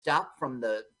up from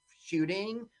the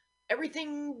shooting.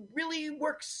 Everything really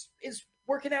is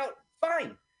working out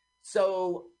fine.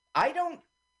 So I don't.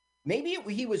 Maybe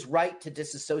he was right to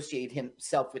disassociate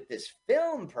himself with this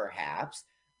film, perhaps,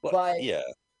 Well, but yeah.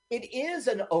 it is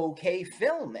an okay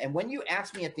film. And when you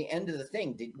ask me at the end of the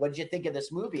thing, what did you think of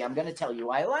this movie? I'm going to tell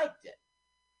you I liked it.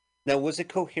 Now, was it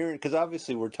coherent? Because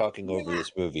obviously we're talking over Yeah.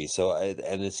 this movie,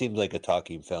 and it seems like a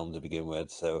talking film to begin with.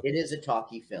 So It is a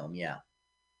talky film, yeah.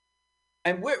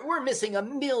 And we're missing a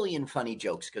million funny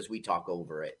jokes because we talk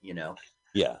over it, you know.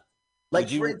 yeah. Like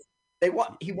Would for you?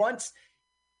 instance,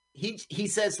 he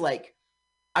says like,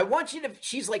 I want you to,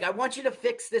 she's like, I want you to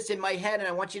fix this in my head and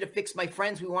I want you to fix my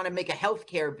friends. We want to make a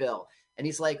healthcare bill. And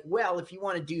he's like, well, if you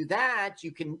want to do that,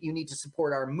 you need to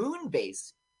support our moon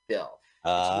base bill.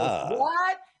 And she goes, Ah,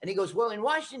 what? And he goes, well, in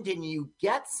Washington, you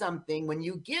get something when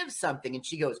you give something. And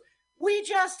she goes, we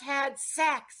just had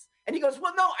sex. And he goes,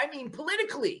 well, no, I mean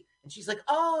politically. And she's like,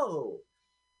 oh,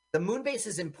 the moon base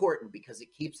is important because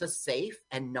it keeps us safe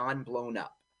and non-blown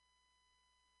up.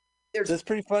 that's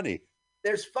pretty funny.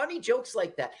 There's funny jokes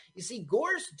like that. You see,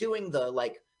 Gore's doing the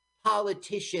like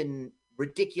politician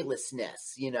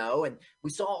ridiculousness, you know, and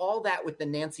we saw all that with the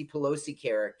Nancy Pelosi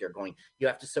character going, you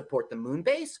have to support the moon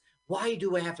base. Why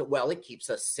do I have to? Well, it keeps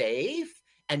us safe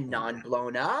and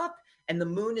non-blown up. And the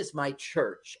moon is my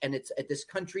church, and it's this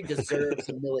country deserves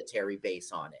a military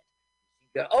base on it.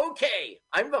 You go, okay,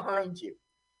 I'm behind you.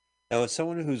 Now, as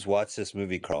someone who's watched this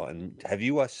movie, Carl, and have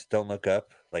you watched Don't Look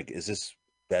Up? Like, is this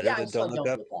better Yeah, I than saw Don't Look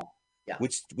Don't Up? Look Up. Yeah.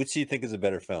 Which do you think is a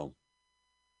better film?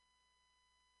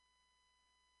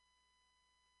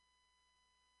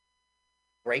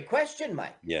 Great question,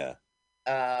 Mike. Yeah.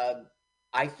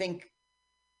 I think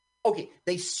okay,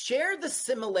 they share the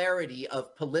similarity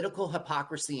of political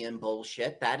hypocrisy and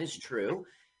bullshit. That is true.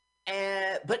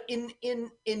 But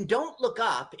in Don't Look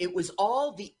Up, it was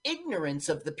all the ignorance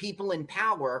of the people in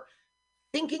power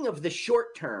thinking of the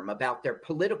short term about their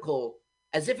political,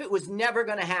 as if it was never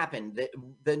going to happen.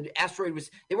 The asteroid was,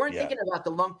 they weren't Yeah. thinking about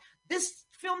the long. This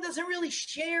film doesn't really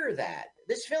share that.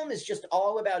 This film is just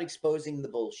all about exposing the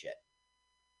bullshit.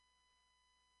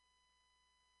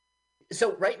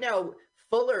 So right now,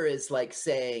 Fuller is like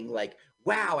saying, like,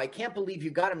 wow, I can't believe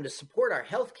you got him to support our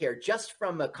healthcare just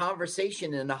from a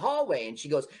conversation in the hallway. And she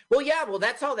goes, well, yeah, well,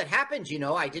 that's all that happened. You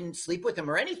know, I didn't sleep with him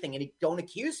or anything. And he don't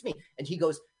accuse me. And he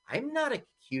goes, I'm not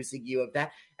accusing you of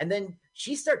that. And then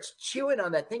she starts chewing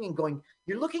on that thing and going,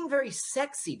 you're looking very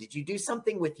sexy. Did you do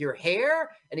something with your hair?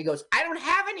 And he goes, I don't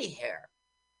have any hair.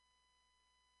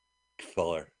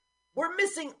 Fuller. We're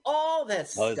missing all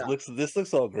this Oh, stuff. this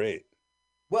looks all great.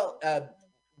 Well,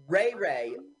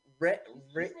 Riri,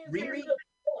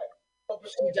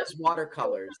 she does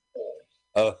watercolors.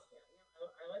 Oh, I like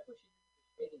what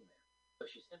she's shading there. So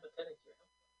she's sympathetic to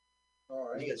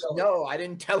your health. He goes, no, I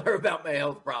didn't tell her about my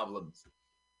health problems.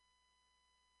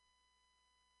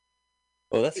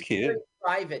 well, that's It's cute. very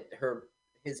private.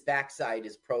 His backside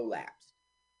is prolapsed.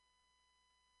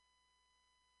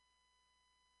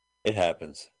 It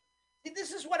happens. See,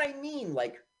 this is what I mean.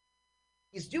 Like,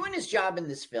 he's doing his job in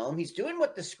this film. He's doing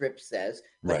what the script says.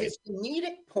 But Right. his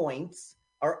comedic points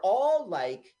are all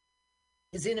like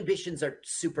his inhibitions are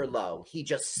super low. He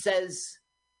just says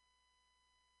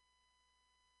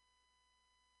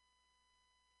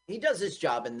he does his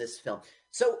job in this film.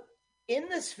 So in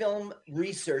this film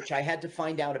research, I had to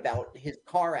find out about his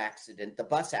car accident, the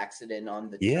bus accident on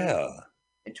the Yeah.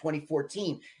 in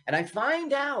 2014. And I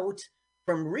find out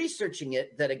from researching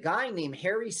it that a guy named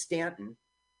Harry Stanton,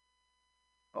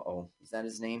 is that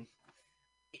his name?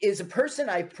 Is a person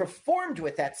I performed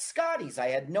with at Scotty's. I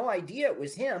had no idea it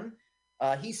was him.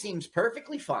 He seems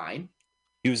perfectly fine.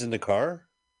 He was in the car?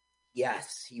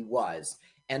 Yes, he was.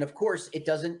 And of course, it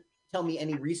doesn't tell me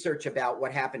any research about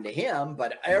what happened to him,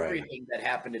 but everything that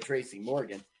happened to Tracy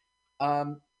Morgan.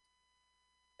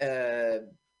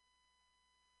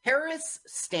 Harris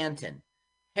Stanton.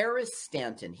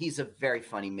 He's a very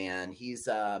funny man. He's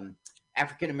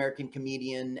African-American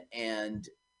comedian, and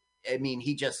I mean,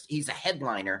 he's a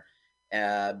headliner.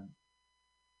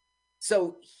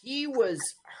 So he was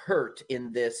hurt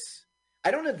in this. I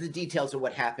don't know the details of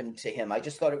what happened to him. I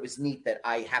just thought it was neat that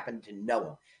I happened to know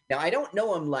him. Now, I don't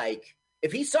know him like,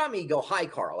 if he saw me go, hi,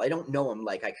 Carl. I don't know him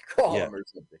like I could call him or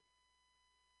something.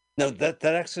 No, that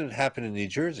accident happened in New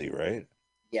Jersey, right?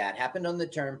 Yeah, it happened on the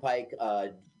turnpike,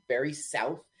 very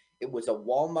south. It was a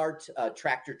Walmart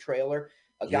tractor trailer.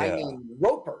 A guy named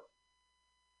Roper.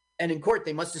 And in court,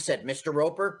 they must have said, Mr.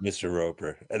 Roper. Mr.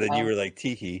 Roper. And then you were like,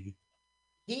 tee-hee.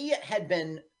 He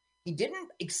didn't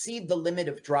exceed the limit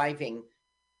of driving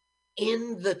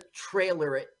in the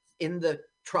trailer, in the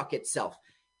truck itself.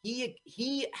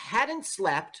 he hadn't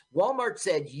slept. Walmart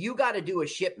said, you got to do a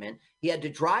shipment. He had to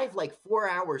drive like 4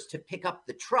 hours to pick up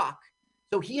the truck.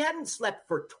 So he hadn't slept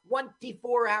for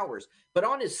 24 hours. But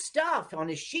on his stuff, on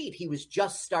his sheet, he was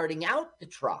just starting out the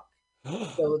truck.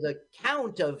 So the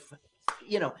count of,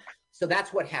 so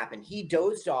that's what happened. He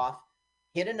dozed off,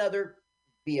 hit another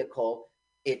vehicle.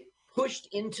 It pushed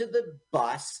into the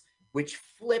bus, which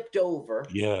flipped over.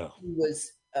 Yeah.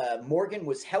 Morgan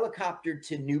was helicoptered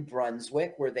to New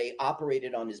Brunswick, where they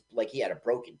operated on his, like he had a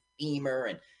broken femur,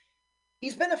 and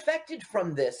he's been affected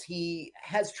from this. He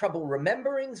has trouble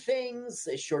remembering things,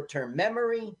 a short-term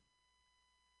memory.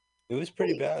 It was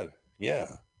pretty bad. Yeah.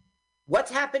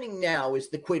 What's happening now is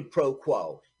the quid pro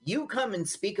quo. You come and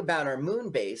speak about our moon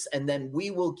base, and then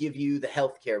we will give you the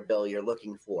healthcare bill you're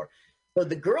looking for. So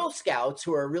the Girl Scouts,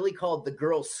 who are really called the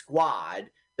Girl Squad,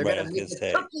 they're going to make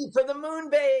a cookie for the moon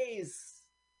base.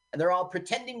 And they're all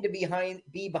pretending to be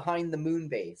behind the moon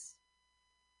base.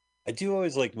 I do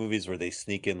always like movies where they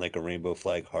sneak in like a rainbow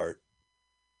flag heart,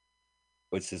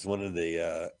 which is one of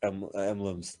the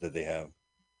emblems that they have.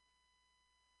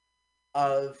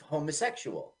 Of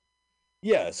homosexual.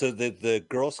 Yeah, so the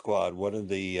Girl Squad, one of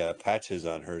the patches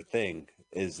on her thing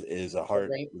is a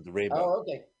heart with the rainbow. Oh,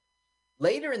 okay.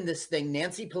 Later in this thing,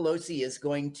 Nancy Pelosi is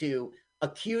going to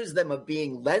accuse them of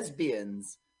being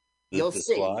lesbians. You'll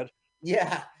see. Squad?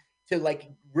 Yeah, to like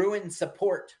ruin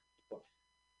support.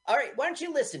 All right, why don't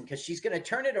you listen? Because she's going to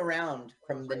turn it around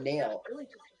from the nail. Really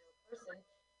just a person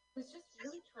who's just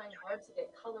really trying hard to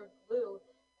get colored glue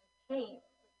and paint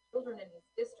for children in his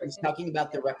district. He's talking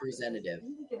about the representative.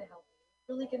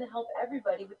 Really going to help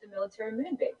everybody with the military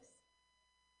moon base.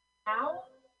 How?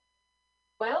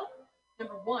 Well,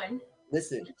 number one,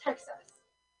 listen. It protects us.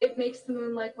 It makes the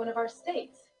moon like one of our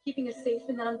states, keeping us safe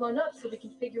and non-blown up so we can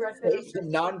figure out better. Safe and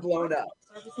non-blown up.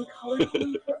 Service and colored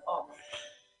glue for all.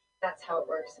 That's how it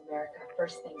works, America.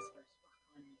 First things first.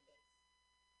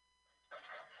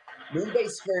 Moon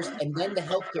base first, and then the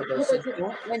healthcare bill. So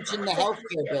don't mention the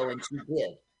healthcare bill, and she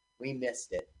did. We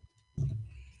missed it.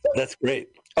 That's great.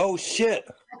 Oh shit!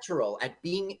 Natural at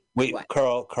being. Wait, what?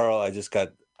 Carl, I just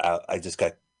got out. I just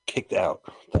got kicked out.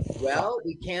 Well,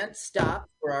 we can't stop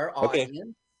for our audience. Okay.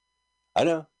 I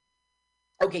know.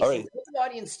 Okay, so right. For the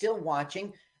audience still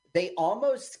watching, they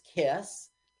almost kiss.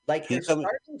 Like they're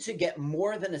starting to get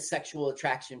more than a sexual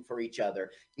attraction for each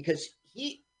other because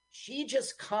she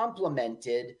just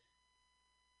complimented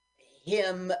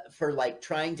him for like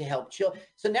trying to help chill.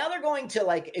 So now they're going to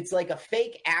like, it's like a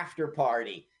fake after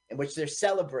party in which they're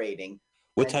celebrating.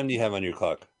 What time do you have on your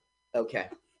clock? Okay.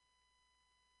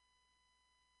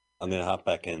 I'm going to hop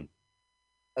back in.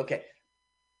 Okay.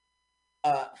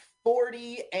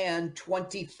 40 and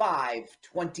 25,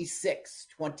 26,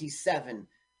 27,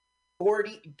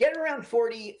 40, get around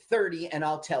 40, 30, and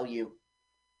I'll tell you.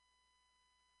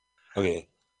 Okay.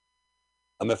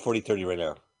 I'm at 40, 30 right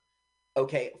now.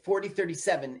 Okay. 40,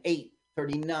 37, 8,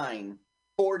 39,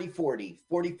 40, 40,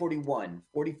 40, 41,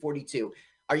 40, 42.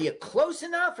 Are you close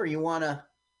enough or you want to?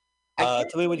 Tell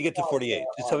me when you get to 48.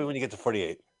 Just tell me when you get to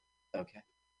 48. Okay.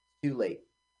 Too late.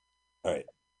 All right.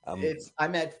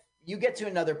 I'm at, you get to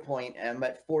another point. I'm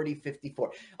at 40,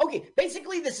 54. Okay.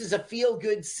 Basically, this is a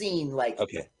feel-good scene. Like,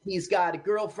 okay. He's got a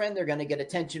girlfriend. They're going to get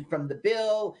attention from the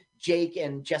bill. Jake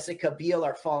and Jessica Biel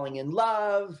are falling in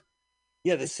love.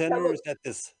 Yeah, the senator is at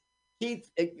this. Keith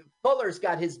Fuller's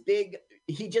got his big,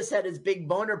 he just had his big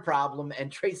boner problem,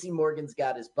 and Tracy Morgan's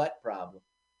got his butt problem.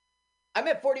 I'm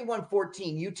at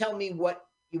 41-14. You tell me what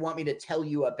you want me to tell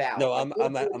you about. No, I'm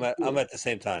at the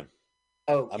same time.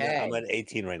 Okay. I'm at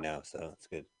 18 right now, so it's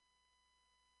good.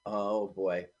 Oh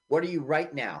boy. What are you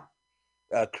right now?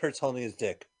 Kurt's holding his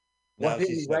dick. What are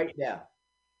you right now?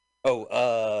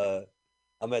 Oh,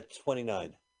 I'm at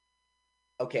 29.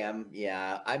 Okay,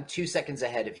 I'm 2 seconds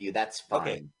ahead of you. That's fine.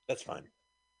 Okay, that's fine.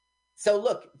 So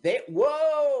look,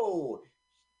 whoa!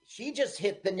 She just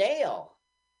hit the nail.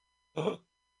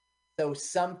 So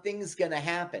something's gonna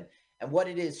happen. And what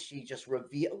it is, she just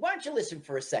revealed. Why don't you listen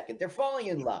for a second? They're falling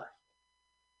in love.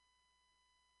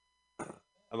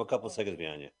 I'm a couple seconds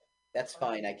behind you. That's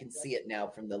fine. I can see it now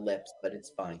from the lips, but it's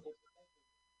fine.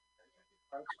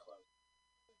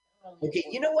 Okay,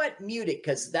 you know what? Mute it,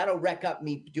 because that'll wreck up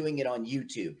me doing it on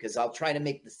YouTube, because I'll try to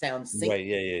make the sound sync. Right,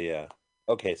 yeah.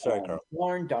 Okay, sorry, Carl.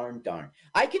 Darn.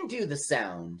 I can do the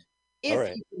sound.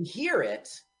 If you can hear it.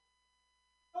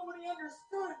 Nobody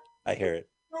understood. I hear it.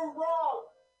 You're wrong.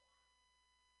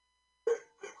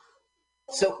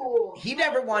 So he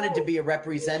never wanted to be a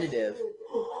representative.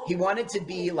 He wanted to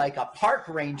be like a park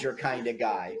ranger kind of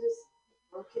guy.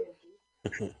 Okay. I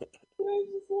just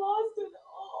lost it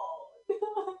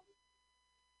all.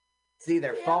 See,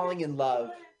 they're falling in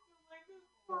love.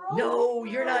 No,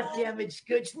 you're not damaged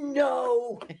goods.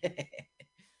 No.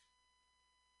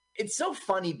 It's so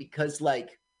funny because,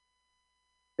 like,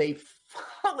 they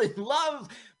fall in love,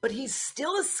 but he's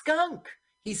still a skunk.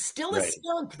 He's still a Right.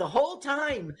 skunk the whole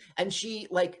time. And she,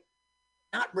 like,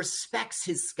 not respects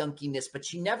his skunkiness, but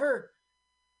she never,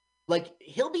 like,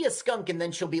 he'll be a skunk and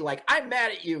then she'll be like, I'm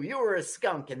mad at you. You were a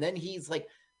skunk. And then he's like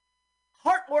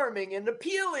heartwarming and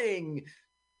appealing.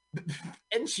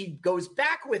 And she goes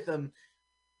back with him.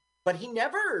 But he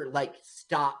never, like,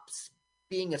 stops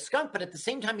being a skunk. But at the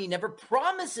same time, he never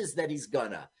promises that he's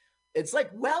gonna. It's, like,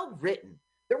 well written.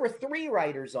 There were 3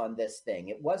 writers on this thing.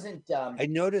 It wasn't. I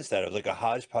noticed that. It was like a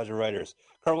hodgepodge of writers.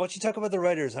 Carl, why don't you talk about the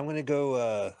writers? I'm going to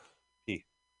go pee.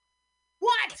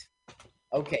 What?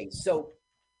 Okay, so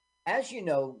as you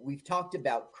know, we've talked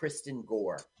about Kristen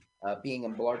Gore being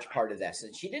a large part of this.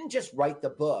 And she didn't just write the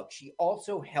book, she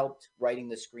also helped writing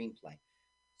the screenplay.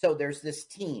 So there's this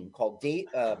team called Dave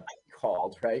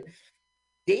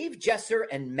Jesser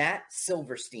and Matt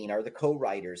Silverstein are the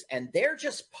co-writers, and they're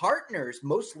just partners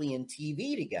mostly in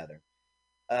TV together.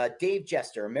 Dave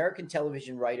Jesser, American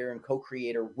television writer and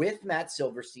co-creator with Matt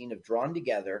Silverstein, have drawn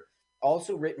together,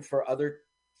 also written for other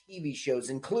TV shows,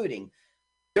 including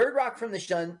Third Rock from the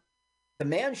Sun, The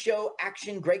Man Show,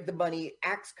 Action, Greg the Bunny,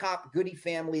 Axe Cop, Goody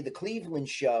Family, The Cleveland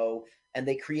Show, and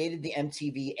they created the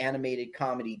MTV animated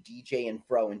comedy DJ and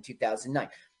Fro in 2009.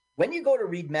 When you go to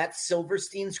read Matt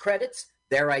Silverstein's credits,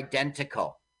 they're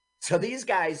identical. So these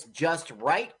guys just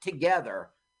write together,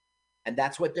 and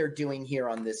that's what they're doing here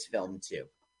on this film too.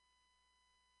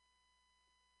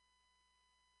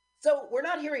 So we're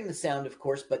not hearing the sound, of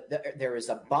course, but there is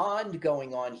a bond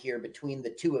going on here between the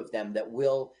two of them that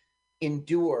will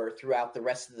endure throughout the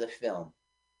rest of the film.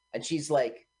 And she's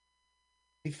like,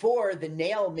 before, the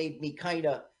nail made me kind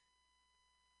of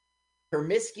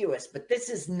promiscuous, but this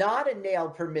is not a nail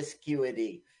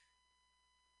promiscuity.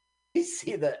 You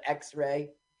see the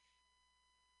X-ray?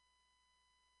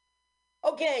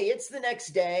 Okay, it's the next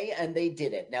day, and they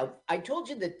did it. Now, I told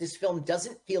you that this film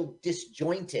doesn't feel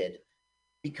disjointed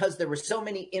because there were so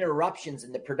many interruptions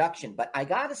in the production, but I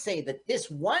gotta say that this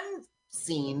one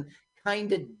scene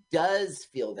kind of does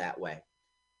feel that way.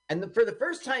 And for the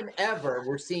first time ever,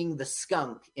 we're seeing the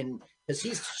skunk because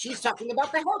she's talking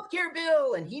about the healthcare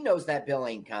bill, and he knows that bill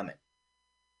ain't coming.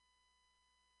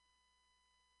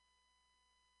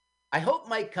 I hope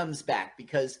Mike comes back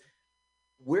because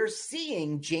we're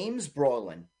seeing James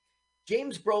Brolin.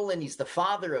 James Brolin, he's the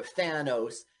father of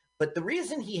Thanos, but the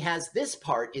reason he has this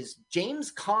part is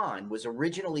James Caan was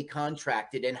originally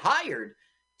contracted and hired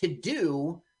to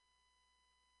do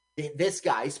this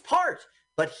guy's part.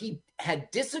 But he had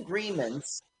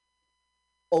disagreements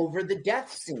over the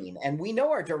death scene. And we know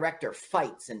our director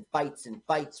fights and fights and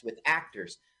fights with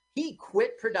actors. He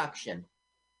quit production.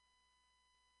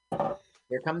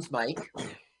 Here comes Mike.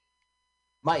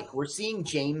 Mike, we're seeing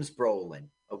James Brolin,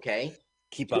 okay?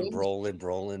 Keep on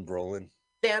Brolin.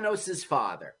 Thanos'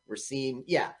 father. We're seeing,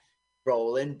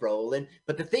 Brolin.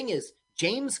 But the thing is,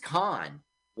 James Caan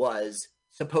was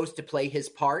supposed to play his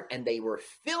part, and they were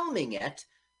filming it.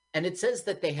 And it says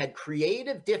that they had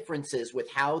creative differences with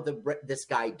how this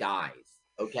guy dies,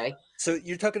 okay? So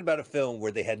you're talking about a film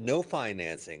where they had no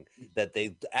financing, that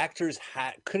the actors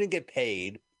couldn't get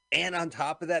paid, and on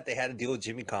top of that, they had to deal with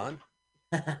Jimmy Caan?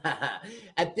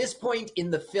 At this point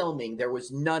in the filming, there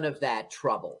was none of that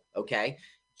trouble, okay?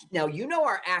 Now, you know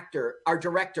our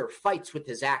director fights with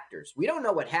his actors. We don't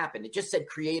know what happened. It just said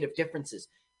creative differences.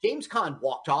 James Caan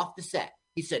walked off the set.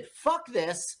 He said, fuck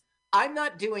this. I'm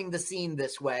not doing the scene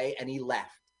this way, and he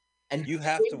left. And you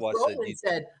have to watch it. He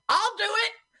said, I'll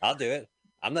do it.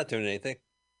 I'm not doing anything.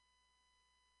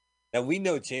 Now, we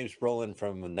know James Brolin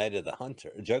from Night of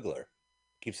the Juggler.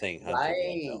 Keep saying Hunter.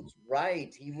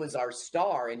 Right. He was our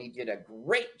star, and he did a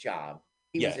great job.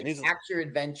 He was an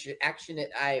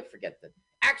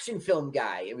action film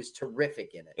guy. It was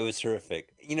terrific in it. It was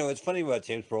terrific. You know, it's funny about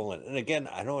James Brolin. And again,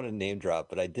 I don't want to name drop,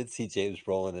 but I did see James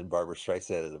Brolin and Barbara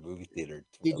Streisand at a movie theater.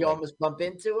 Did you almost bump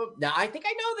into him? No, I think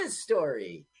I know this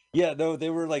story. Yeah, no, they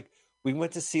were like, we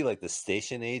went to see like The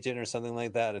Station Agent or something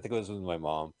like that. I think it was with my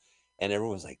mom. And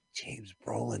everyone was like, James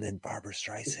Brolin and Barbara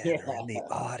Streisand are in the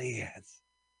audience.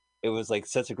 It was like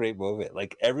such a great moment.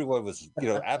 Like everyone was,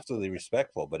 absolutely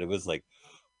respectful, but it was like,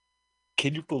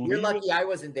 can you believe You're lucky I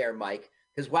wasn't there, Mike.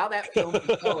 Because while that film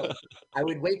was going, I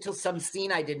would wait till some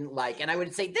scene I didn't like, and I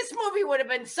would say, this movie would have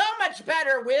been so much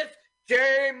better with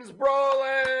James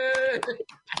Brolin.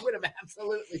 I would have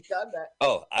absolutely done that.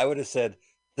 Oh, I would have said,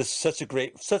 this is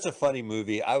such a funny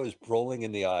movie. I was rolling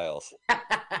in the aisles.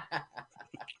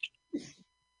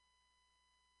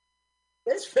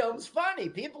 This film's funny.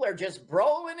 People are just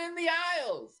rolling in the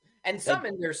aisles and some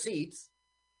in their seats.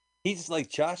 He's like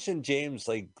Josh and James,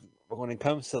 like when it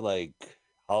comes to like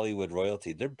Hollywood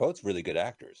royalty, they're both really good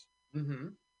actors. Mm-hmm.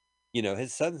 You know,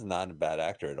 his son's not a bad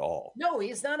actor at all. No,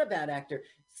 he's not a bad actor.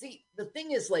 See, the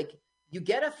thing is, like, you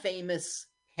get a famous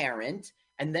parent,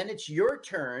 and then it's your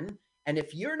turn. And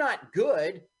if you're not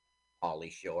good,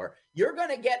 Pauly Shore, you're going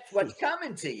to get what's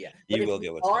coming to you. But You if will you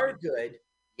get what's are coming. good,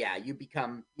 yeah, you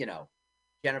become,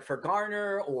 Jennifer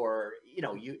Garner, or,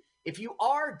 if you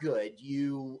are good,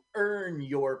 you earn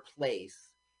your place.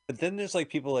 But then there's like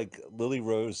people like Lily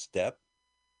Rose Depp,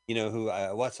 who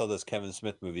I watched all those Kevin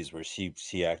Smith movies where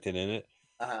she acted in it.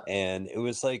 Uh-huh. And it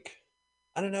was like,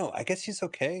 I don't know. I guess she's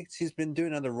okay. She's been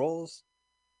doing other roles.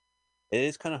 It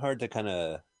is kind of hard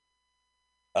to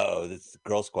this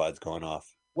Girl Squad's going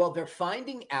off. Well, they're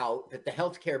finding out that the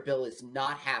healthcare bill is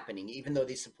not happening, even though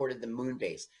they supported the moon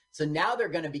base. So now they're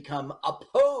going to become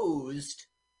opposed.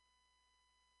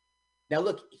 Now,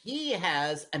 look, he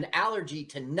has an allergy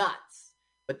to nuts,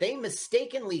 but they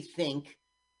mistakenly think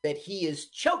that he is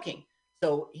choking.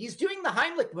 So he's doing the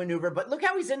Heimlich maneuver, but look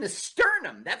how he's in the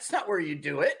sternum. That's not where you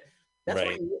do it. That's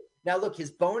right. Now, look, his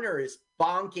boner is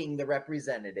bonking the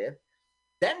representative.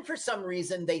 Then, for some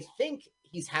reason, they think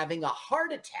he's having a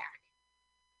heart attack.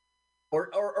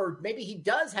 Or maybe he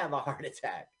does have a heart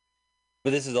attack.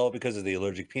 But this is all because of the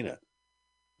allergic peanut.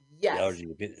 Yes. The allergy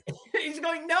to peanut. He's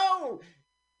going, no,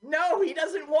 he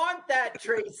doesn't want that,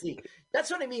 Tracy.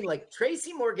 That's what I mean. Like,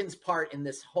 Tracy Morgan's part in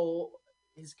this whole,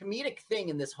 his comedic thing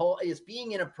in this whole is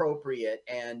being inappropriate.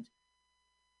 And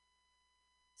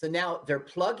so now they're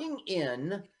plugging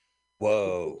in.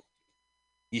 Whoa.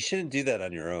 You shouldn't do that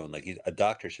on your own. Like, a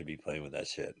doctor should be playing with that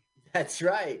shit. That's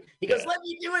right. He goes, let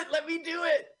me do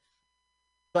it.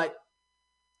 But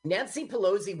Nancy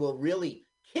Pelosi will really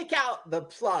kick out the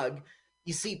plug.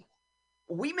 You see,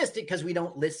 we missed it because we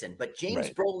don't listen, but James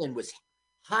Brolin was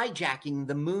hijacking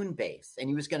the moon base, and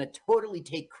he was going to totally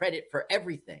take credit for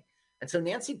everything. And so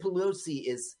Nancy Pelosi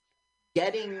is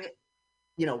getting,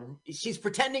 she's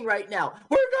pretending right now,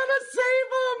 we're going to save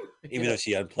him! Even though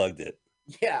she unplugged it.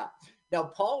 Yeah. Now,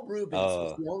 Paul Rubens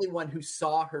was the only one who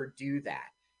saw her do that.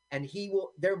 And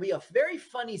there'll be a very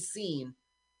funny scene.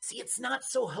 See, it's not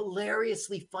so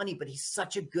hilariously funny, but he's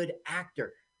such a good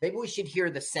actor. Maybe we should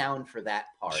hear the sound for that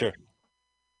part. Sure.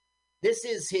 This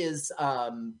is his,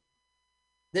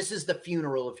 this is the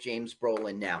funeral of James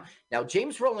Brolin now. Now,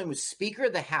 James Brolin was Speaker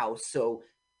of the House, so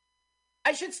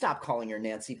I should stop calling her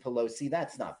Nancy Pelosi.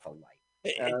 That's not polite.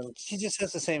 She just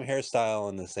has the same hairstyle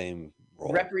and the same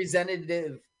role.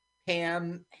 Representative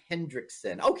Pam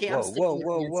Hendrickson. Okay,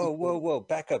 whoa.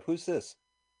 Back up. Who's this?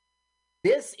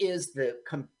 This is the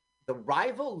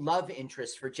rival love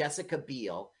interest for Jessica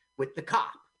Biel with the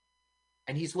cop.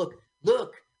 And he's, look,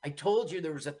 I told you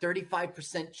there was a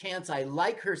 35% chance I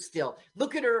like her still.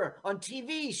 Look at her on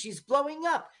TV. She's blowing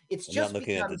up. It's just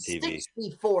become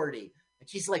 60-40. And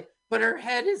she's like, but her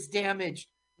head is damaged.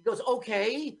 He goes,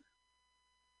 okay.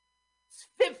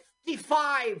 It's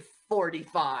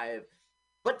 55-45.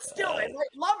 But still, I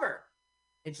love her.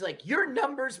 And she's like, your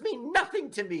numbers mean nothing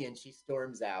to me. And she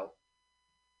storms out.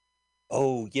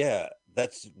 Oh, yeah.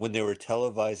 That's when they were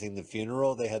televising the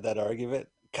funeral. They had that argument.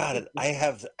 God,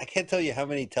 I can't tell you how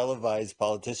many televised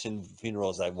politician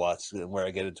funerals I've watched where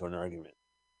I get into an argument.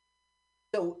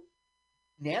 So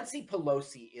Nancy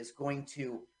Pelosi is going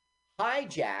to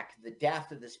hijack the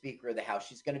death of the Speaker of the House.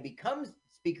 She's going to become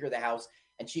Speaker of the House,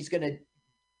 and she's going to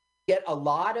get a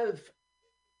lot of,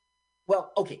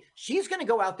 she's going to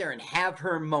go out there and have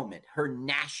her moment, her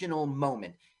national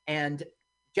moment. And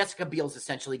Jessica Biel's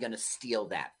essentially going to steal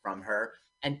that from her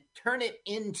and turn it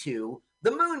into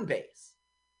the moon base.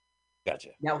 Gotcha.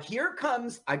 Now here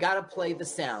comes, I got to play the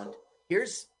sound.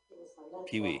 Here's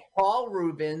Pee-wee. Paul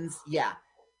Rubens. Yeah.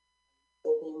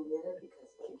 Being weird because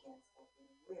if you can't stop being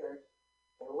weird,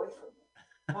 get away from me.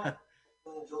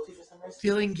 Feeling guilty for some reason?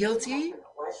 Feeling guilty?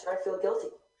 Why should I feel guilty?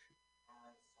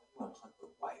 I want to plug the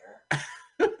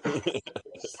wire.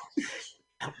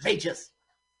 Outrageous.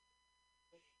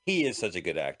 He is such a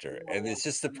good actor, and it's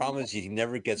just the problem is he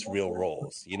never gets real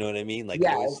roles. You know what I mean? Like, it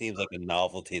always seems like a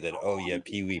novelty that,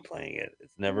 Pee-wee playing it.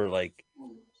 It's never like.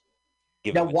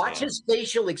 Now watch his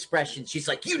facial expression. She's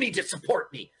like, "You need to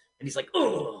support me," and he's like,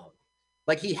 "Oh,"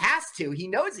 like he has to. He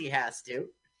knows he has to.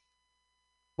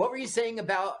 What were you saying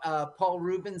about Paul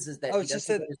Rubens? Is that? Oh, it's just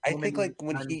that I think like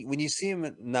when you see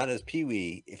him not as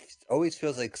Pee-wee, it always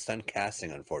feels like stunt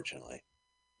casting. Unfortunately.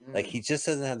 Like, he just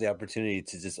doesn't have the opportunity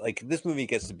to just, like, this movie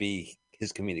gets to be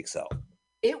his comedic self.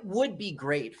 It would be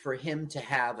great for him to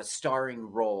have a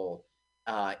starring role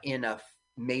in a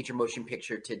major motion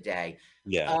picture today.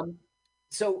 Yeah.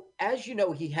 So, as you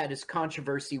know, he had his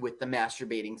controversy with the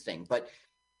masturbating thing. But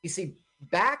you see,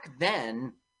 back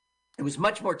then, it was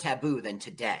much more taboo than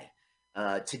today.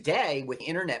 Today, with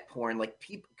internet porn, like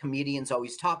comedians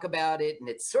always talk about it, and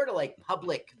it's sort of like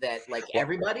public that like Well,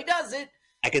 everybody does it.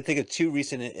 I can think of two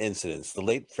recent incidents. The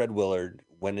late Fred Willard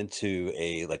went into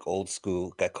a like old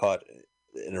school, got caught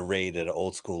in a raid at an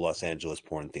old school Los Angeles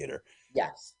porn theater.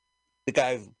 Yes. The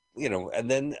guy, and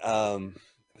then it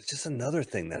was just another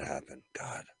thing that happened.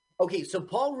 God. Okay, so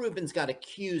Paul Rubens got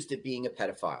accused of being a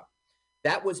pedophile.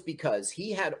 That was because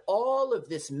he had all of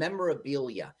this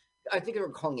memorabilia. I think they were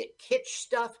calling it kitsch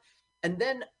stuff. And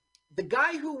then the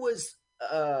guy who was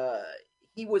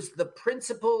he was the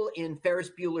principal in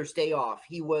Ferris Bueller's Day Off.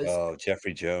 He was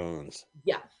Jeffrey Jones.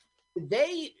 Yeah.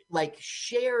 They like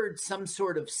shared some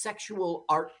sort of sexual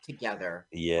art together.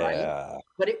 Yeah. Right?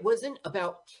 But it wasn't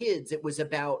about kids. It was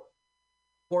about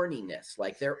horniness.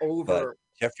 Like they're over. But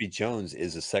Jeffrey Jones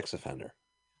is a sex offender.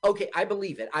 Okay, I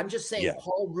believe it. I'm just saying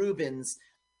Paul Rubens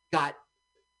got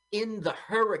in the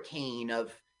hurricane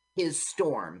of his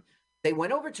storm. They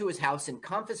went over to his house and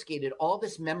confiscated all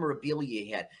this memorabilia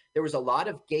he had. There was a lot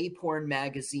of gay porn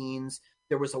magazines.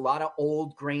 There was a lot of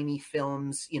old grainy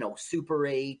films, Super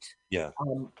 8. Yeah.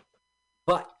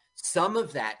 But some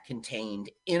of that contained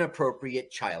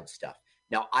inappropriate child stuff.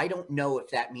 Now, I don't know if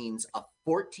that means a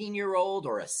 14-year-old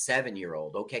or a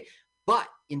 7-year-old, okay? But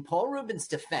in Paul Rubens'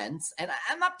 defense, and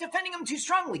I'm not defending him too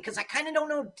strongly because I kind of don't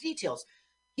know details,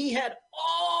 he had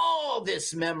all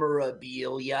this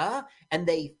memorabilia, and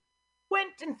they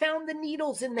went and found the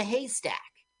needles in the haystack,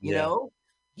 you know?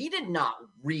 He did not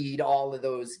read all of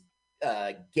those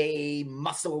gay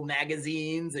muscle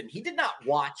magazines, and he did not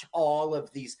watch all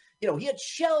of these. He had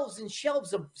shelves and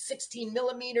shelves of 16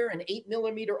 millimeter and 8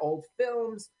 millimeter old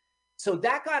films. So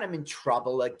that got him in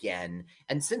trouble again.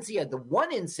 And since he had the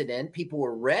one incident, people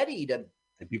were ready.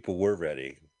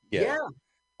 Yeah.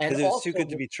 Because it was too good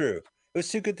to be true. It was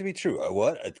too good to be true.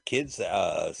 What? A kid's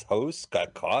host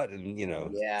got caught and,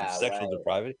 sexual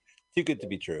depravity? Too good to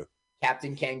be true.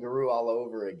 Captain Kangaroo all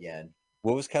over again.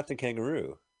 What was Captain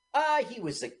Kangaroo?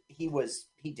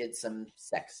 He did some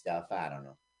sex stuff. I don't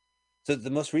know. So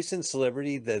the most recent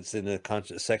celebrity that's in a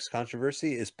sex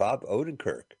controversy is Bob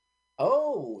Odenkirk.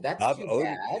 Oh, that's too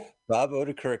bad. Bob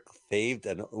Odenkirk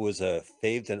was a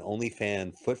faved and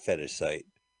OnlyFans foot fetish site.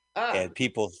 And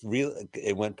people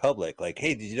it went public. Like,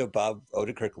 hey, did you know Bob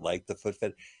Odenkirk liked the foot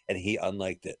fetish? And he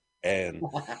unliked it. And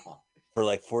for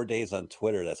like 4 days on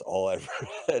Twitter, that's all I've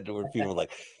read where people were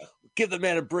like, give the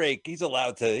man a break. He's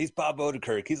Bob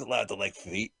Odenkirk. He's allowed to like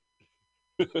feet.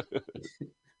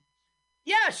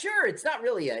 Yeah, sure. It's not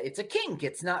really it's a kink.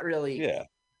 It's not really. Yeah.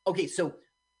 Okay, so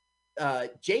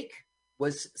Jake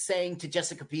was saying to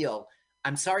Jessica Biel,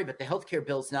 I'm sorry, but the healthcare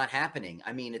bill's not happening.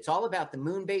 I mean, it's all about the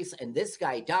moon base, and this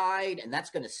guy died, and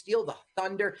that's going to steal the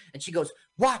thunder. And she goes,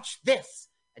 watch this.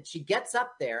 And she gets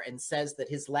up there and says that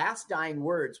his last dying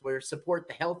words were support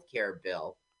the healthcare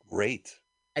bill. Great.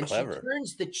 And Clever. She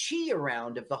turns the chi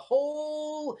around of the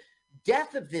whole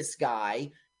death of this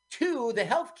guy to the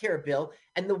healthcare bill,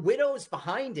 and the widow's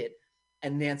behind it.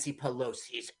 And Nancy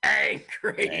Pelosi's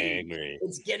angry.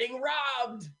 It's getting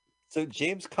robbed. So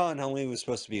James Caan only was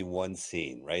supposed to be in one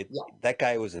scene, right? Yeah. That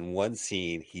guy was in one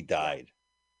scene. He died.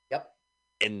 Yep.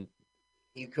 And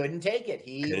he couldn't take it.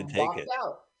 He walked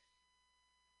out.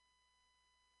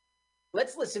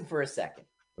 Let's listen for a second.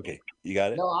 Okay. You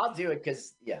got it? No, I'll do it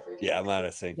because, Yeah, I'm out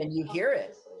of sync. Can you hear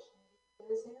it?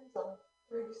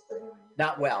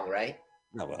 Not well, right?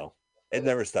 Not well. It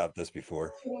never stopped us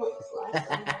before.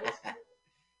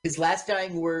 His last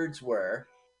dying words were...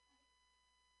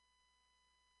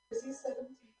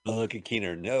 Oh, look at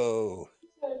Keener. No.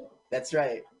 That's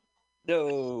right.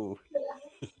 No.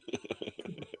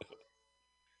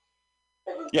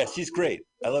 Yeah, she's great.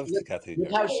 I love Kathy. Look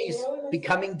how she's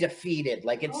becoming defeated.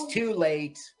 Like it's too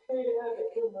late.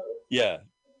 Yeah.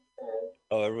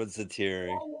 Oh, everyone's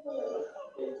tearing.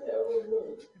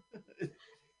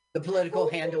 The political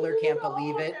handler can't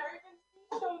believe it.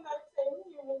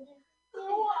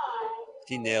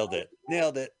 She nailed it.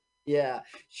 Nailed it. Yeah.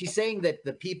 She's saying that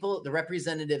the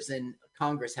representatives in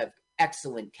Congress have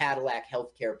excellent Cadillac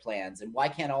healthcare plans, and why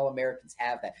can't all Americans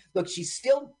have that? Look, she's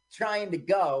still trying to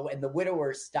go, and the widow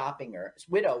is stopping her. It's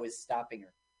true.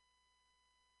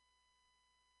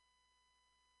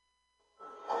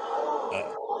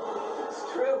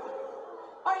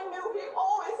 I knew he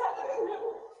always had it in him.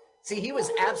 See, he was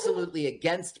absolutely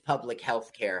against public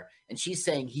health care, and she's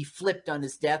saying he flipped on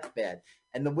his deathbed.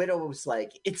 And the widow was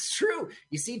like, it's true.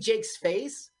 You see Jake's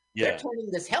face? Yeah. They're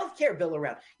turning this healthcare bill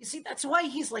around. You see, that's why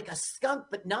he's like a skunk,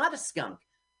 but not a skunk.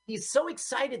 he's so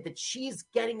excited that she's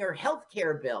getting her health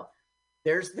care bill.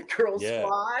 There's the girl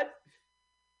squad.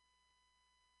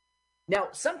 Now,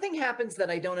 something happens that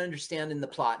I don't understand in the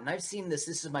plot, and I've seen this.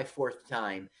 This is my 4th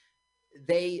time.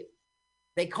 They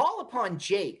call upon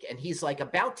Jake, and he's like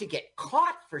about to get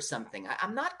caught for something.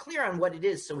 I'm not clear on what it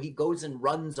is, so he goes and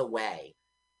runs away.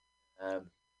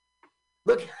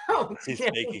 Look how he's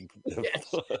making. He's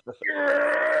so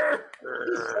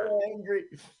angry.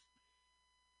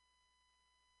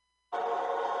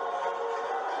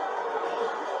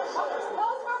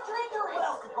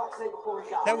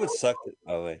 That would suck.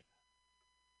 Oh wait.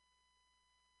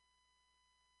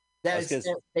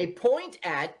 They point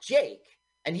at Jake,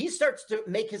 and he starts to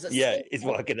make his escape. Yeah, he's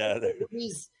walking out of there.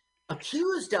 He's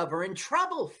accused of or in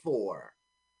trouble for.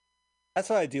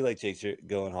 That's why I do like Jake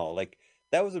Gyllenhaal. Like,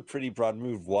 that was a pretty broad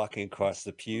move, walking across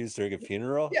the pews during a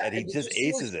funeral, and he just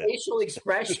aces it. Facial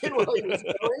expression while he was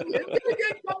going,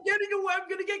 I'm getting away. I'm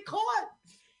going to get caught.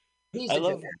 He's a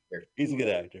good actor. He's a good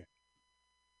actor.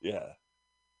 Yeah.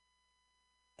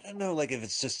 I don't know, like, if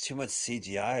it's just too much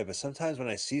CGI, but sometimes when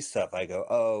I see stuff, I go,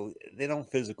 oh, they don't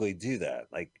physically do that.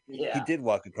 Like, he did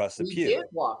walk across the pew. He did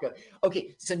walk.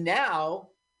 Okay, so now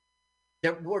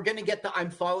we're going to get the I'm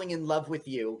falling in love with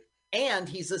you, and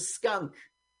he's a skunk.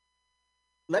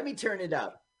 Let me turn it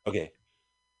up. Okay.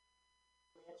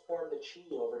 Transform the chi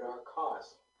over to our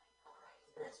cause.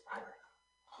 You're inspiring.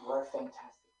 You are a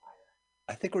fantastic fighter.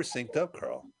 I think we're synced up,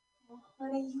 Carl. Well,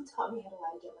 honey, you taught me how to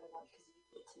lie to get what I want because you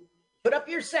did it to me. Put up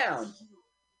your sound.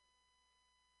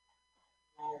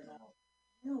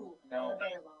 No,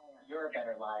 you're a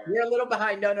better liar. You're a little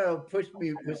behind. No. Push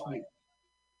me.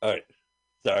 All right.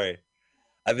 Sorry.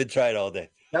 I've been trying all day.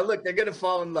 Now, look, they're going to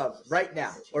fall in love right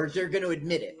now, or they're going to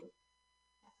admit it.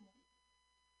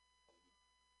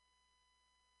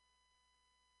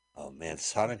 Oh, man.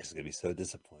 Sonic is going to be so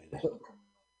disappointed.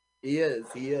 He is.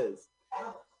 We're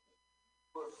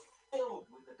filled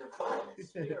with the divine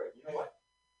spirit. You know what?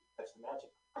 That's the magic.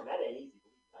 And that ain't easy.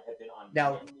 I have been on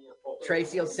now,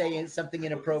 Tracy will say something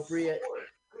inappropriate.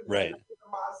 Right.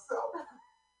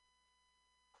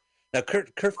 Now,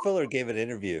 Kurt Fuller gave an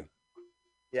interview.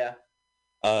 Yeah.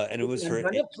 And it was I'm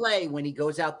going to play when he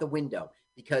goes out the window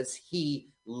because he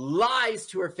lies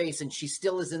to her face and she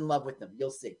still is in love with him.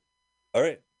 You'll see. All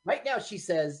right. Right now, she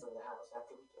says, the house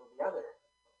after we killed the other.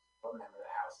 Remember the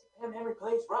house. Damn, Henry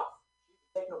plays rough. She's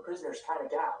a take no prisoners kind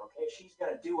of gal, okay? She's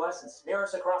going to do us and smear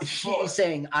us across the floor. She's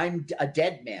saying, I'm a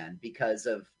dead man because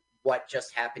of what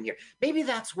just happened here. Maybe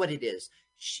that's what it is.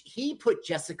 He put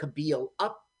Jessica Biel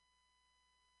up.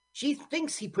 She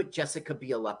thinks he put Jessica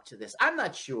Biel up to this. I'm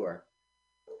not sure.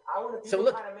 I want to be So the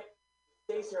look, kind of man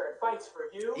who stays here and fights for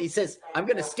you. He says, I'm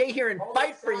going to stay here and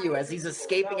fight for you as he's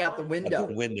escaping out the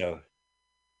window.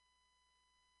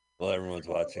 Well, everyone's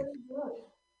watching.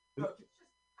 Look, it's just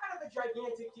kind of a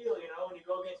gigantic deal, you know, when you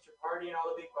go against your party and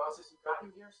all the big bosses who got you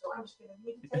here. So I'm just going to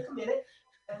need to take a minute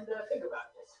and think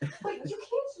about this. Wait, you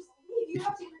can't just leave. You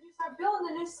have to introduce our bill in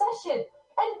the new session.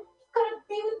 And you've got to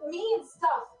be with me and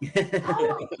stuff. Come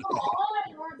on,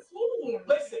 we're a team.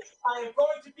 Listen, I am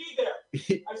going to be there.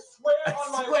 I swear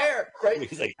on my life. Right?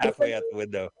 He's like halfway out the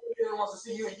window. Peter wants to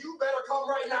see you, and you better come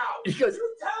right now. He goes,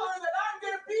 You tell her that I'm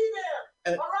going to be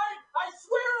there. All right? I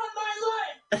swear on my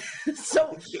life.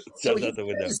 so Jumps he out the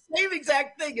window. says the same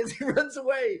exact thing as he runs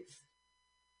away.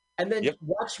 And then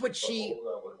watch what she...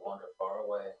 I would wander far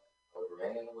away. I would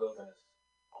remain in the wilderness.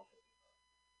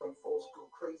 Some folks go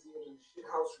crazy in the shit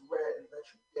house rat and let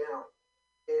you down.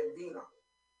 And Vina.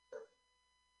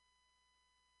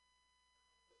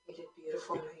 You did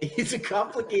beautiful. He's a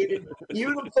complicated,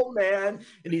 beautiful man,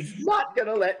 and he's not going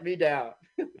to let me down.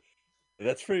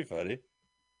 That's pretty funny.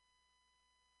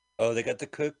 Oh, they got the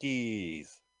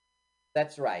cookies.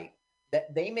 That's right.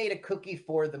 They made a cookie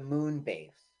for the moon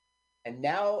base. And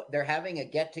now they're having a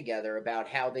get-together about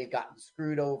how they've gotten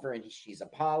screwed over, and she's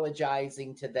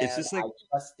apologizing to them.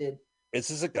 Is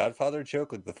this a Godfather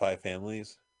joke, like the Five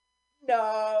Families?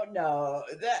 No.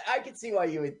 I can see why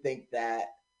you would think that.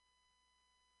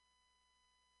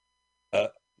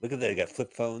 Look at that. They got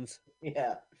flip phones.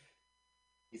 Yeah.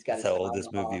 He's got. That's how old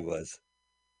this movie was.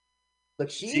 Look,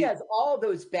 she has all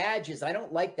those badges. I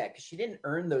don't like that because she didn't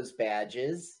earn those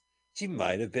badges. She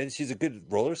might have been. She's a good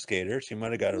roller skater. She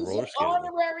might have got a roller skater.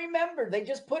 Honorary member. They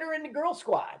just put her in the girl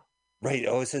squad. Right.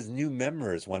 Oh, it says new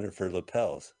members wanted for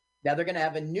lapels. Now they're going to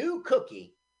have a new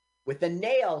cookie with a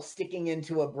nail sticking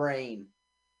into a brain.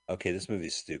 Okay, this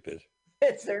movie's stupid.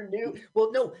 It's their new...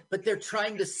 Well, no, but they're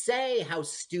trying to say how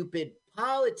stupid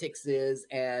politics is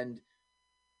and...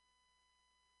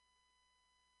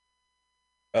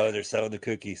 Oh, they're selling the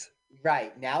cookies.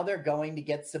 Right. Now they're going to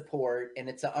get support, and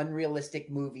it's an unrealistic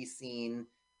movie scene.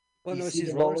 Well, You no, see she's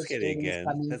the roller roller skating skating's again.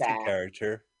 coming That's a back.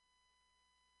 character.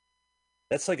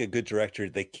 That's like a good director.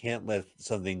 They can't let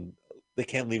something. They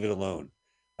can't leave it alone.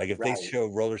 Like if they Right. show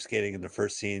roller skating in the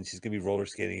first scene, she's gonna be roller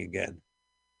skating again.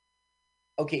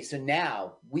 Okay, so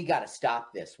now we got to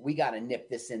stop this. We got to nip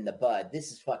this in the bud.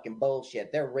 This is fucking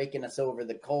bullshit. They're raking us over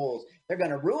the coals. They're going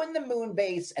to ruin the moon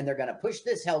base and they're going to push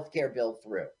this healthcare bill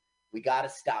through. We got to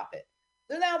stop it.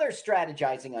 So now they're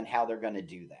strategizing on how they're going to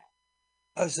do that.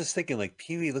 I was just thinking, like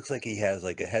Pee-wee looks like he has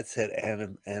like a headset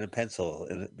and a pencil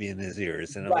in his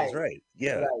ears, and I was right.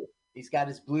 Yeah, Right. He's got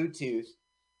his Bluetooth.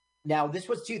 Now, this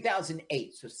was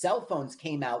 2008, so cell phones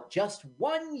came out just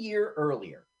 1 year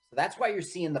earlier. So that's why you're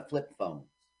seeing the flip phones.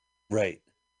 right.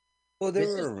 Well,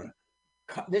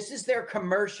 This is their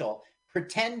commercial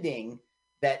pretending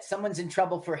that someone's in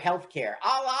trouble for healthcare.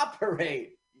 I'll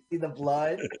operate. You see the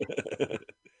blood?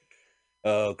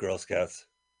 Oh, Girl Scouts.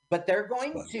 But they're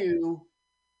going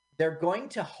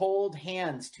to hold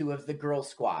hands, two of the girl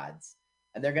squads,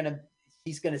 and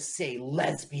he's gonna say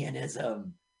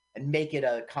lesbianism and make it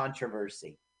a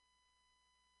controversy.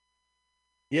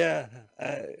 Yeah,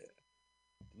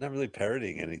 not really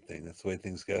parodying anything. That's the way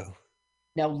things go.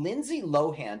 Now, Lindsay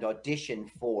Lohan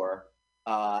auditioned for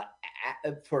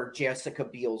Jessica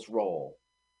Biel's role,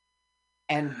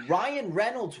 and Ryan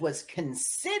Reynolds was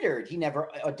considered. He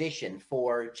never auditioned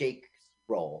for Jake's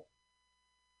role.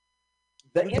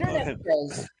 The internet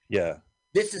says, yeah,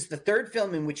 this is the third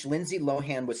film in which Lindsay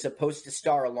Lohan was supposed to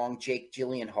star along Jake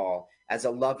Gyllenhaal as a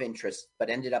love interest, but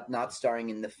ended up not starring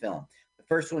in the film. The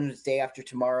first one was Day After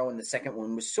Tomorrow, and the second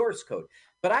one was Source Code.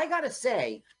 But I gotta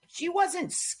say, she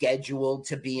wasn't scheduled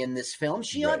to be in this film.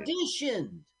 She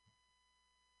auditioned.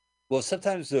 Well,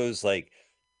 sometimes those like,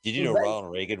 did you know Right.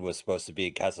 Ronald Reagan was supposed to be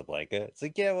in Casablanca? It's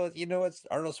like, yeah, well, you know what?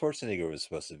 Arnold Schwarzenegger was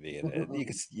supposed to be in it. You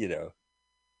can,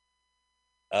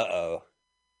 Uh-oh.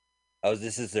 Oh,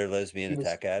 this is their lesbian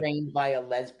attack ad? Trained by a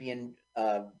lesbian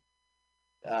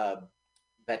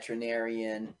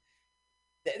veterinarian.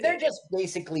 They're just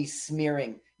basically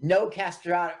smearing. No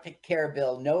castratic care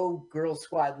bill. No Girl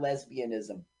Squad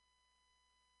lesbianism.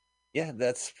 Yeah,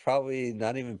 that's probably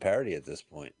not even parody at this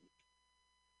point.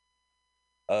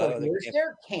 So here's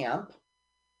their camp.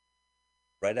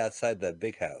 Right outside that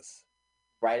big house.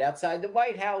 Right outside the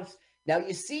White House. Now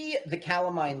you see the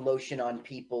calamine lotion on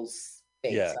people's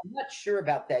face. Yeah. I'm not sure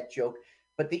about that joke,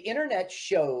 but the internet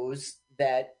shows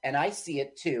that, and I see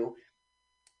it too,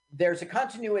 there's a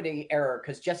continuity error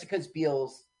because Jessica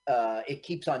Biel's it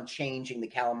keeps on changing the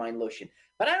calamine lotion.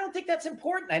 But I don't think that's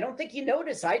important. I don't think you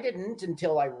notice. I didn't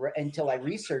until I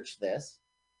researched this.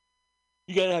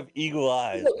 You gotta have eagle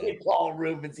eyes. Look at Paul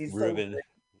Rubens. He's Ruben. so great.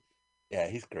 Yeah,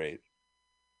 he's great.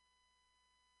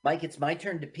 Mike, it's my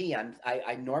turn to pee.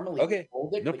 I normally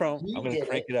hold it. No problem. I'm gonna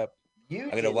crank it up. I'm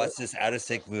gonna watch this out of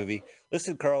sync movie.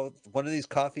 Listen, Carl, one of these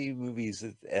coffee movies,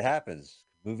 it happens.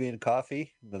 Movie and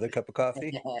coffee, another cup of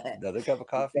coffee, another cup of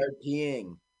coffee. Start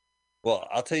peeing. Well,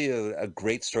 I'll tell you a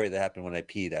great story that happened when I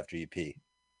peed after you pee.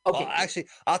 Okay. Well, actually,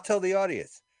 I'll tell the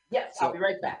audience. Yes, I'll be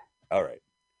right back. All right.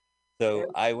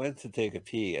 So I went to take a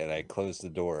pee and I closed the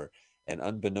door, and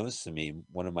unbeknownst to me,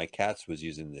 one of my cats was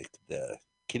using the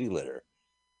kitty litter,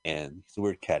 and he's a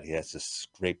weird cat. He has to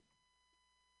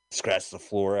scratch the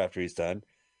floor after he's done,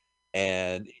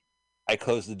 and I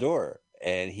closed the door,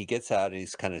 and he gets out and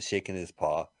he's kind of shaking his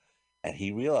paw, and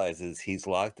he realizes he's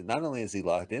locked. Not only is he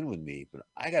locked in with me, but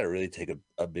I got to really take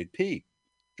a big pee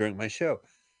during my show.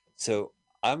 So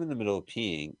I'm in the middle of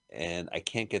peeing and I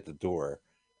can't get the door.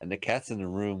 And the cat's in the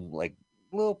room, like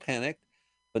a little panicked,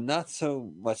 but not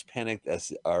so much panicked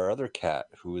as our other cat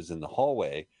who is in the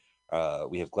hallway.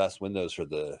 We have glass windows for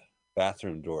the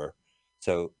bathroom door.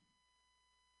 So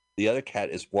the other cat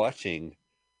is watching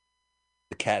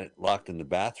the cat locked in the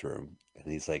bathroom.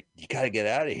 And he's like, you got to get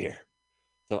out of here.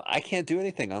 So I can't do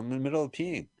anything. I'm in the middle of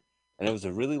peeing. And it was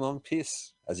a really long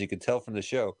piece, as you could tell from the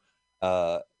show.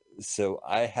 So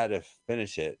I had to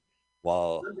finish it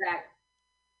while... I'm back.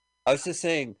 I was just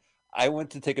saying, I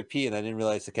went to take a pee and I didn't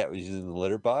realize the cat was using the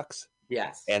litter box.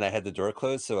 Yes. And I had the door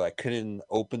closed, so I couldn't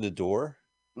open the door.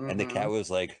 And the cat was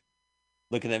like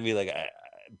looking at me like,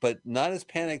 but not as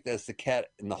panicked as the cat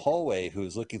in the hallway who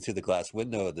was looking through the glass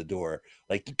window of the door.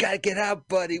 Like, you got to get out,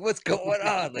 buddy. What's going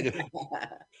on? Like,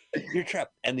 you're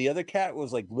trapped. And the other cat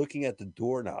was like looking at the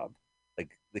doorknob. Like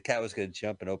the cat was going to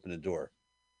jump and open the door.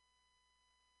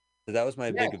 So that was my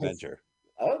big adventure.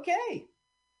 Okay.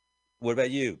 What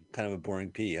about you? Kind of a boring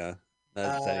pee, huh?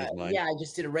 Yeah, I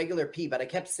just did a regular pee, but I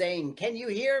kept saying, "Can you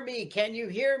hear me? Can you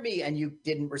hear me?" And you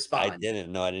didn't respond. I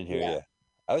didn't. No, I didn't hear you.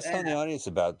 I was telling the audience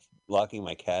about locking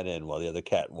my cat in while the other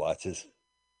cat watches.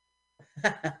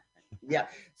 Yeah.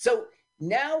 So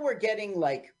now we're getting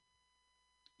like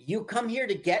you come here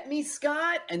to get me,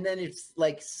 Scott? And then it's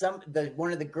like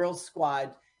one of the girls'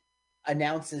 squad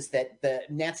announces that the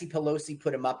Nancy Pelosi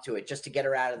put him up to it just to get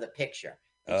her out of the picture.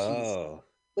 And she's, Oh,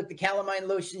 look, the calamine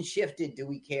lotion shifted. Do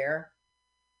we care?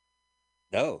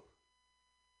 no.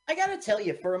 I got to tell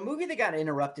you, for a movie that got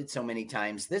interrupted so many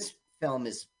times, this film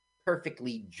is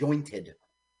perfectly jointed,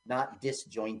 not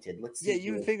disjointed. Let's see. Yeah,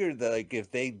 you figured that like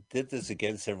if they did this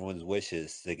against everyone's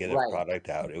wishes to get a Right. product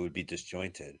out, it would be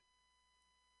disjointed.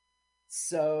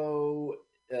 So,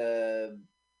 where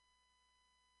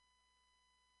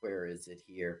is it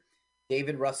here?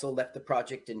 David Russell left the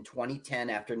project in 2010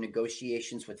 after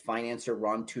negotiations with financier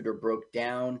Ron Tudor broke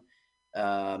down.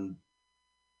 And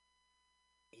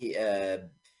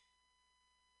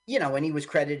he was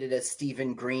credited as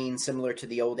Stephen Green, similar to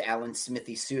the old Alan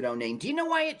Smithy pseudo name. Do you know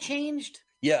why it changed?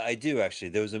 Yeah, I do actually.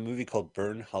 There was a movie called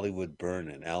Burn, Hollywood Burn,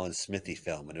 an Alan Smithy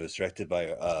film, and it was directed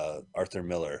by Arthur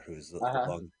Miller, who's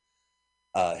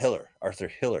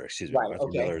Arthur Hiller, excuse me. Right, Arthur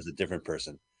okay. Miller is a different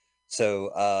person.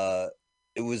 So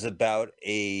it was about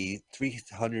a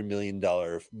 $300 million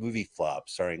movie flop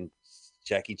starring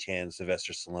Jackie Chan,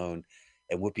 Sylvester Stallone,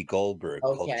 and Whoopi Goldberg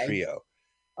called Trio.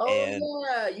 Oh, And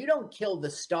yeah. You don't kill the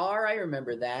star. I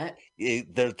remember that.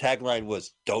 Their tagline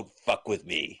was, "Don't fuck with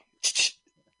me.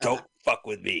 Don't fuck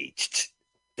with me.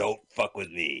 Don't fuck with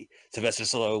me." Sylvester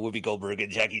Stallone, Whoopi Goldberg, and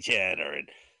Jackie Chan are in.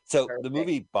 So Perfect. the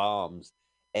movie bombs,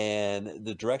 and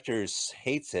the director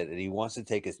hates it, and he wants to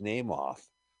take his name off.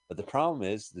 But the problem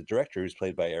is, the director, who's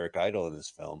played by Eric Idle in this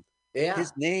film,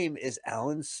 his name is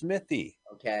Alan Smithy.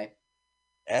 Okay.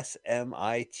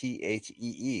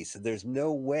 Smithee. So there's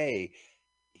no way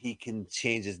he can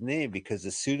change his name because the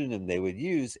pseudonym they would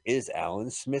use is Alan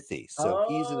Smithy. So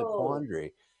he's in a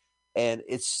quandary. And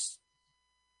it's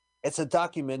a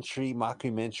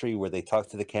mockumentary where they talk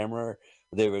to the camera.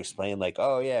 They were explaining like,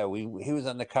 oh yeah, he was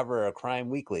on the cover of Crime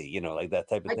Weekly, like that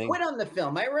type of thing. I quit on the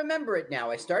film. I remember it now.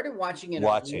 I started watching it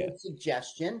on your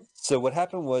suggestion. So what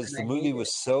happened was the movie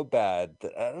was so bad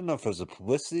that I don't know if it was a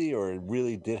publicity or it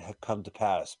really did come to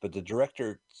pass, but the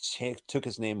director took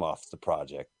his name off the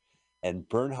project. And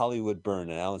Burn, Hollywood Burn,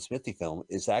 an Alan Smithy film,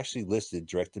 is actually listed,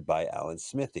 directed by Alan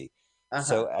Smithy.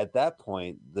 So at that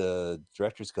point, the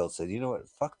Directors Guild said, you know what,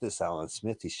 fuck this Alan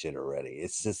Smithy shit already.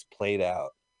 It's just played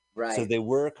out. Right. So there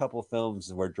were a couple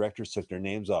films where directors took their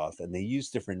names off and they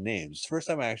used different names. First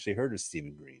time I actually heard of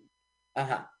Stephen Green.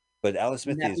 But Alan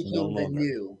Smithy is no longer.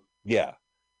 New. Yeah.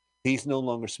 He's no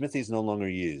longer, Smithy's no longer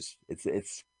used.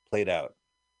 It's played out.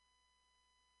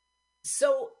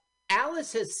 So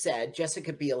Alice has said,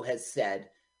 Jessica Biel has said,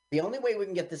 the only way we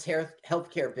can get this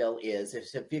healthcare bill is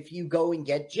if you go and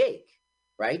get Jake,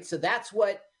 right? So that's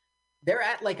what they're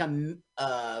at, like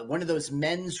one of those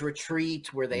men's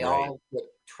retreats where they all get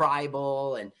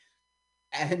tribal,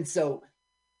 and so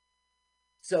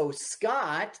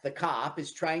Scott, the cop,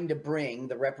 is trying to bring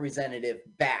the representative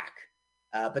back,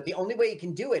 but the only way he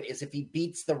can do it is if he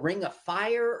beats the Ring of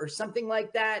Fire or something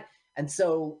like that, and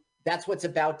so that's what's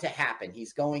about to happen.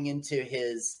 He's going into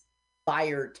his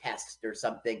fire test or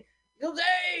something. He goes,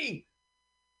 hey!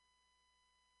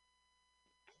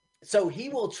 So he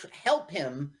will help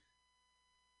him.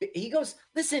 He goes,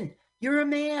 listen, you're a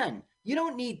man. You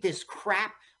don't need this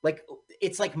crap. Like,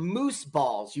 it's like moose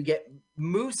balls. You get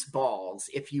moose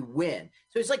balls if you win.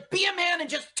 So he's like, be a man and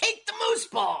just take the moose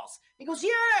balls. He goes,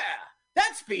 yeah,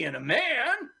 that's being a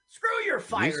man. Screw your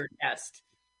fire test.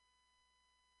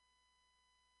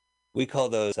 We call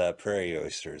those prairie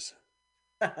oysters.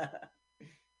 So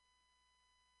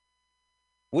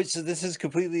this is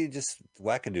completely just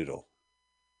wackadoodle.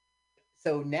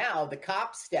 So now the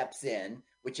cop steps in,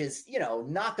 which is,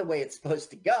 not the way it's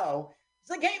supposed to go. He's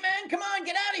like, hey, man, come on,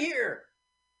 get out of here.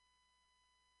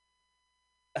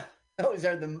 Those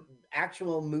are the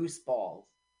actual moose balls,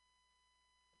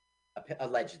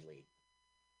 allegedly.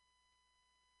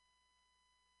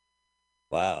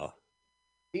 Wow.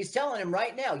 He's telling him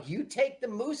right now, you take the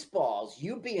moose balls,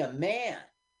 you be a man.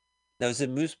 Now, is it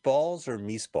moose balls or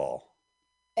meese ball?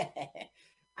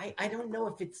 I don't know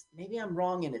if it's, maybe I'm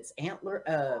wrong and it's antler,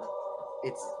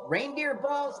 it's reindeer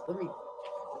balls.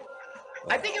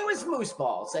 I think it was moose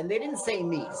balls and they didn't say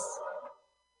meese.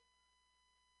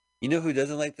 You know who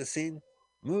doesn't like the scene?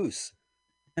 Moose.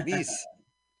 Meese.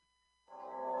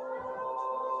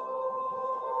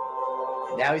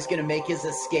 Now he's going to make his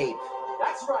escape.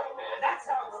 That's right, man. That's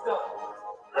how it's done.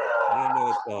 I don't know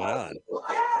what's going on.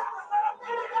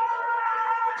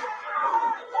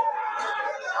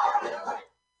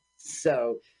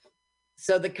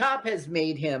 So the cop has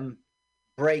made him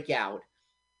break out.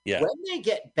 Yeah. When they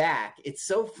get back, it's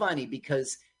so funny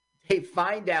because they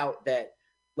find out that,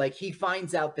 like, he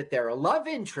finds out that they're a love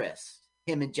interest.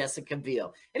 him and Jessica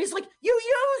Biel. And he's like, you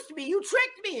used me, you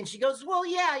tricked me. And she goes, well,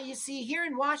 yeah, you see, here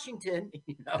in Washington,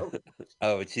 Oh,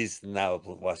 but she's now a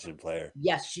Washington player.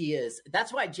 Yes, she is.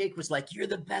 That's why Jake was like, you're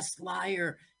the best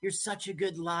liar. You're such a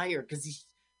good liar. Because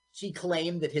she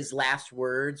claimed that his last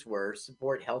words were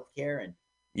support healthcare. And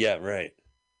yeah, right.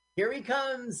 Here he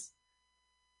comes.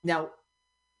 Now,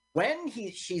 when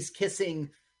she's kissing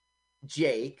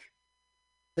Jake,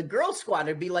 the girl squad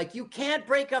would be like, you can't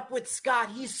break up with Scott.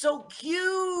 He's so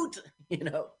cute,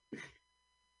 And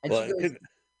well, she goes,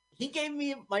 he gave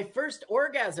me my first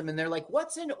orgasm. And they're like,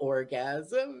 what's an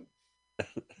orgasm?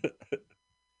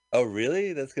 Oh,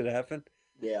 really? That's going to happen?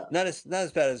 Yeah. Not as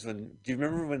bad as when, do you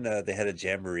remember when they had a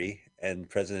jamboree and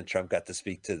President Trump got to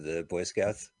speak to the Boy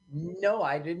Scouts? No,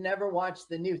 I did never watch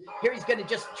the news. Here he's going to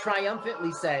just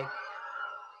triumphantly say,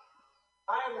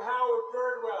 I am Howard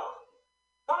Birdwell,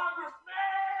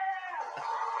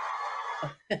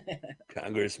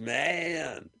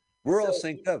 Congressman. We're all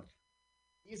synced up.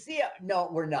 You see, no,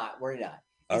 we're not. We're not.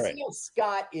 All you right. see how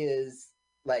Scott is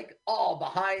like all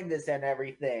behind this and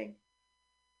everything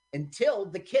until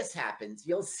the kiss happens.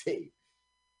 You'll see.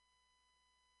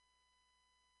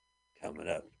 Coming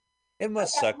up. It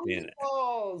must suck being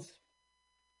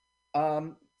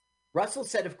Russell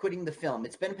said of quitting the film,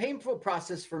 it's been a painful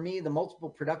process for me. The multiple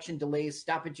production delays,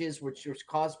 stoppages, which was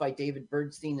caused by David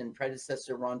Bernstein and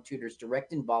predecessor Ron Tudor's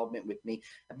direct involvement with me,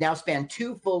 have now spanned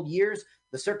 2 full years.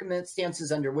 The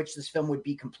circumstances under which this film would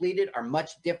be completed are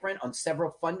much different on several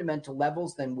fundamental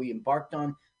levels than we embarked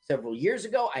on several years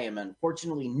ago. I am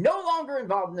unfortunately no longer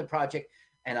involved in the project,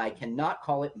 and I cannot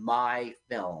call it my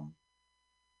film.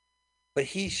 But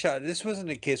he shot, this wasn't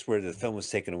a case where the film was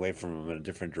taken away from him and a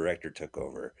different director took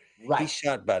over. Right. He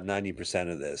shot about 90%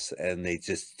 of this, and they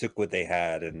just took what they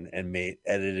had and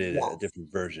edited a different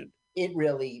version. It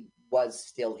really was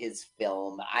still his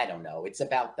film. I don't know. It's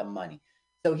about the money.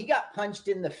 So he got punched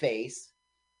in the face,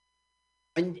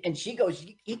 and she goes,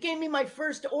 he gave me my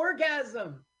first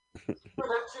orgasm. That's your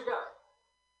guy.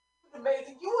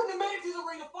 Amazing. You wouldn't have made it to the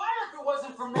Ring of Fire if it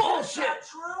wasn't for me. Bullshit.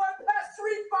 That's not true. I passed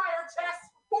 3 fire tests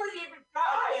before you even got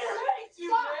here. Thank you,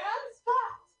 man.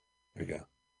 Scott. Here we go.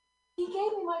 He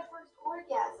gave me my first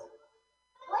orgasm.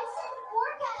 What's an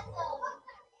orgasm?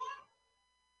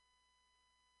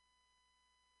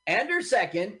 And her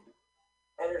second.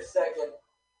 And her second.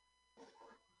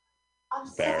 I'm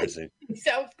Embarrassing. He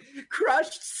sounds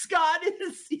crushed. Scott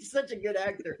is, he's such a good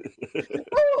actor.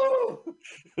 Oh,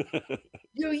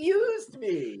 you used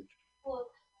me. Look.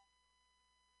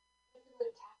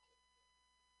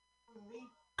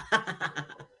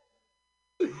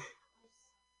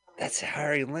 That's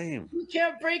Harry Lame. You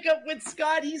can't break up with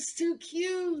Scott. He's too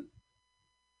cute.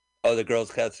 Oh, the Girl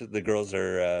Scouts, the girls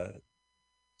are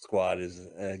squad is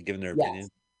giving their opinion.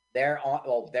 They're on.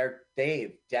 Well,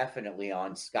 they've definitely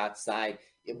on Scott's side.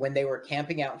 When they were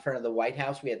camping out in front of the White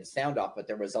House, we had the sound off, but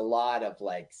there was a lot of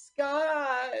like,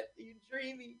 Scott, you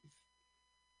dreamy.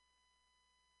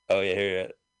 Oh yeah,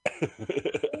 here.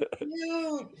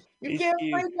 Cute. You He's can't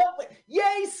cute. break up with.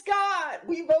 Yay, Scott!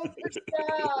 We vote for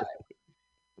Scott.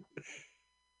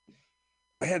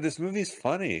 Man, this movie's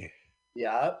funny.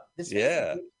 Yeah, this is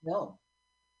Yeah. a good film.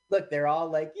 Look, they're all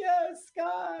like, "Yeah,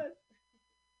 Scott."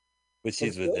 But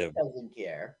she's But with Bill him. doesn't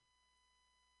care.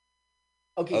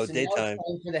 Okay, Oh, so now daytime. it's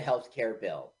time for the healthcare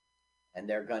bill, and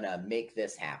they're gonna make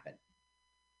this happen.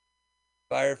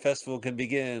 Fire Festival can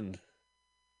begin.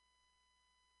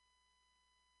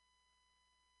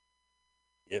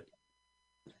 Yep.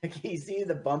 Can you see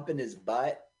the bump in his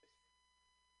butt?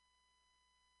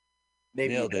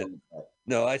 Maybe Nailed you it. don't, but-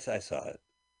 No, I saw it.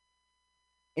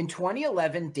 In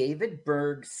 2011, David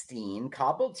Bergstein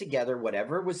cobbled together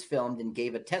whatever was filmed and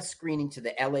gave a test screening to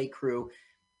the LA crew,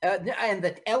 and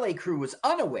the LA crew was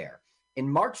unaware. In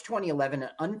March 2011, an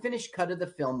unfinished cut of the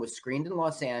film was screened in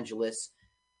Los Angeles,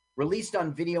 released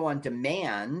on video on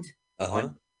demand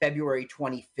on February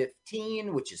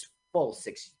 2015, which is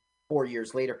 4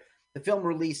 years later. The film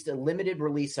released a limited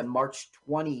release on March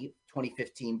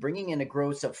 2015, bringing in a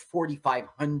gross of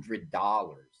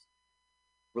 $4,500.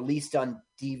 Released on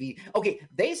DVD. Okay,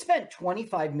 they spent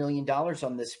 $25 million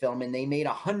on this film, and they made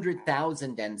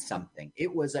 100,000 and something.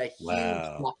 It was a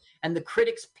huge flop, and the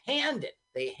critics panned it.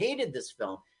 They hated this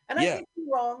film, and I think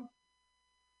you're wrong.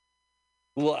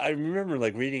 Well, I remember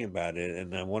like reading about it,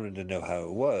 and I wanted to know how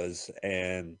it was,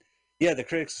 and yeah, the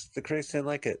critics didn't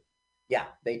like it. Yeah,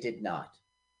 they did not.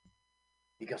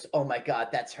 Because, oh my God,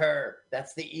 that's her.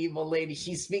 That's the evil lady.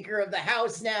 She's Speaker of the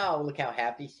House now. Look how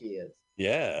happy she is.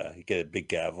 Yeah, you get a big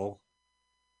gavel.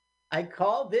 I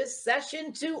call this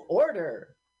session to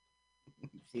order.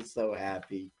 She's so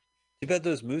happy. Too bad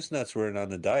those moose nuts weren't on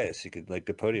the dais. You could, like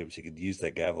the podium, so you could use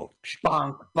that gavel.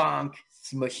 Bonk, bonk,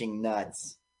 smushing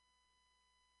nuts.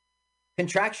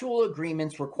 Contractual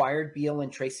agreements required Beale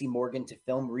and Tracy Morgan to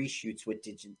film reshoots which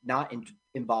did not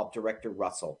involve director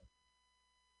Russell.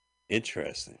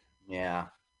 Interesting. Yeah.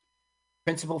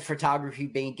 Principal photography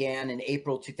began in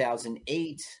April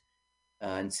 2008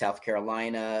 in South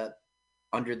Carolina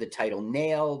under the title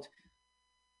Nailed.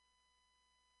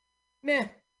 Meh.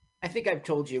 I think I've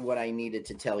told you what I needed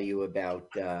to tell you about.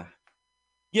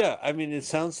 Yeah, I mean, it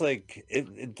sounds like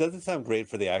it doesn't sound great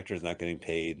for the actors not getting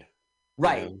paid.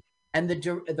 Right. You know? And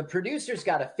the producers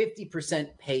got a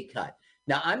 50% pay cut.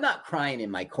 Now, I'm not crying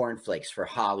in my cornflakes for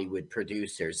Hollywood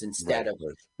producers. Instead of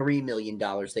 $3 million,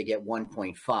 they get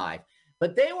 1.5.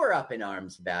 But they were up in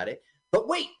arms about it. But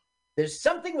wait, there's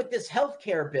something with this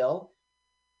healthcare bill.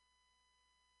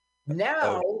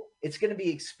 Now it's going to be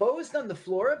exposed on the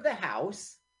floor of the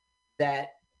House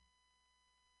that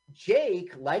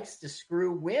Jake likes to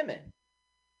screw women.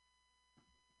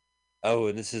 Oh,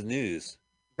 and this is news.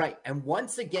 Right. And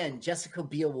once again, Jessica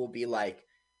Biel will be like,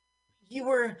 you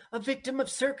were a victim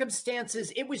of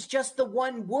circumstances. It was just the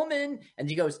one woman. And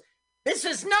he goes, this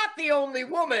is not the only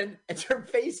woman. And her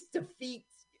face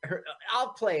defeats her. I'll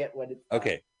play it when it's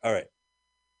okay. All right.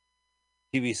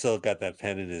 TV still got that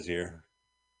pen in his ear.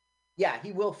 Yeah,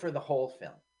 he will for the whole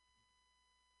film.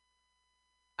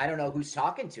 I don't know who's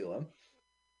talking to him.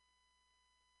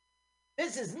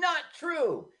 This is not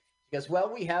true. She goes,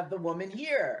 well, we have the woman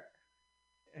here.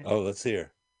 Oh, let's hear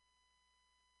her.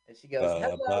 And she goes,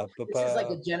 hello. This is like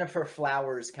a Jennifer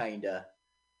Flowers kind of.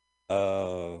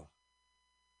 Oh.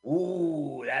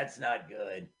 Ooh, that's not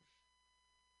good.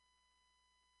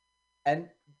 And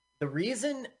the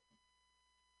reason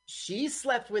she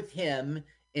slept with him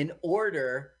in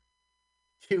order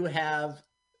to have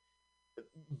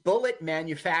bullet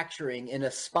manufacturing in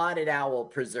a spotted owl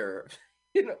preserve,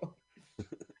 you know.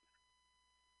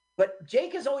 But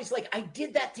Jake is always like, I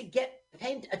did that to get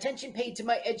attention paid to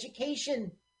my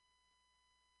education.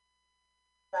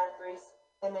 Factories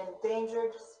and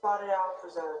endangered spotted owl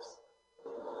preserves.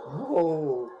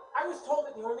 Whoa. I was told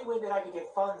that the only way that I could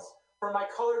get funds for my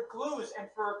colored glues and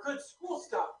for good school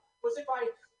stuff was if I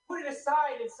put it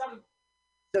aside in some.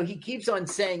 So he keeps on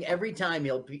saying every time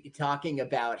he'll be talking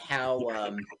about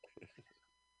how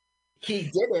he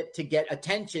did it to get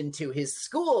attention to his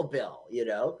school bill, you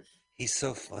know? He's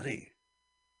so funny.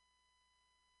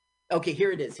 Okay,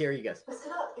 here it is. Here he goes. Twist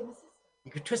it up in the system.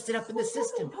 You could twist it up in the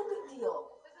system. No big deal.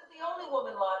 This isn't the only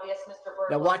woman lobbyist, Mr. Bird.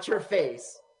 Now watch her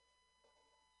face.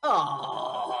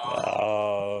 Oh,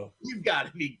 you've got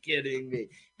to be kidding me.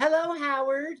 Hello,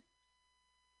 Howard.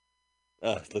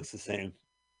 It looks the same.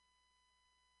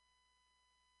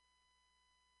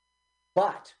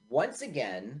 But once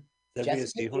again,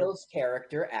 Jessica Biel's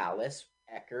character, Alice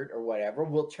Eckert or whatever,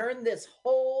 will turn this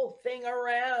whole thing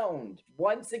around.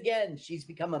 Once again, she's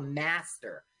become a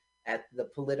master at the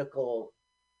political,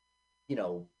 you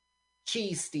know,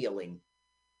 cheese stealing.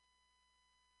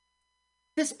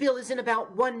 This bill isn't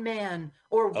about one man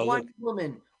or one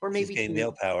woman or maybe she's gained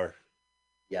nail power.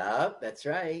 Yeah, that's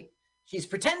right. She's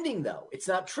pretending, though. It's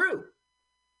not true.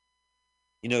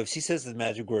 You know, if she says the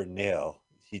magic word nail,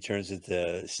 she turns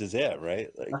into Shazam, right?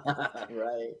 Like,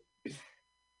 right.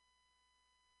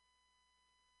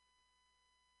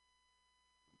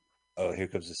 Oh, here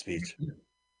comes the speech.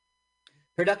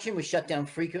 Production was shut down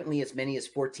frequently, as many as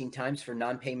 14 times, for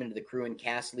non-payment of the crew and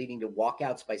cast, leading to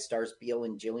walkouts by stars Biel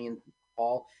and Gillian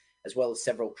Hall, as well as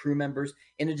several crew members.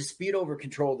 In a dispute over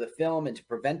control of the film and to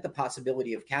prevent the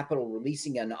possibility of Capitol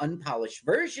releasing an unpolished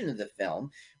version of the film,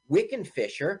 Wick and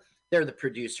Fisher, they're the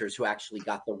producers who actually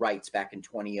got the rights back in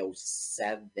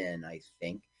 2007, I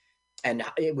think, and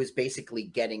it was basically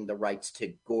getting the rights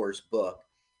to Gore's book,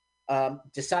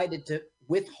 decided to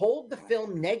withhold the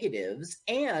film negatives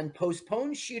and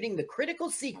postpone shooting the critical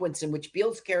sequence in which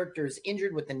Beale's character is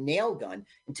injured with a nail gun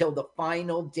until the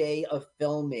final day of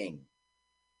filming.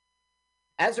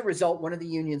 As a result, one of the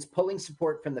unions pulling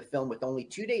support from the film with only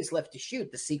 2 days left to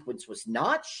shoot, the sequence was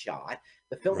not shot.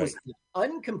 The film was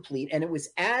incomplete, and it was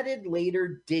added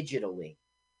later digitally.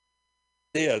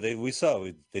 Yeah, we saw.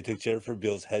 They took Jennifer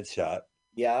Beale's headshot.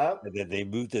 Yeah. And then they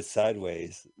moved it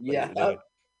sideways. Yeah.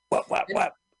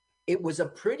 What? It was a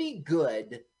pretty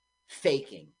good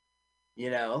faking,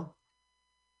 you know?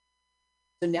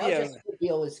 So now Jessica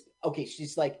Biel is, okay,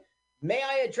 she's like, may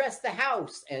I address the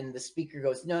House? And the speaker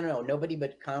goes, no, nobody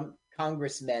but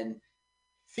congressmen.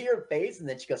 See her face? And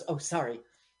then she goes, oh, sorry,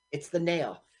 it's the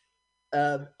nail.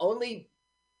 Only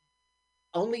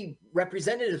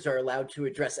representatives are allowed to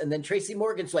address. And then Tracy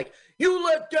Morgan's like, you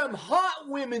let them hot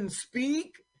women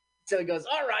speak. So he goes,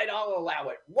 all right, I'll allow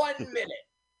it. 1 minute.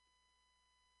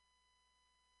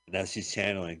 Now she's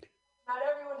channeling. Not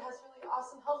everyone has really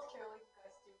awesome healthcare like you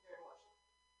guys do here in Washington.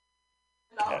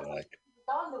 And all Cadillac.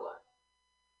 gondola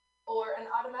or an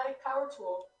automatic power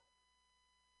tool.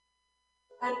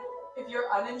 And if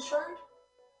you're uninsured,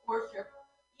 or if you're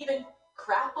even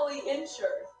crappily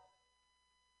insured,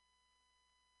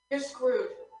 you're screwed.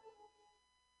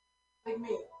 Like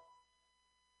me.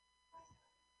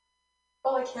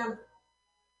 Or like him.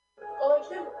 Or like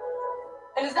him.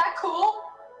 And is that cool?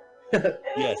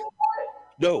 Yes.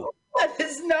 No. That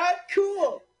is not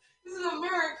cool. This is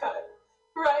America,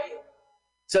 right?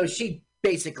 So she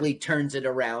basically turns it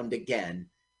around again.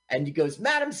 And he goes,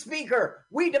 Madam Speaker,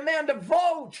 we demand a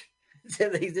vote. So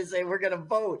they just say, we're going to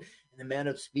vote. And the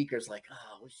Madam Speaker's like,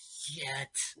 oh, shit.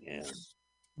 Yeah.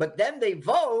 But then they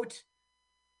vote,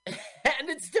 and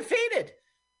it's defeated.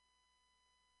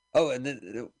 Oh, and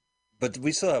then, but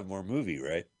we still have more movie,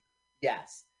 right?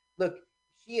 Yes. Look,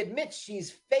 she admits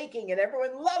she's faking, and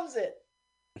everyone loves it.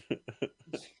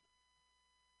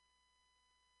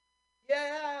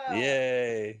 Yeah.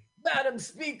 Yay. Madam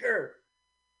Speaker,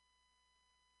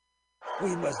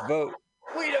 We must vote.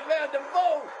 we demand a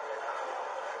vote.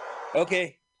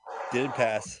 Okay. Didn't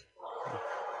pass.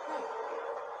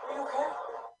 Are you okay?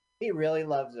 He really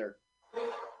loves her.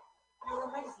 You're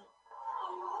amazing.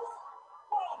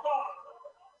 Well done.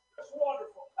 That's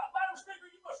wonderful. Madam Speaker,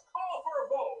 you must call for a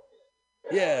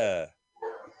vote. Yeah.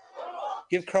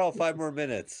 Give Carl 5 more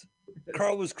minutes.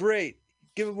 Carl was great.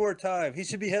 Give him more time. He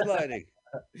should be headlining.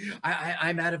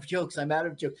 I'm out of jokes. I'm out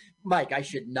of jokes. Mike, I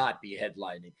should not be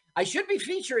headlining. I should be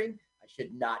featuring. I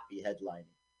should not be headlining.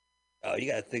 Oh,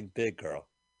 you got to think big, Carl.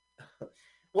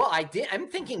 Well, I'm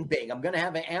thinking big. I'm going to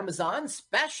have an Amazon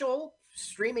special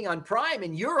streaming on Prime,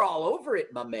 and you're all over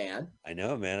it, my man. I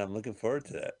know, man. I'm looking forward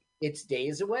to that. It's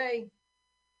days away.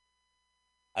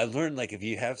 I learned, like, if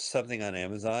you have something on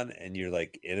Amazon and you're,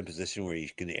 like, in a position where you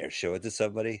can air show it to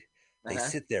somebody, they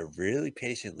sit there really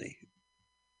patiently.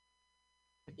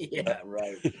 Yeah,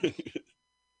 right.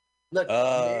 Look,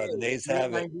 Nays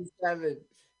have it. 97,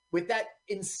 with that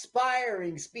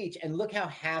inspiring speech, and look how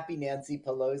happy Nancy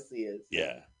Pelosi is.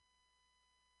 Yeah.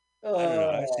 Oh, I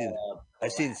don't know.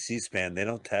 I've seen C-SPAN. They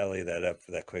don't tally that up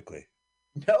that quickly.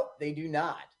 Nope, they do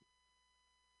not.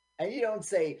 And you don't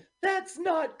say, that's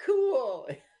not cool.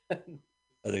 Are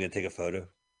they going to take a photo?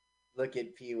 Look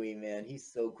at Pee Wee, man.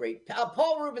 He's so great.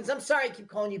 Paul Rubens, I'm sorry I keep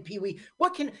calling you Pee Wee.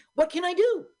 What can I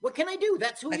do? What can I do?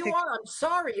 That's who you are. I'm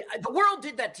sorry. The world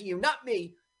did that to you, not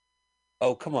me.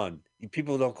 Oh, come on.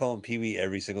 People don't call him Pee Wee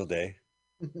every single day.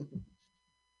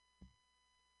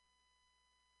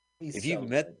 If you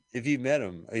met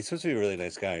him, he's supposed to be a really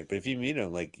nice guy, but if you meet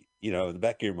him, like, you know, in the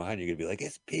back of your mind, you're going to be like,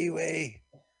 it's Pee Wee.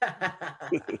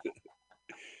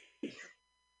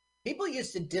 People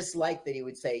used to dislike that he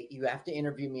would say, you have to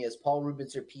interview me as Paul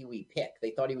Rubens or Pee Wee pick. They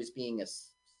thought he was being a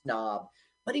snob,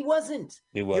 but he wasn't.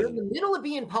 He wasn't. You're in the middle of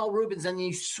being Paul Rubens, and then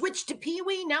you switch to Pee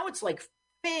Wee. Now it's like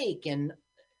fake and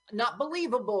not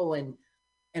believable, and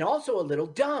also a little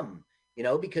dumb, you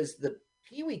know, because the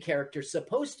Pee Wee character is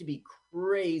supposed to be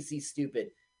crazy stupid.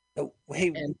 Oh,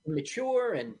 wait. And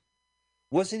mature. And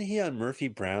wasn't he on Murphy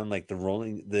Brown? Like there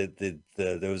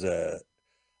was a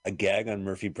gag on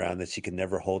Murphy Brown that she could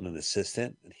never hold an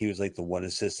assistant, and he was like the one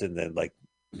assistant that like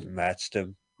matched her.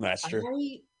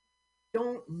 I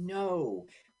don't know.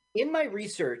 In my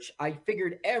research, I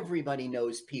figured everybody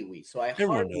knows Pee Wee, so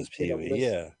Everyone knows Pee Wee.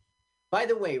 Yeah. By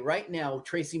the way, right now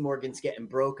Tracy Morgan's getting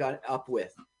up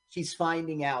with. She's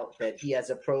finding out that he has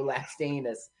a prolapsed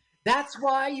anus. That's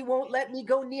why you won't let me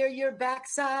go near your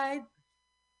backside.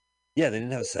 Yeah, they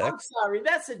didn't have sex. I'm sorry.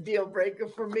 That's a deal breaker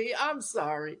for me. I'm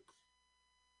sorry.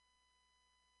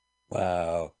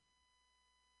 Wow.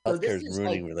 So Healthcare is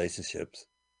ruining relationships.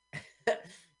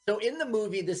 So in the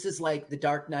movie, this is like the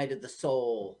Dark Night of the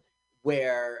Soul,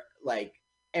 where like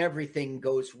everything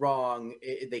goes wrong.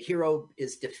 The hero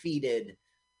is defeated,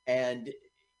 and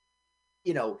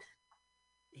you know,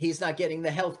 he's not getting the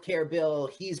healthcare bill.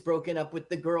 He's broken up with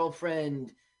the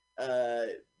girlfriend.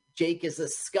 Jake is a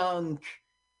skunk.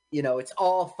 You know, it's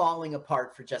all falling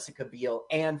apart for Jessica Biel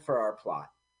and for our plot.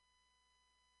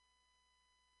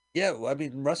 Yeah, well, I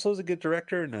mean, Russell's a good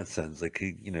director in that sense. Like,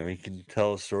 he can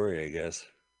tell a story, I guess.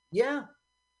 Yeah.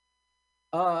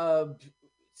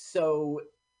 So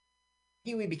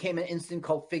Pee Wee became an instant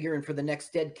cult figure, and for the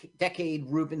next decade,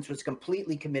 Rubens was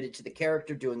completely committed to the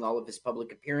character, doing all of his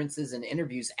public appearances and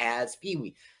interviews as Pee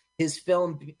Wee. His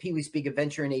film, Pee Wee's Big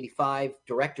Adventure in '85,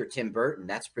 director Tim Burton,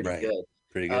 that's pretty good.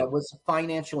 Pretty good. Was a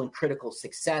financial and critical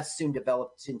success, soon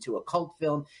developed into a cult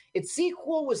film. Its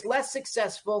sequel was less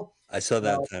successful. I saw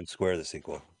that in Times Square, the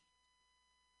sequel.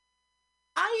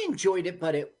 I enjoyed it,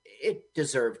 but it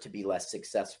deserved to be less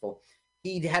successful.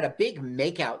 He had a big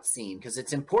makeout scene because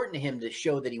it's important to him to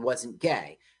show that he wasn't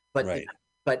gay, but Right.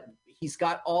 but he's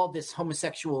got all this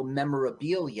homosexual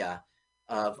memorabilia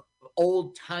of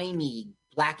old timey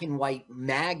black and white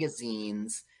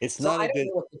magazines. It's So not I a don't good.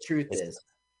 know what the truth It's, is.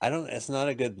 It's not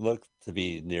a good look to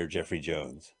be near Jeffrey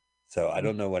Jones. So I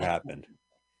don't know what happened.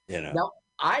 You know. Now,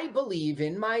 I believe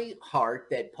in my heart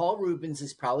that Paul Rubens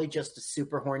is probably just a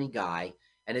super horny guy,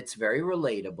 and it's very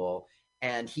relatable.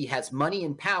 And he has money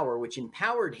and power, which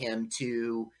empowered him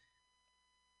to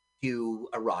do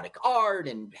erotic art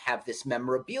and have this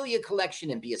memorabilia collection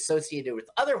and be associated with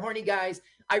other horny guys.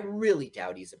 I really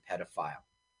doubt he's a pedophile.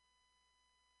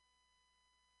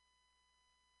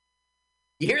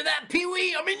 You hear that, Pee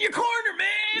Wee? I'm in your corner,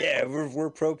 man. Yeah,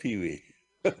 we're pro Pee Wee.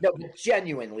 No, but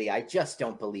genuinely, I just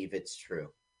don't believe it's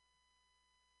true.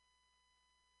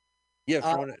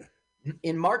 Yeah,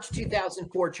 In March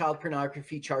 2004, child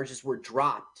pornography charges were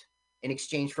dropped in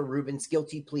exchange for Rubin's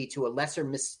guilty plea to a lesser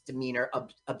misdemeanor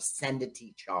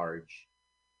obscenity charge.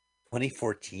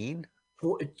 2014?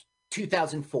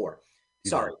 2004.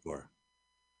 Sorry.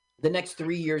 The next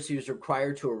 3 years, he was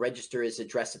required to register his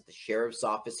address at the sheriff's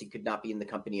office. He could not be in the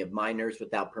company of minors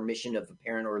without permission of a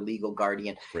parent or legal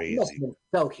guardian. Crazy. It must have been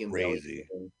so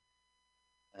humiliating.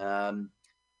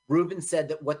 Rubin said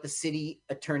that what the city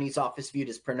attorney's office viewed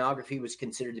as pornography was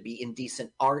considered to be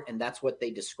indecent art, and that's what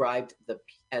they described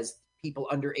as people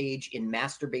underage in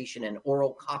masturbation and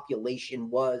oral copulation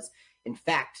was. In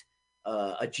fact,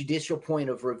 a judicial point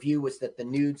of review was that the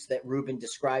nudes that Rubin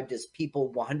described as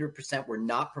people 100% were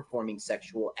not performing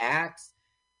sexual acts.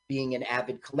 Being an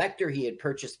avid collector, he had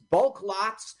purchased bulk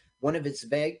lots. One of his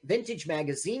vintage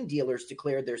magazine dealers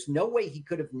declared there's no way he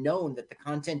could have known that the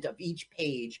content of each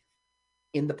page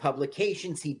in the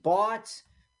publications he bought,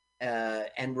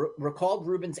 and recalled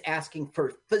Rubens asking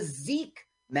for Physique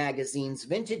magazine's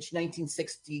vintage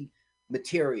 1960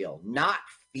 material, not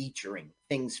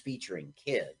things featuring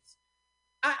kids.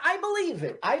 I believe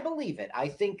it. I believe it. I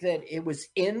think that it was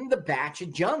in the batch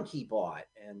of junk he bought.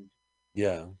 And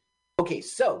yeah. Okay,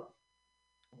 so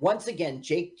once again,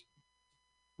 Jake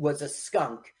was a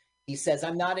skunk. He says,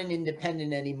 I'm not an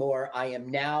independent anymore. I am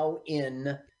now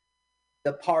in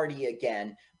the party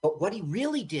again. But what he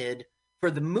really did for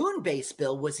the Moonbase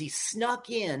bill was he snuck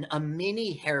in a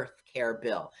mini health care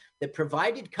bill that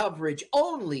provided coverage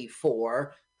only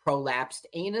for prolapsed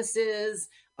anuses,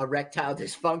 erectile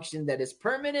dysfunction that is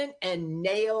permanent, and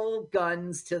nail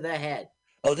guns to the head.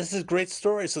 Oh, this is a great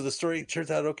story. So the story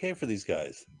turns out okay for these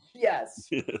guys. Yes.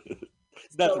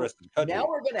 It's not the rest of the country. Now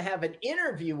we're going to have an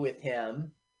interview with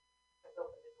him. Has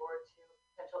opened the door to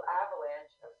potential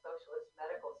avalanche of socialist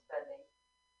medical spending.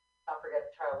 Don't forget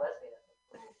to try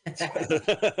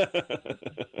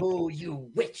lesbianism. Oh,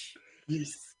 you witch, you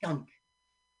skunk.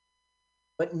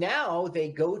 But now they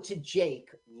go to Jake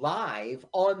live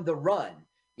on the run.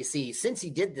 You see, since he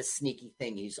did this sneaky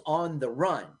thing, he's on the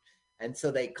run. And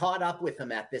so they caught up with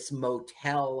him at this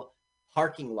motel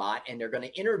parking lot, and they're going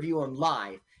to interview him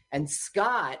live. And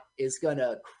Scott is going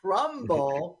to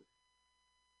crumble.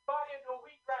 Body into a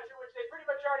wheat crusher, which they pretty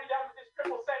much already done with this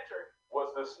triple center.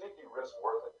 Was the sneaky risk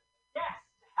worth it? Yes,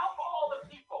 to help all the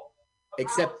people.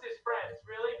 Except Alice's friends,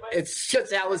 really, but it's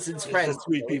just Allison's friends. It's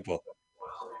sweet people.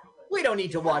 We don't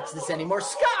need to watch this anymore.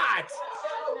 Scott!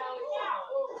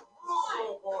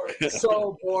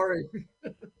 So boring.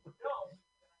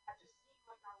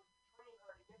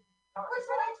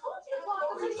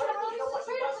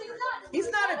 He's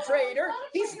not a traitor.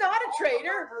 He's not a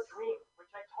traitor. Her dream,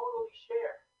 which I totally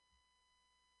share.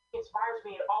 It inspires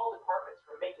me in all departments,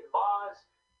 from making laws,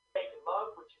 making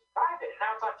love, which is private, and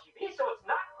now it's on TV, so it's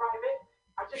not private.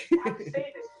 I just have to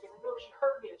say this because I know if she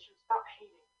heard me that she would stop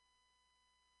hating.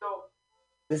 So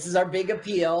This is our big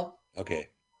appeal. Okay.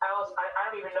 Alice, I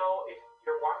don't even know if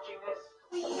you're watching this.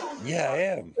 Yeah, I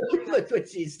am. Look what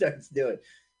she starts doing.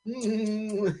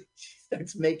 She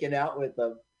starts making out with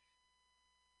them.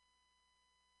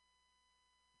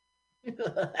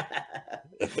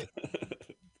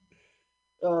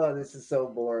 Oh, this is so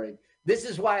boring. This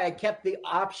is why I kept the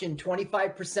option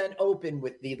 25% open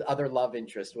with the other love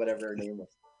interest, whatever her name was.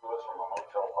 It was from a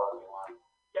motel parking lot.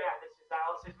 Yeah, this is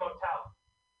Alice's motel.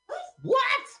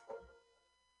 What?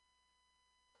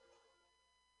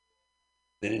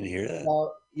 They didn't hear that?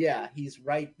 Well, yeah, he's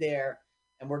right there.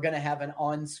 And we're going to have an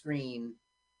on-screen.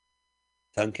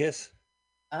 Tongue kiss?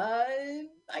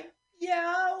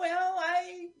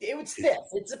 It's this.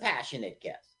 It's a passionate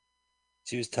kiss.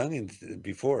 She was tonguing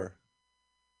before.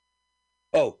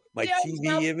 Oh, my Yeah, TV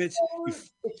well, image?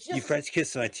 It's You just, French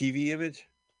kissed my TV image?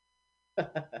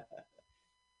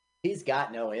 he's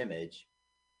got no image.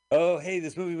 Oh, hey,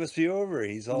 this movie must be over.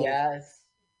 He's all. Yes,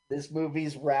 this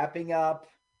movie's wrapping up.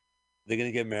 They're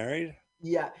gonna get married.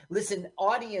 Yeah, listen,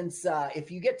 audience, if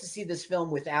you get to see this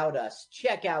film without us,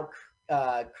 check out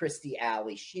Christy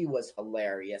Alley. She was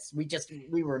hilarious.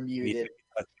 We were muted.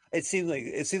 It seems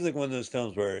like one of those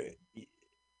films where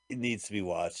it needs to be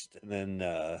watched, and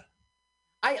then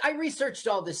I researched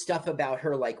all this stuff about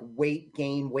her, like weight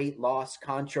gain, weight loss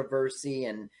controversy,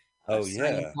 and oh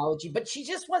yeah. Scientology, but she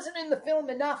just wasn't in the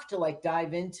film enough to like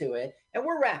dive into it. And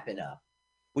we're wrapping up.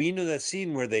 Well, you know that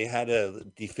scene where they had to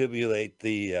defibrillate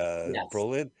the Yes.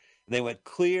 Brolin, and they went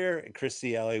clear, and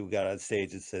Christy Alley got on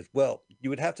stage and said, "Well, you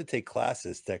would have to take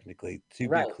classes technically to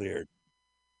Right. be cleared."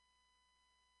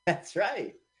 That's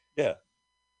right. Yeah.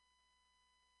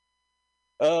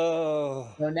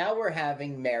 Oh, So now we're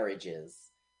having marriages.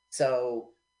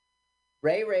 So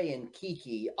Ray and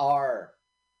Kiki are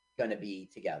going to be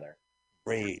together.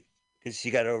 great. Because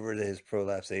she got over to his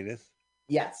prolapse anus.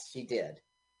 Yes, she did.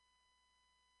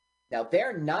 Now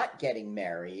they're not getting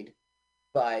married,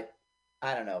 but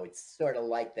I don't know. It's sort of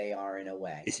like they are in a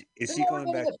way. Is So she now we're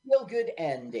going back? getting a feel-good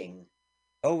ending,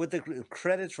 Oh, with the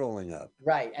credits rolling up.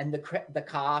 right? And the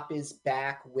cop is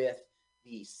back with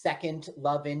the second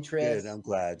love interest. Good. I'm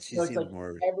glad. She So it's seems like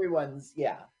more. everyone's,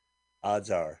 yeah.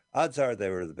 Odds are they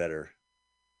were the better.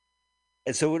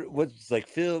 And so what's like?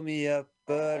 Fill me up,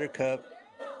 Buttercup.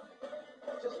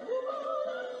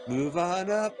 Move on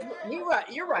up.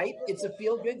 You're right. It's a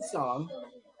feel-good song.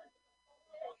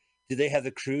 Do they have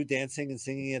the crew dancing and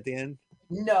singing at the end?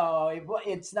 No,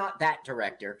 it's not that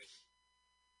director.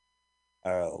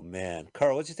 Oh man,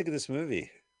 Carl, what'd you think of this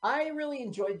movie? I really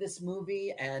enjoyed this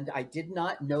movie, and I did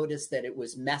not notice that it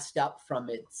was messed up from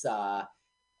its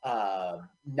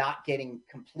not getting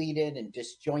completed and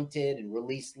disjointed and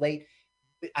released late.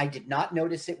 I did not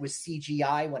notice it was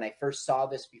CGI when I first saw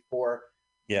this before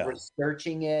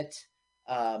researching it.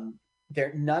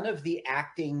 None of the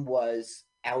acting was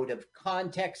out of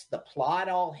context. The plot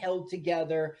all held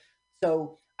together.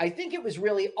 So I think it was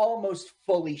really almost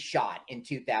fully shot in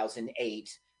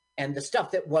 2008. And the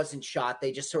stuff that wasn't shot,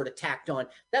 they just sort of tacked on.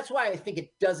 That's why I think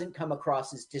it doesn't come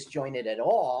across as disjointed at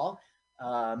all.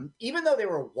 Even though they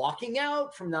were walking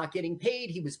out from not getting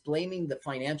paid, he was blaming the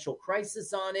financial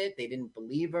crisis on it. They didn't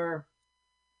believe her.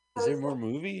 Is there more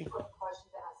movie?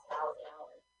 Question to ask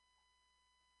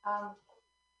Alex.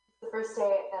 The first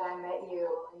day that I met you,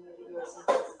 I knew that you were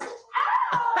something.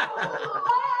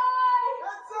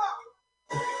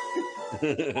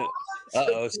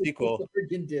 Uh-oh, sequel.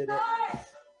 Morgan did it.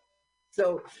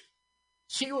 So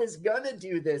she was gonna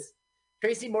do this.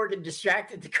 Tracy Morgan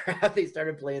distracted the crowd. They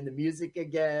started playing the music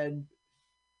again.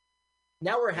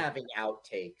 Now we're having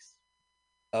outtakes.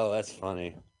 Oh, that's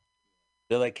funny.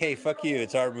 They're like, "Hey, fuck you!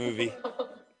 It's our movie."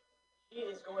 She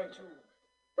is going to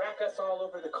rack us all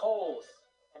over the coals,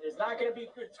 and it's not going to be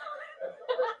good.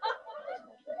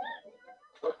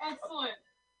 Excellent.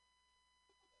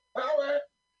 Power.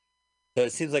 So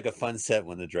it seems like a fun set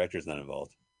when the director's not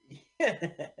involved.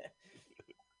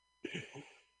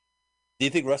 Do you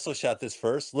think Russell shot this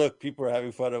first? Look, people are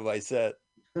having fun of my set.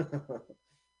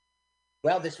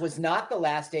 Well, this was not the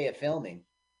last day of filming.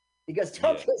 He goes,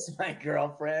 "Don't kiss my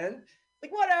girlfriend."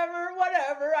 Like, whatever.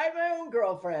 I have my own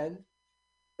girlfriend.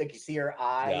 Like, you see her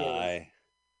eye.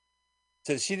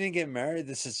 So she didn't get married.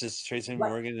 This is just Tracy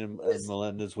Morgan and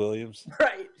Melendez Williams.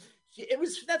 Right.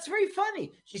 That's very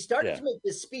funny. She started to make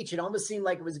this speech. It almost seemed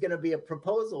like it was going to be a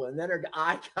proposal, and then her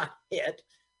eye got hit.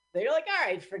 They're like, "All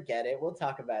right, forget it. We'll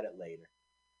talk about it later."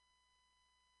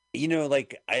 You know,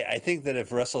 like I think that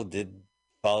if Russell did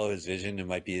follow his vision, it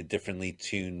might be a differently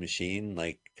tuned machine,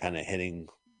 like kind of hitting,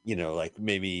 like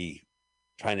maybe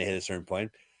trying to hit a certain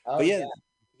point. Oh, but yeah,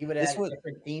 he would have had a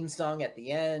different theme song at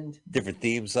the end. Different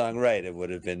theme song, right? It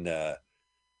would have been a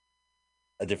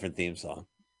different theme song.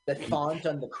 The font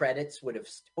on the credits would have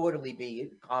totally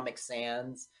be Comic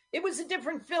Sans. It was a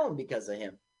different film because of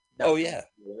him. Oh yeah,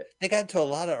 they got into a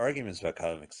lot of arguments about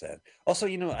Comic Sans. Also, I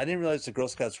didn't realize the Girl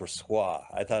Scouts were squaw.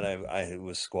 I thought I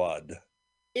was squad.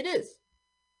 It is.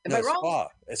 Am I wrong? Squaw.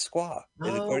 It's squaw.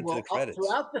 According to the credits.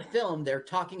 Throughout the film, they're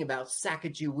talking about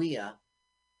Sacagawea.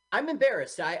 I'm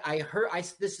embarrassed.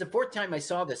 This is the fourth time I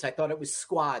saw this. I thought it was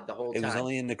squad the whole time. It was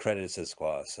only in the credits as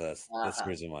squaw, so that's the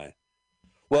reason why.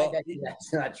 Well, I bet you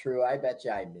that's not true. I bet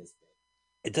you I missed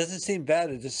it. It doesn't seem bad.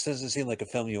 It just doesn't seem like a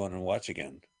film you want to watch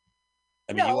again.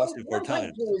 I mean, you watched it 4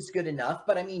 times. It was good enough,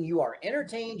 but I mean, you are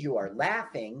entertained, you are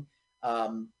laughing.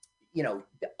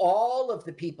 All of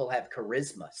the people have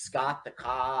charisma. Scott the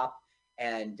cop,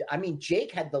 and I mean,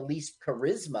 Jake had the least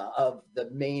charisma of the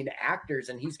main actors,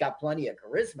 and he's got plenty of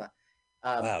charisma.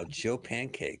 Wow, Joe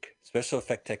Pancake, special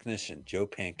effect technician, Joe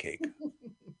Pancake.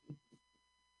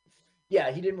 Yeah,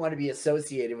 he didn't want to be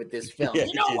associated with this film. Yeah,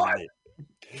 You know what? did.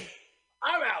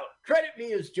 I'm out. Credit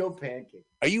me as Joe Pancake.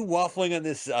 Are you waffling on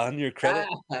this on your credit?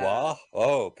 Wow.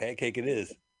 Oh, pancake it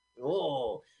is.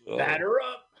 Oh, Oh. batter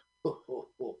up.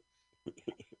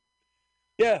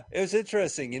 Yeah, it was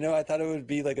interesting. You know, I thought it would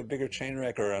be like a bigger train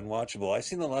wreck or unwatchable. I've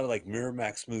seen a lot of like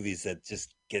Miramax movies that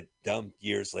just get dumped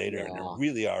years later and Yeah. they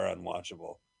really are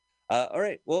unwatchable. All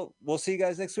right. Well, we'll see you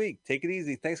guys next week. Take it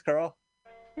easy. Thanks, Carl.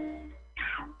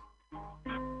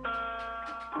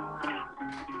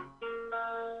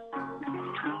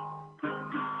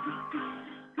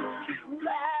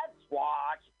 Let's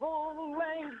watch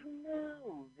full-length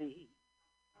movie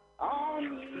on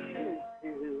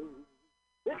YouTube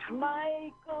with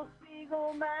Michael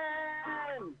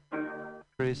Spiegelman.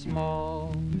 Very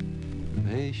small,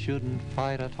 they shouldn't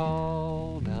fight at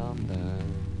all down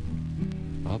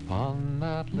there upon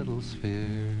that little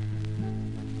sphere.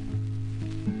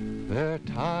 Their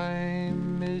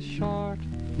time is short,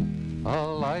 a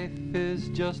life is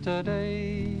just a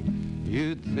day.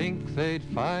 You'd think they'd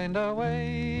find a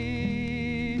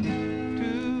way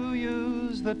to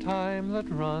use the time that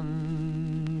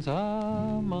runs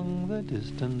among the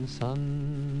distant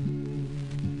sun.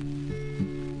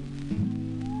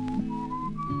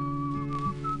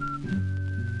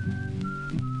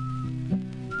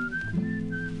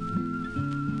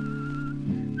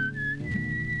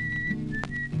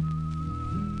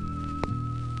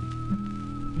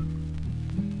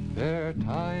 Their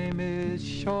time is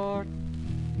short,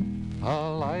 a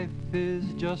life is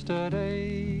just a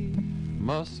day.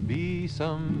 Must be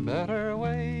some better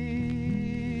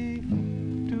way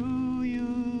to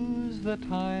use the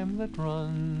time that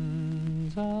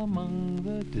runs among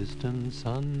the distant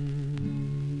sun.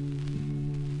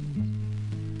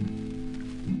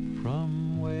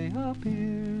 From way up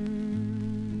here,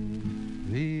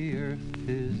 the earth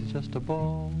is just a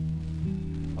ball,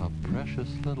 a precious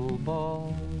little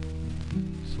ball,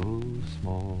 so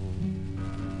small.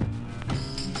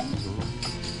 So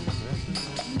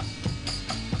precious.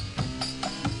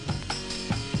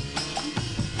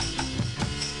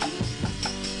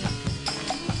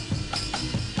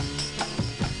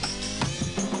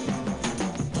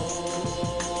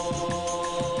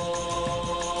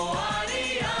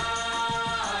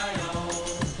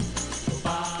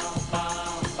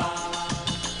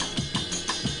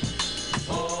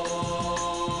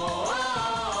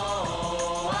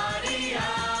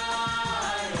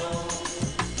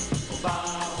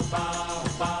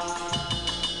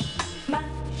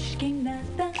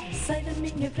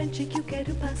 Frente que eu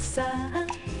quero passar,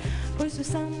 pois o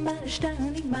samba está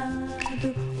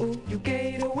animado, o que eu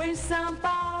quero em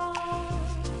samba.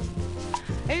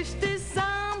 Este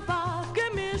samba que é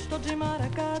misto de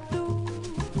maracatu,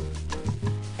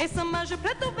 é samba de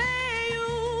preto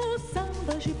veio,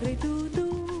 samba de preto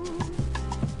do.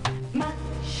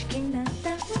 Mas que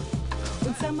nada,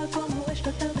 um samba como este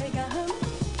é tão legal,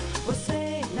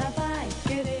 você não vai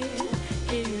querer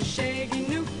que eu chegue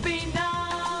no final.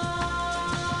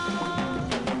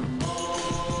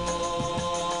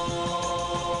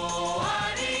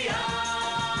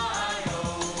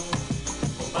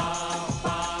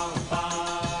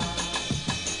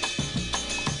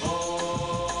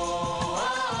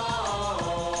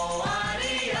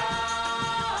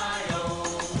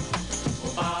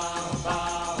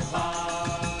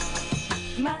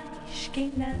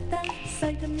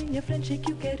 Sai da minha frente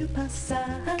que eu quero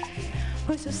passar,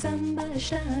 pois o samba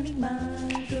está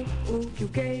animado, o que eu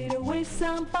quero é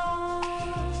samba.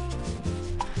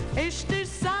 Este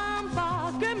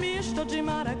samba que é misto de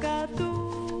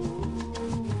maracatu,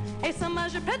 é samba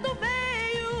de preto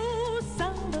veio,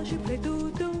 samba de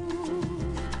preto do.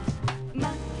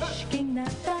 Mas que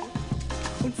nada,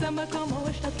 um samba como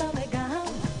este é tão legal,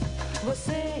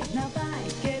 você não vai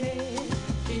querer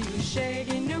que eu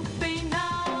chegue no final.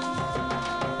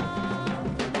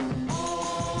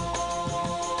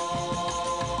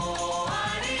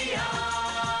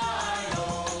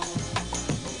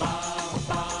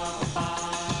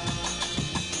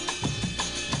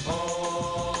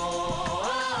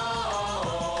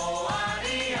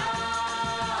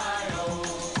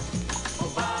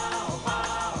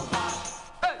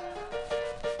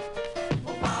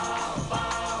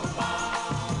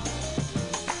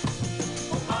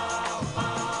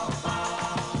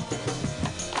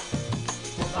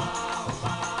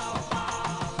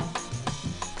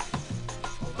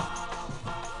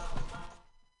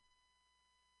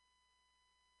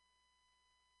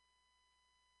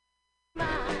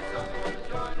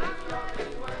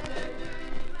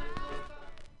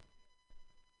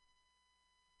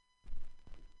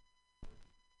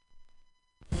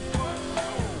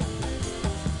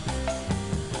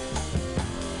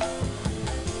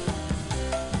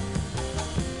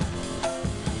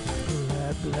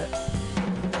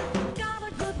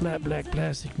 Flat Black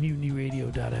Plastic,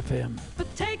 MutinyRadio.fm. For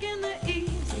taking the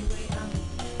easy way out.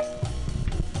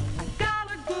 I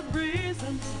got a good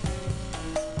reason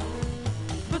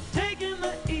for taking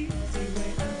the easy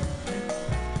way out.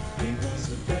 It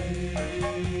was a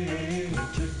day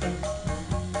trip,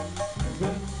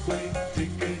 one-way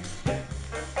ticket, yeah.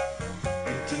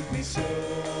 It took me so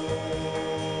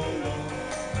long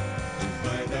to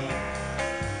find out.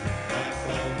 I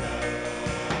found out.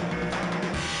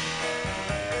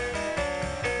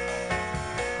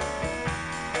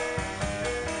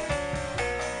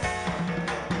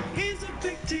 He's a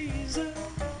big teaser.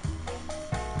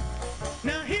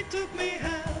 Now he took me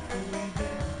halfway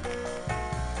there.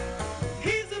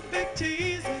 He's a big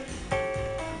teaser.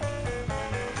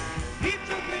 He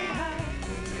took me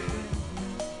halfway there.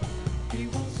 He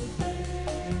was a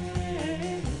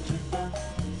day tripper,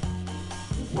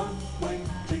 one-way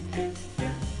ticket,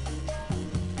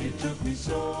 yeah. It took me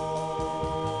so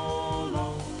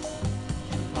long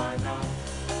to find out.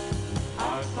 I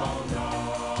found out.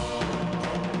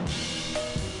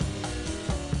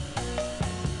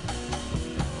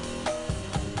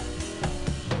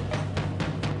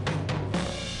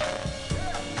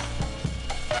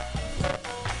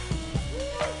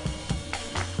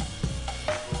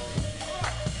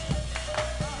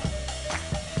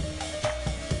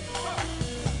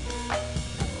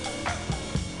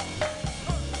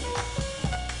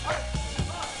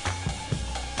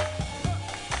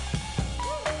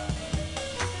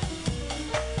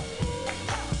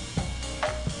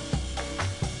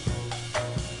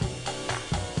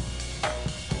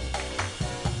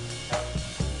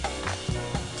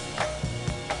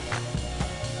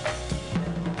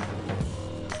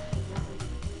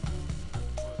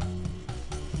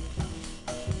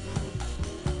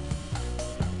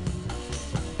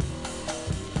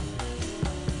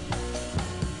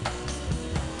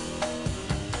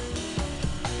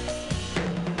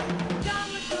 Got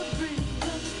a good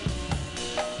reason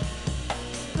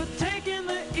for taking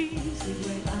the easy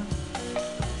way out.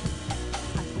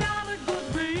 I got a good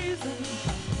reason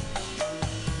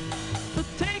for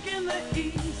taking the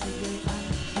easy way out.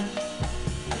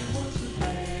 It was a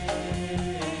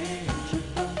day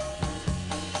tripper,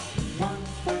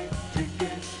 one-way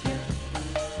ticket, yeah.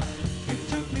 It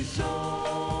took me so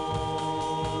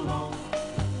long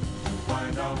to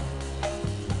find out.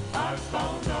 I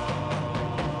found out.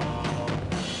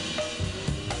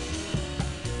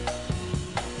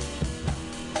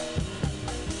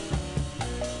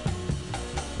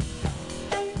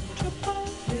 Day tripper,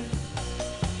 yeah.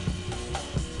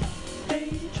 Day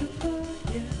tripper,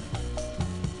 yeah.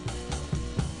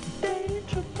 Day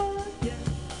tripper, yeah.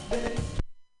 Day.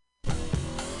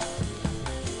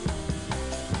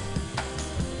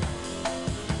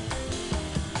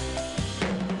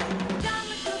 Got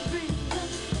a good reason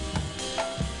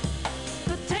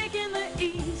for taking the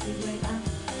easy way out.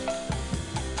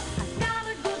 I got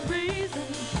a good reason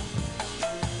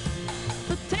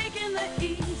for taking the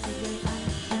easy way out.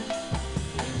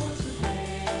 It was a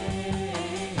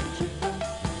day tripper,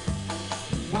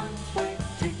 one-way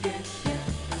ticket, yeah.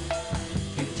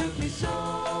 It took me so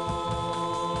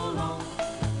long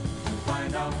to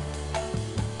find out.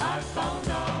 I found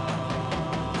out.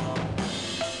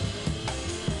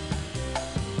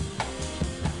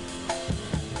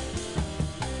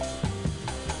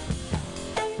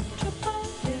 Day tripper,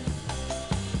 yeah.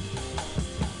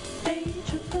 Day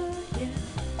tripper, yeah.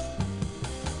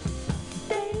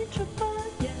 Day tripper,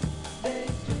 yeah. Day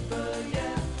tripper,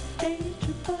 yeah. Day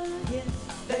tripper, yeah.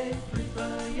 Day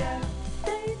tripper, yeah.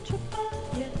 Day tripper,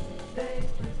 yeah. Day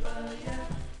tripper, yeah.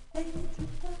 Day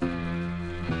tripper.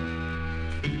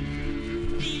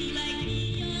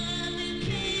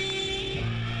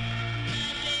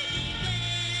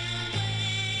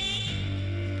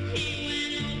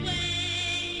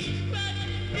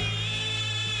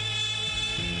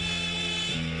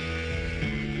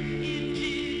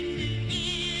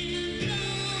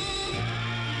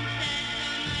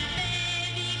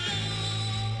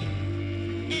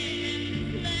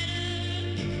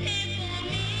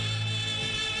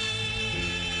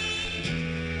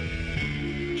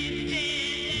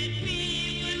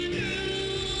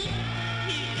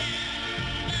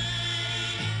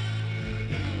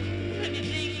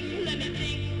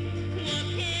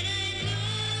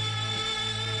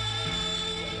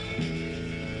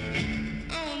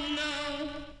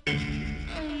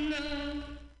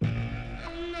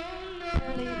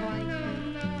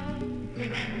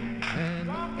 And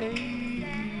AC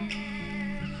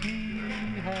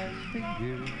has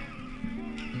figures,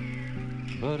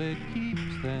 but it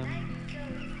keeps them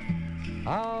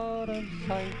out of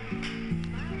sight.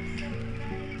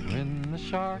 When when the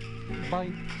shark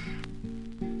bites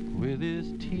with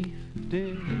his teeth,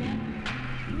 dear,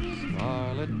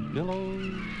 scarlet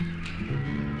billows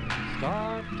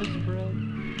start to spread.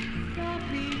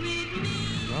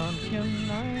 Strontium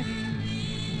 90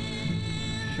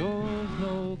 shows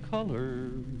no color,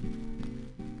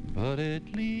 but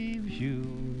it leaves you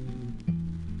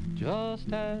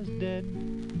just as dead.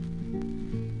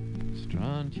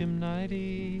 Strontium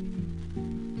 90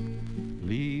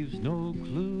 leaves no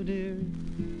clue, dear.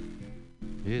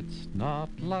 It's not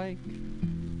like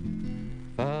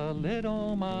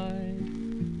thalidomide.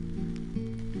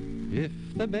 If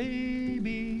the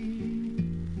baby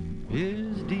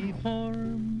is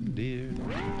deformed, dear,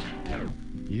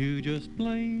 you just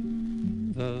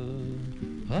blame the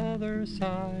other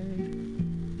side.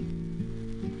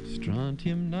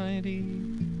 Strontium 90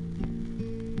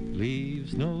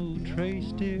 leaves no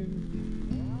trace, dear.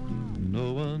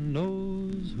 No one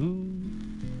knows who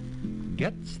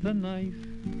gets the knife.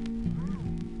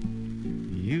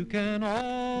 You can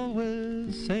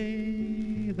always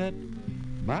say that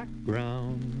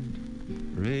background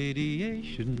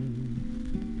radiation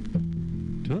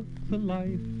took the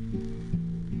life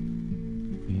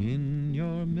in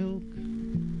your milk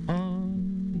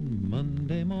on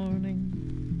Monday morning.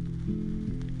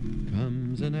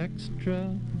 Comes an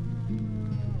extra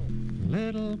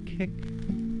little kick.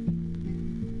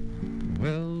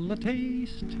 Well, the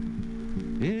taste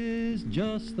is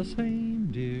just the same,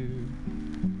 dear,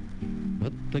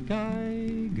 but the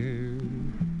Geiger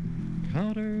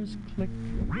counters click.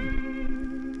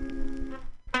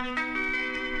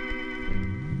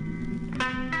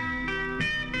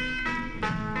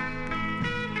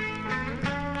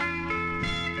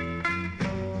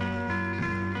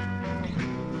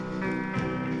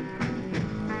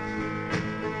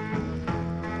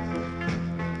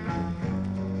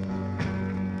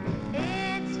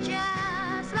 It's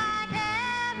just like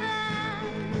heaven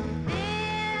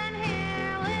being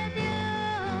here with you.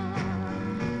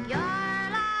 You're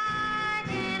like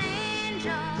an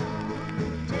angel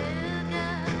to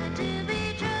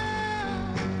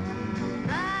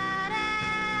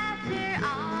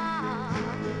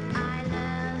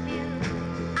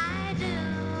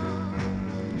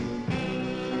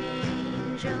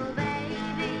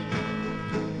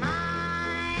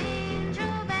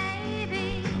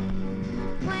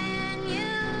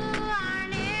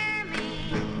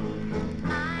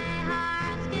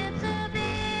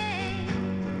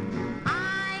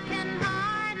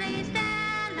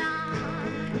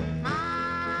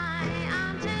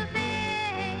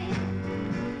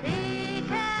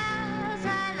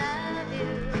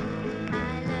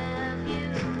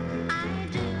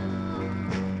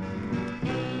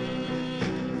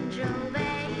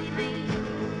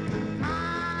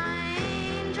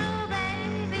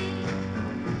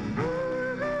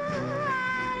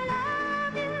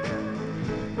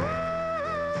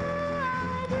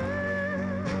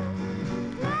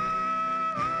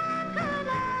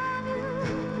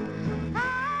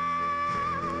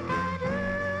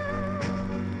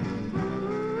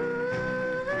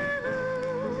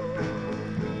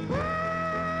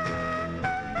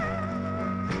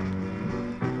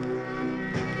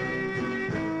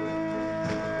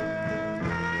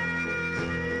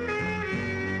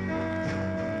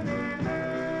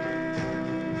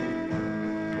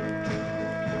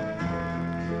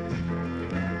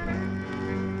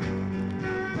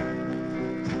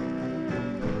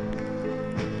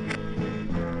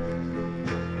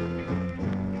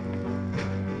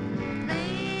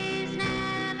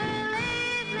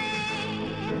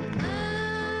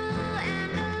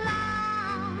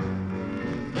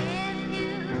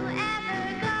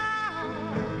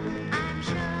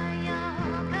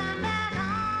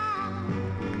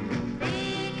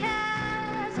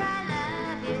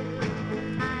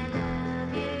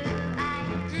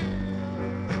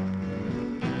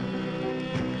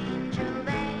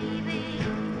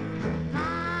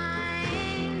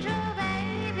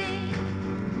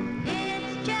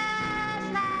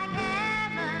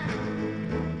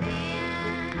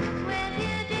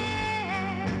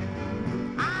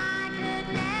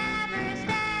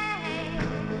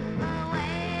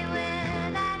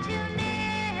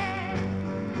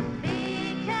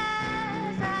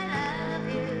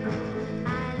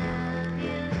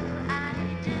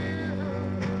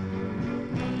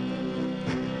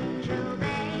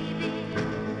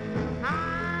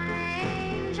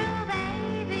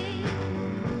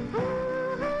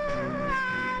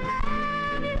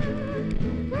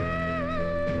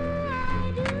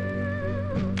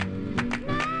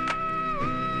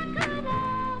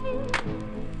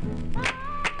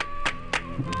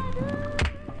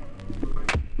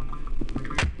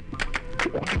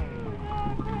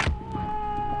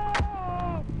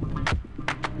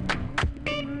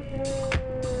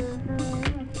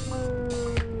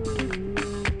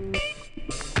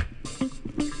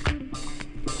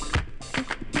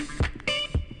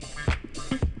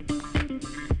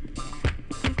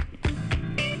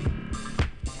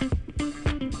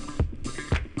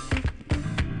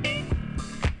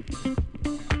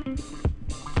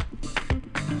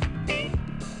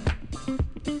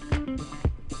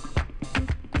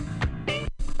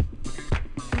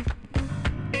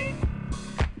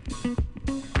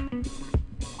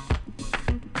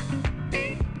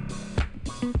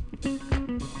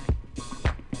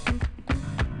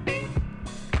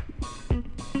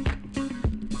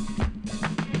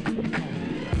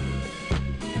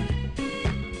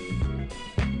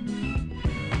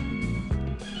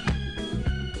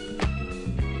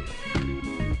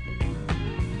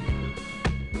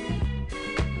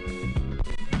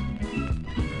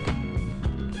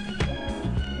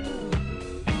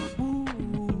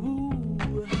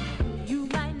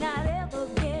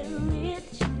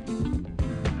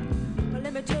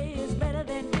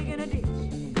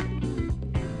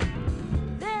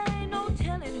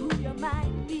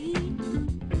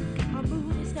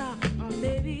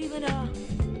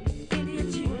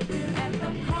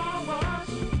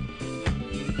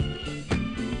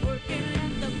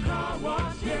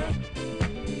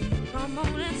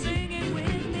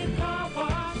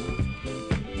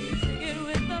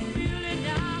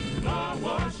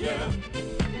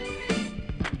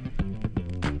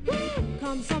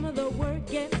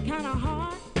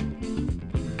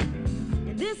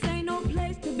This ain't no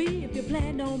place to be if you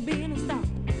plan on being a star.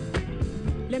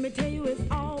 Let me tell you, it's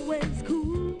always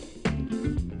cool.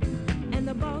 And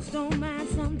the boss don't mind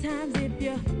sometimes if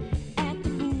you act the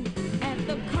fool at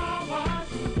the car wash.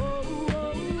 Whoa,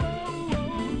 whoa, whoa,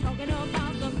 whoa. Talking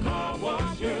about the car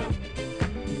wash, yeah.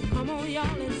 Come on,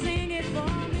 y'all, and sing it for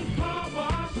me. Car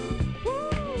wash. Woo,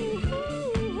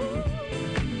 woo,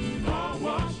 woo. Car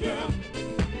wash, yeah.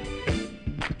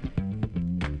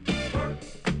 Work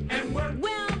and work.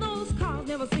 Well, those cars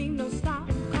never seem to stop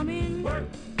coming. Work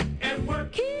and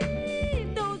work.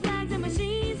 Keep those bags and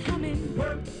machines humming.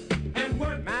 Work and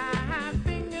work. My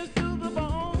fingers to the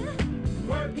bone.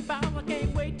 Work. If I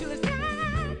can't wait till it's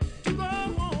time to go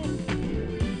home.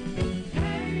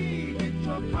 Hey, get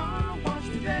your car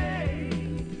washed today.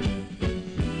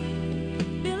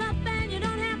 Fill up and you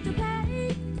don't have to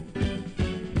pay.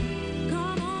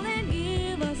 Come on and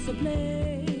give us a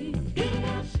play. Get a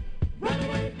wash right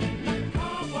away like a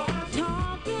car wash.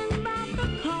 Talking about the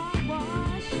car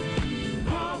wash.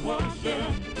 Car wash,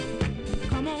 yeah.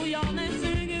 Come on, y'all, and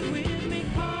sing it with me.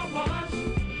 Car wash.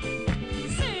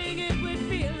 Sing it with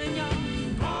feeling, y'all.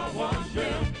 Car wash,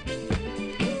 yeah.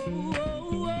 Whoa,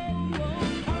 whoa, whoa,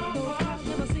 whoa. Those cars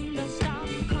never seem to stop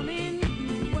coming.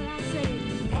 What I say,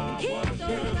 keep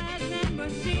those bags and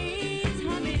machines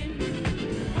humming.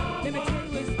 Let me tell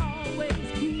you, it's always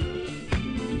cool.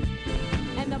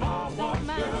 And the boss don't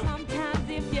mind sometimes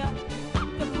if you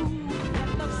act the fool at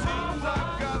the car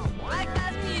wash. Like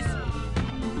that piece.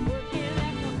 Working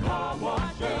at the car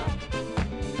wash, yeah.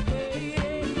 Yeah,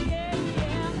 yeah, yeah,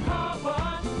 yeah. Car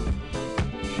wash.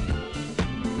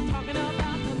 Talking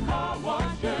about the car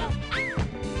wash, yeah.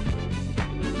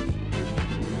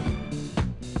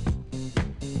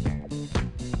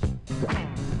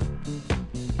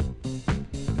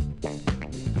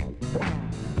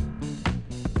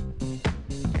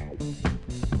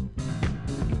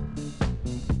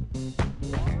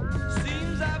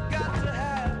 Seems I've got to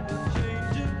have a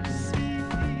change of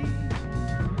scene.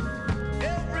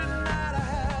 Every night I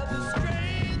have the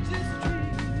strangest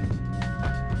dream.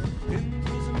 In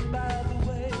prison, by the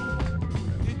way,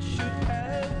 it should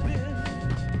have been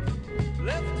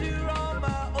left here on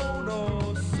my own,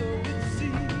 or so it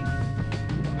seems.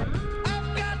 I've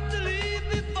got to leave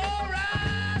before I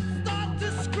start to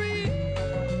scream.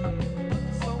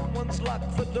 Someone's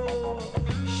locked the door,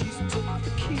 she's took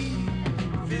the key.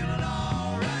 Feeling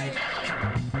alright.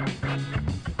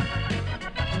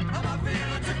 Am I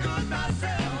feeling too good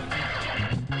myself?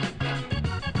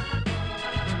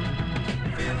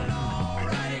 Feeling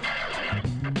alright.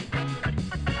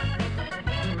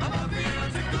 Am I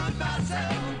feeling too good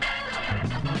myself?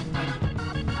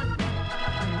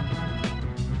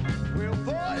 Well,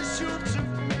 boys sure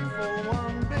took me for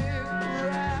one big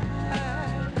ride.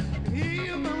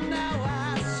 Even now I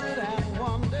sit and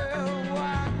wonder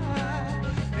why.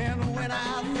 And when I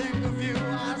think of you,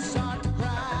 I start to cry.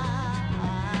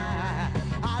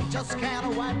 I just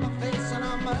can't wipe my face and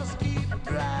I must keep it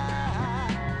dry.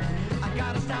 I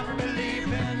gotta stop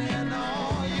believing in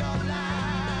all your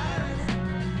lies.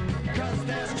 'Cause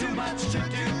there's too much to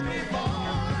do before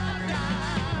I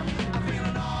die. I'm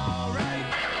feeling alright.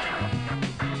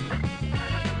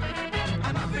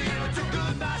 Am I feeling too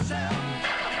good myself?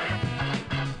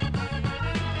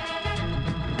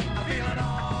 I'm feeling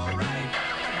alright.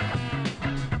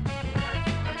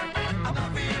 Am I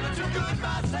feeling too good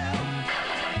myself?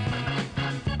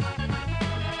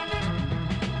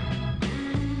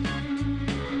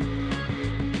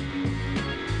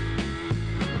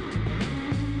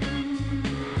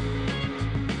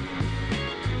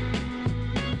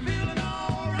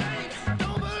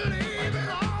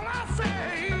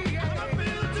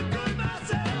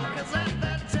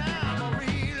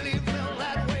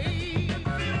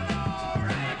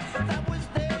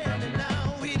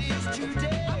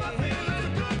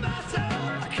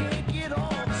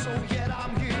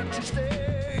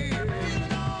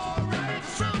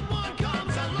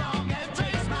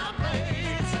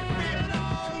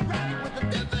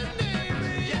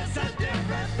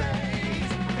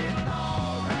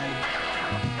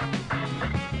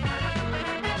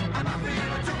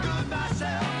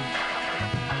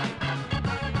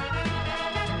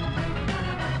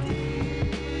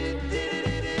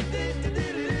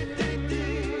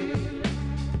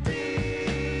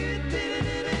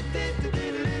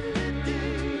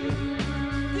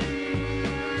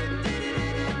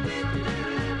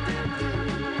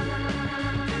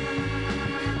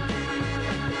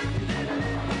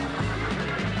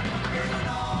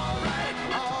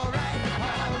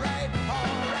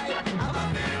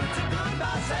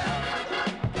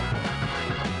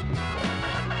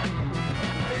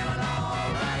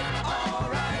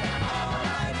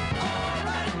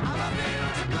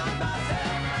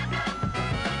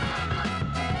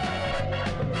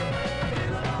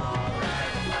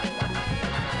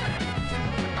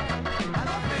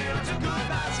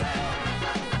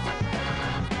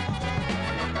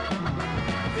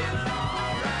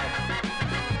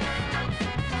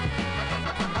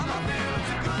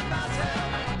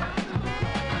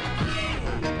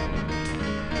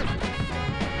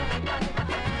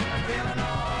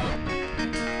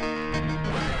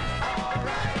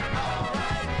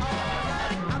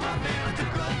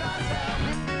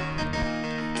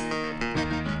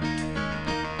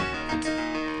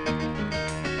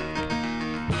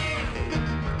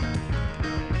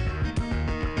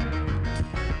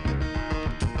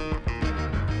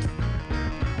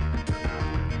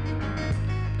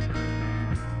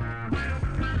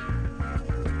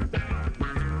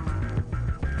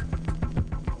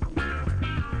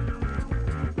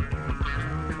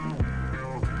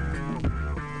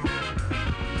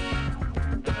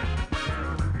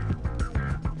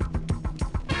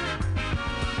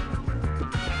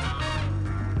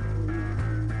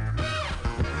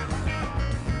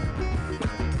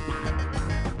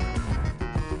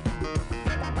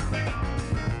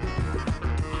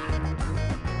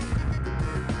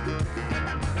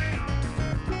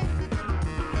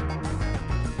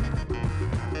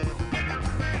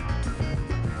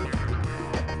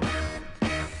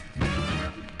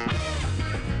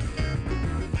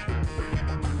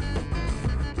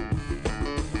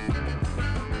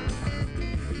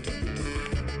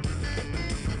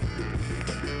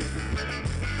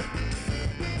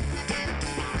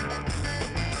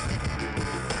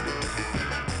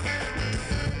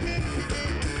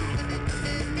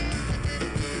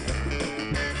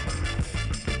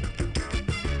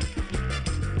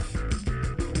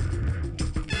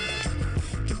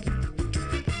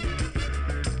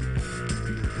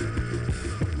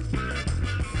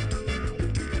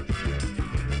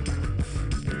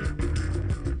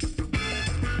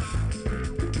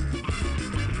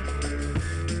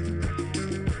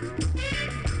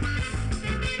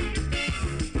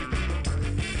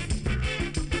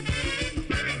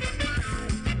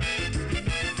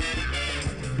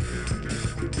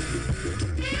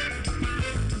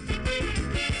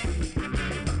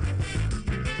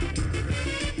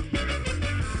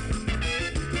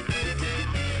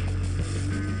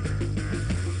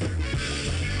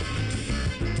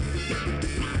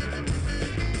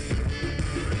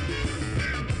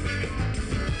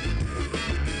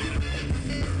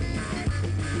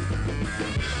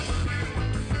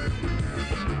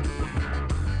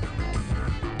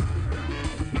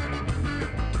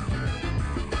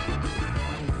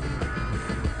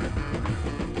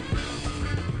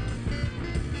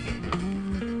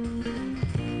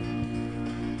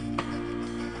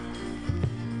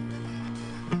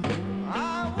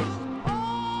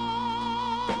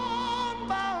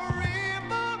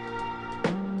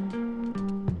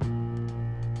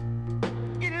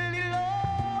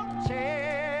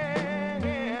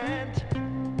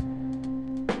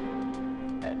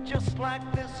 just like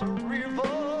this river.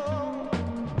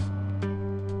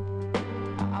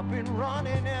 I've been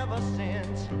running ever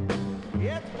since.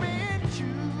 It's been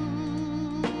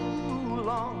too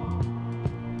long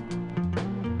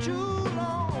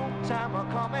time a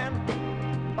coming,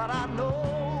 but I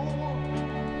know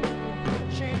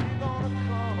change gonna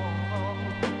come.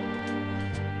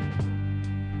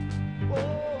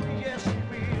 Oh, yes, it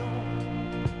will.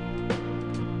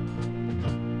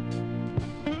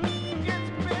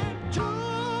 It's been too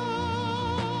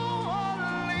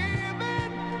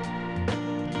living,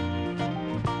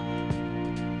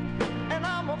 and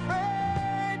I'm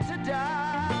afraid to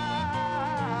die.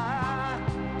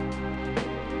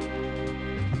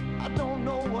 I don't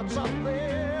know what's up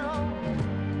there.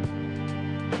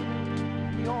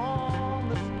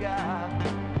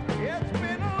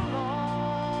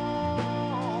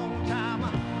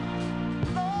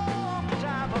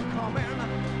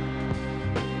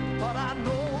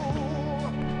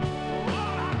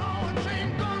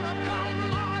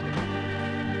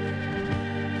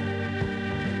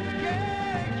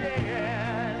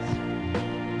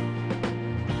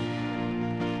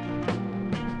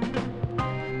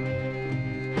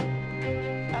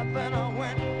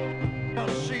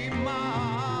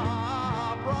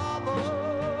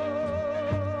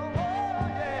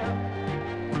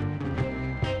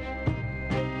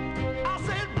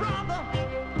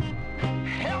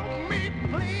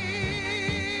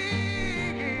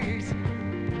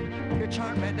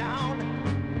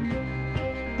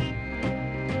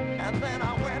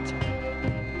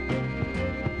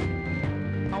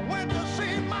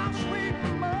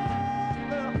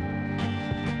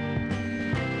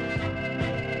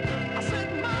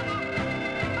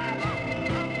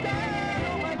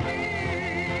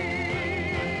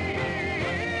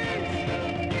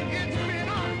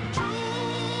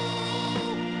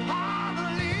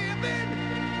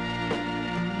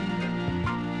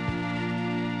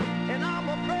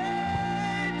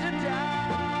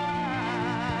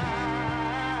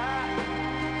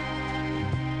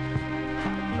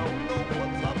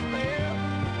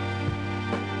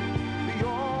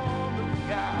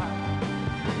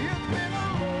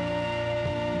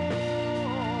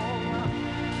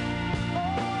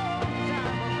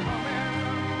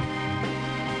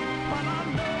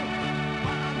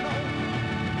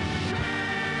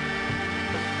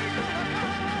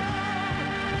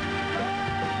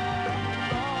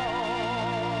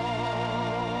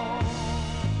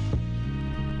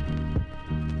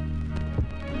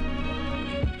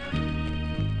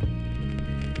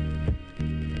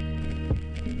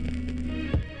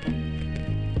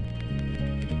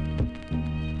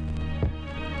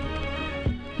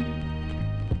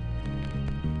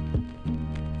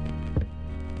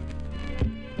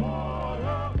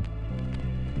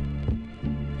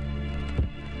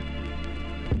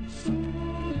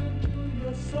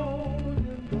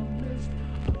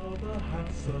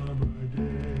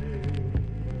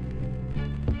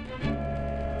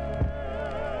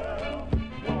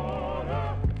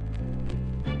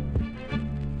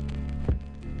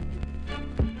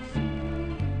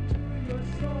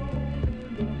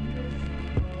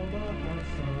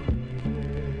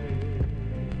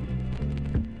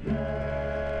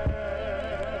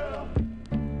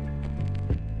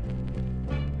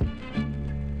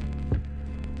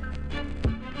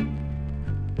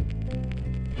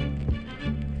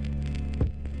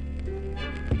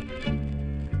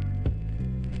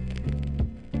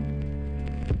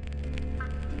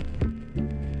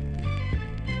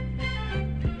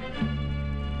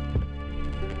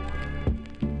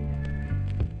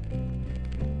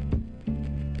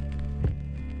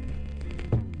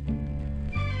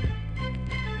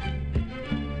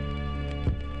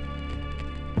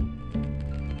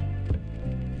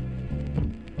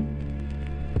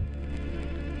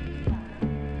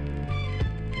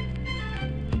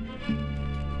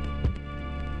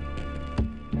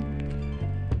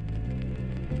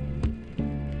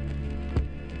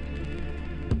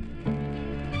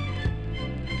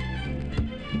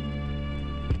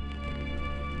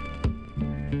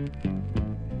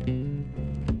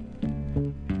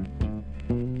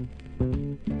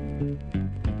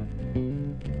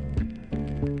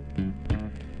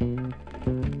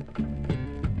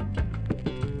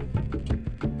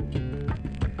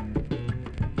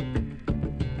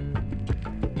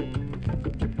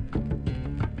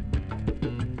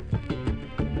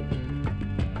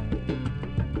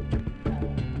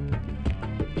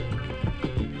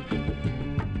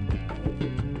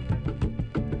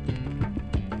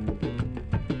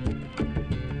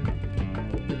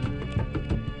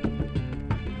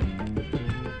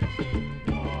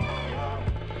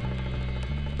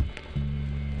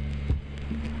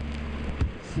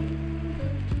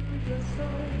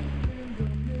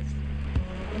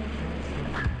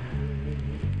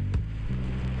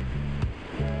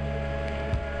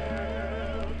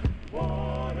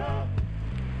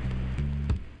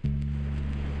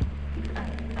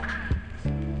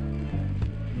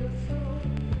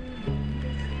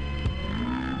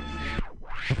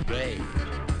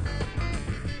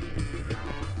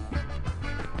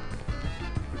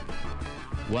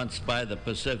 once by the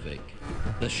Pacific.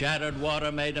 The shattered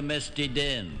water made a misty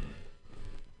din.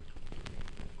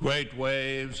 Great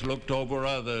waves looked over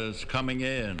others coming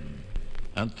in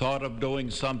and thought of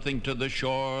doing something to the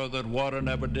shore that water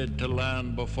never did to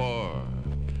land before.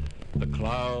 The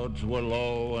clouds were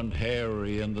low and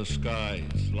hairy in the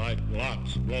skies, like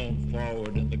locks blown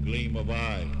forward in the gleam of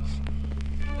eyes.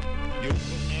 You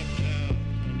could not tell,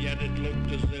 and yet it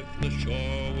looked as if the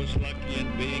shore was lucky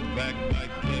in being backed by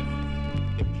cliff,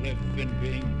 the cliff in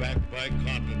being backed by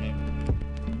continent,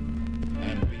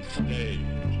 and we stayed.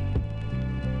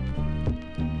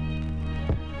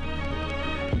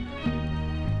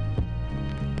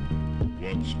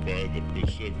 Once by the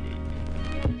Pacific,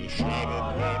 the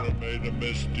shattered water made a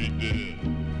misty din.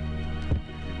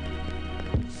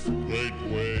 Great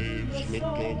waves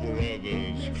looked over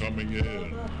others coming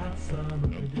in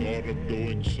and thought of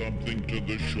doing something to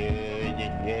the shore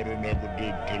that water never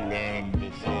did to land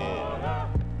before.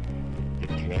 The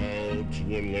clouds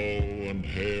were low and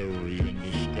hairy in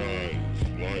the skies,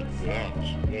 like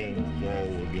locks blown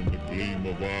forward in the gleam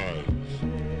of eyes.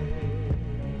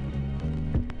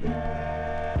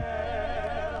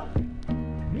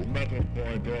 Metal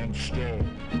point on stone.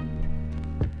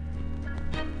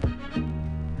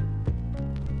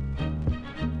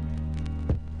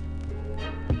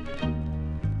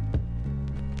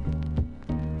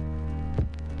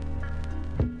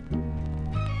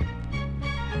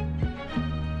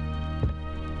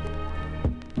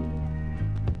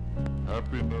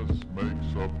 Happiness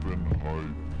makes up in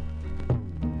height.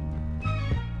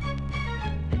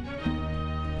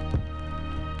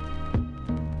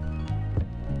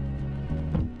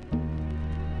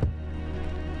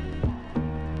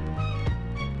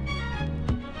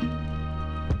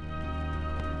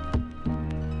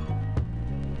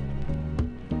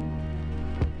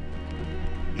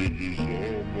 It is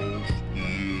almost the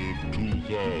year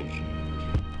 2000.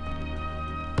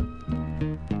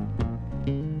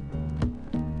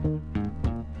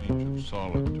 Age of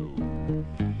solitude.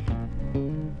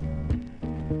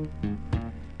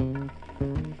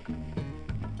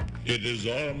 It is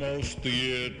almost the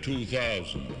year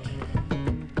 2000.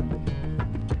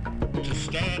 To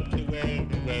start the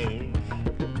world of old,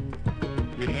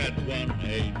 we had one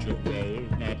age of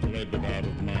gold, not labored out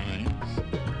of mines.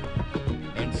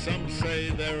 And some say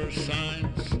there are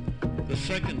signs the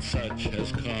second such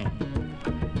has come,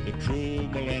 the true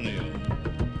millennium,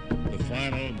 the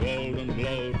final golden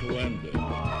blow to end it.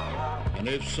 And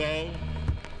if so,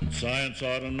 science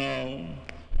ought to know,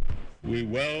 we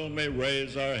well may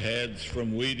raise our heads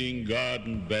from weeding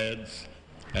garden beds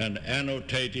and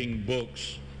annotating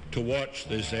books to watch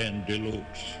this end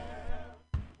deluxe.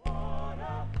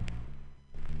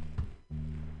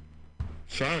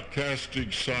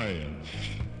 Sarcastic science,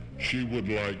 she would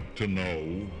like to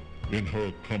know, in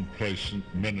her complacent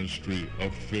ministry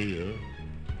of fear,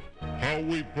 how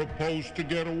we propose to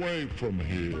get away from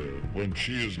here when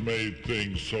she has made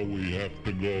things so we have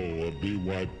to go or be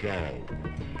wiped out.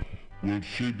 Will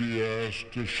she be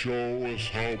asked to show us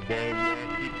how by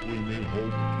rocket we may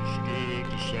hope to steer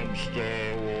to some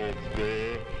star off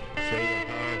there, say a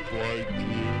half-light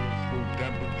year through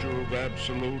temperature of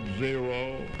absolute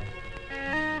zero?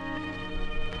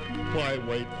 Why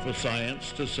wait for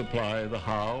science to supply the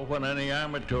how when any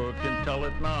amateur can tell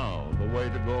it now? The way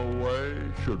to go away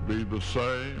should be the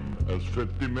same as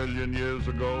 50 million years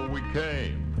ago we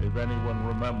came. If anyone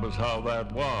remembers how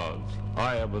that was,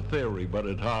 I have a theory, but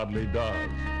it hardly does.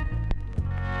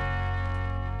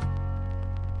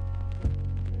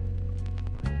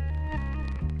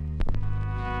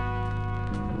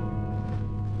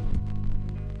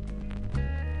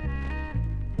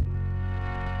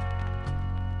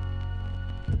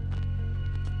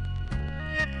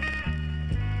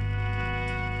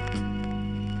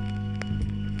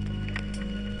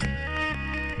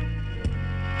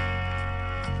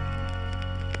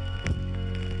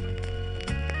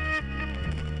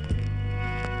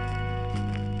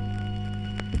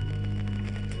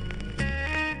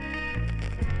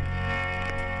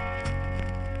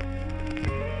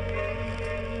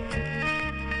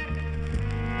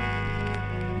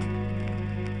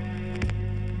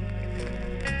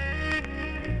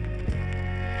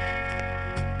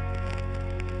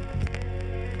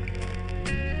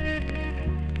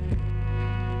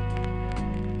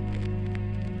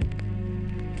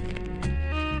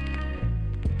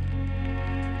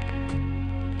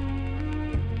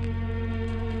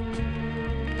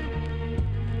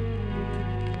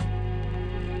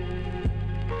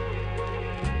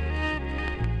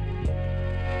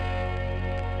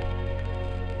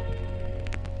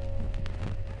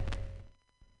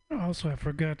 Also, I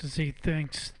forgot to say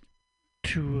thanks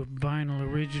true vinyl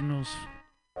originals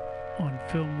on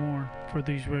Fillmore for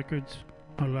these records.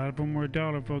 A lot of them were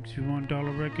 $1, folks. If you want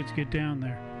dollar records, get down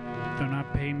there. They're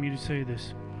not paying me to say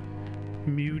this.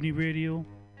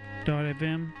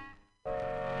 MutinyRadio.fm.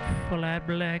 Flat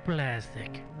black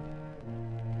plastic.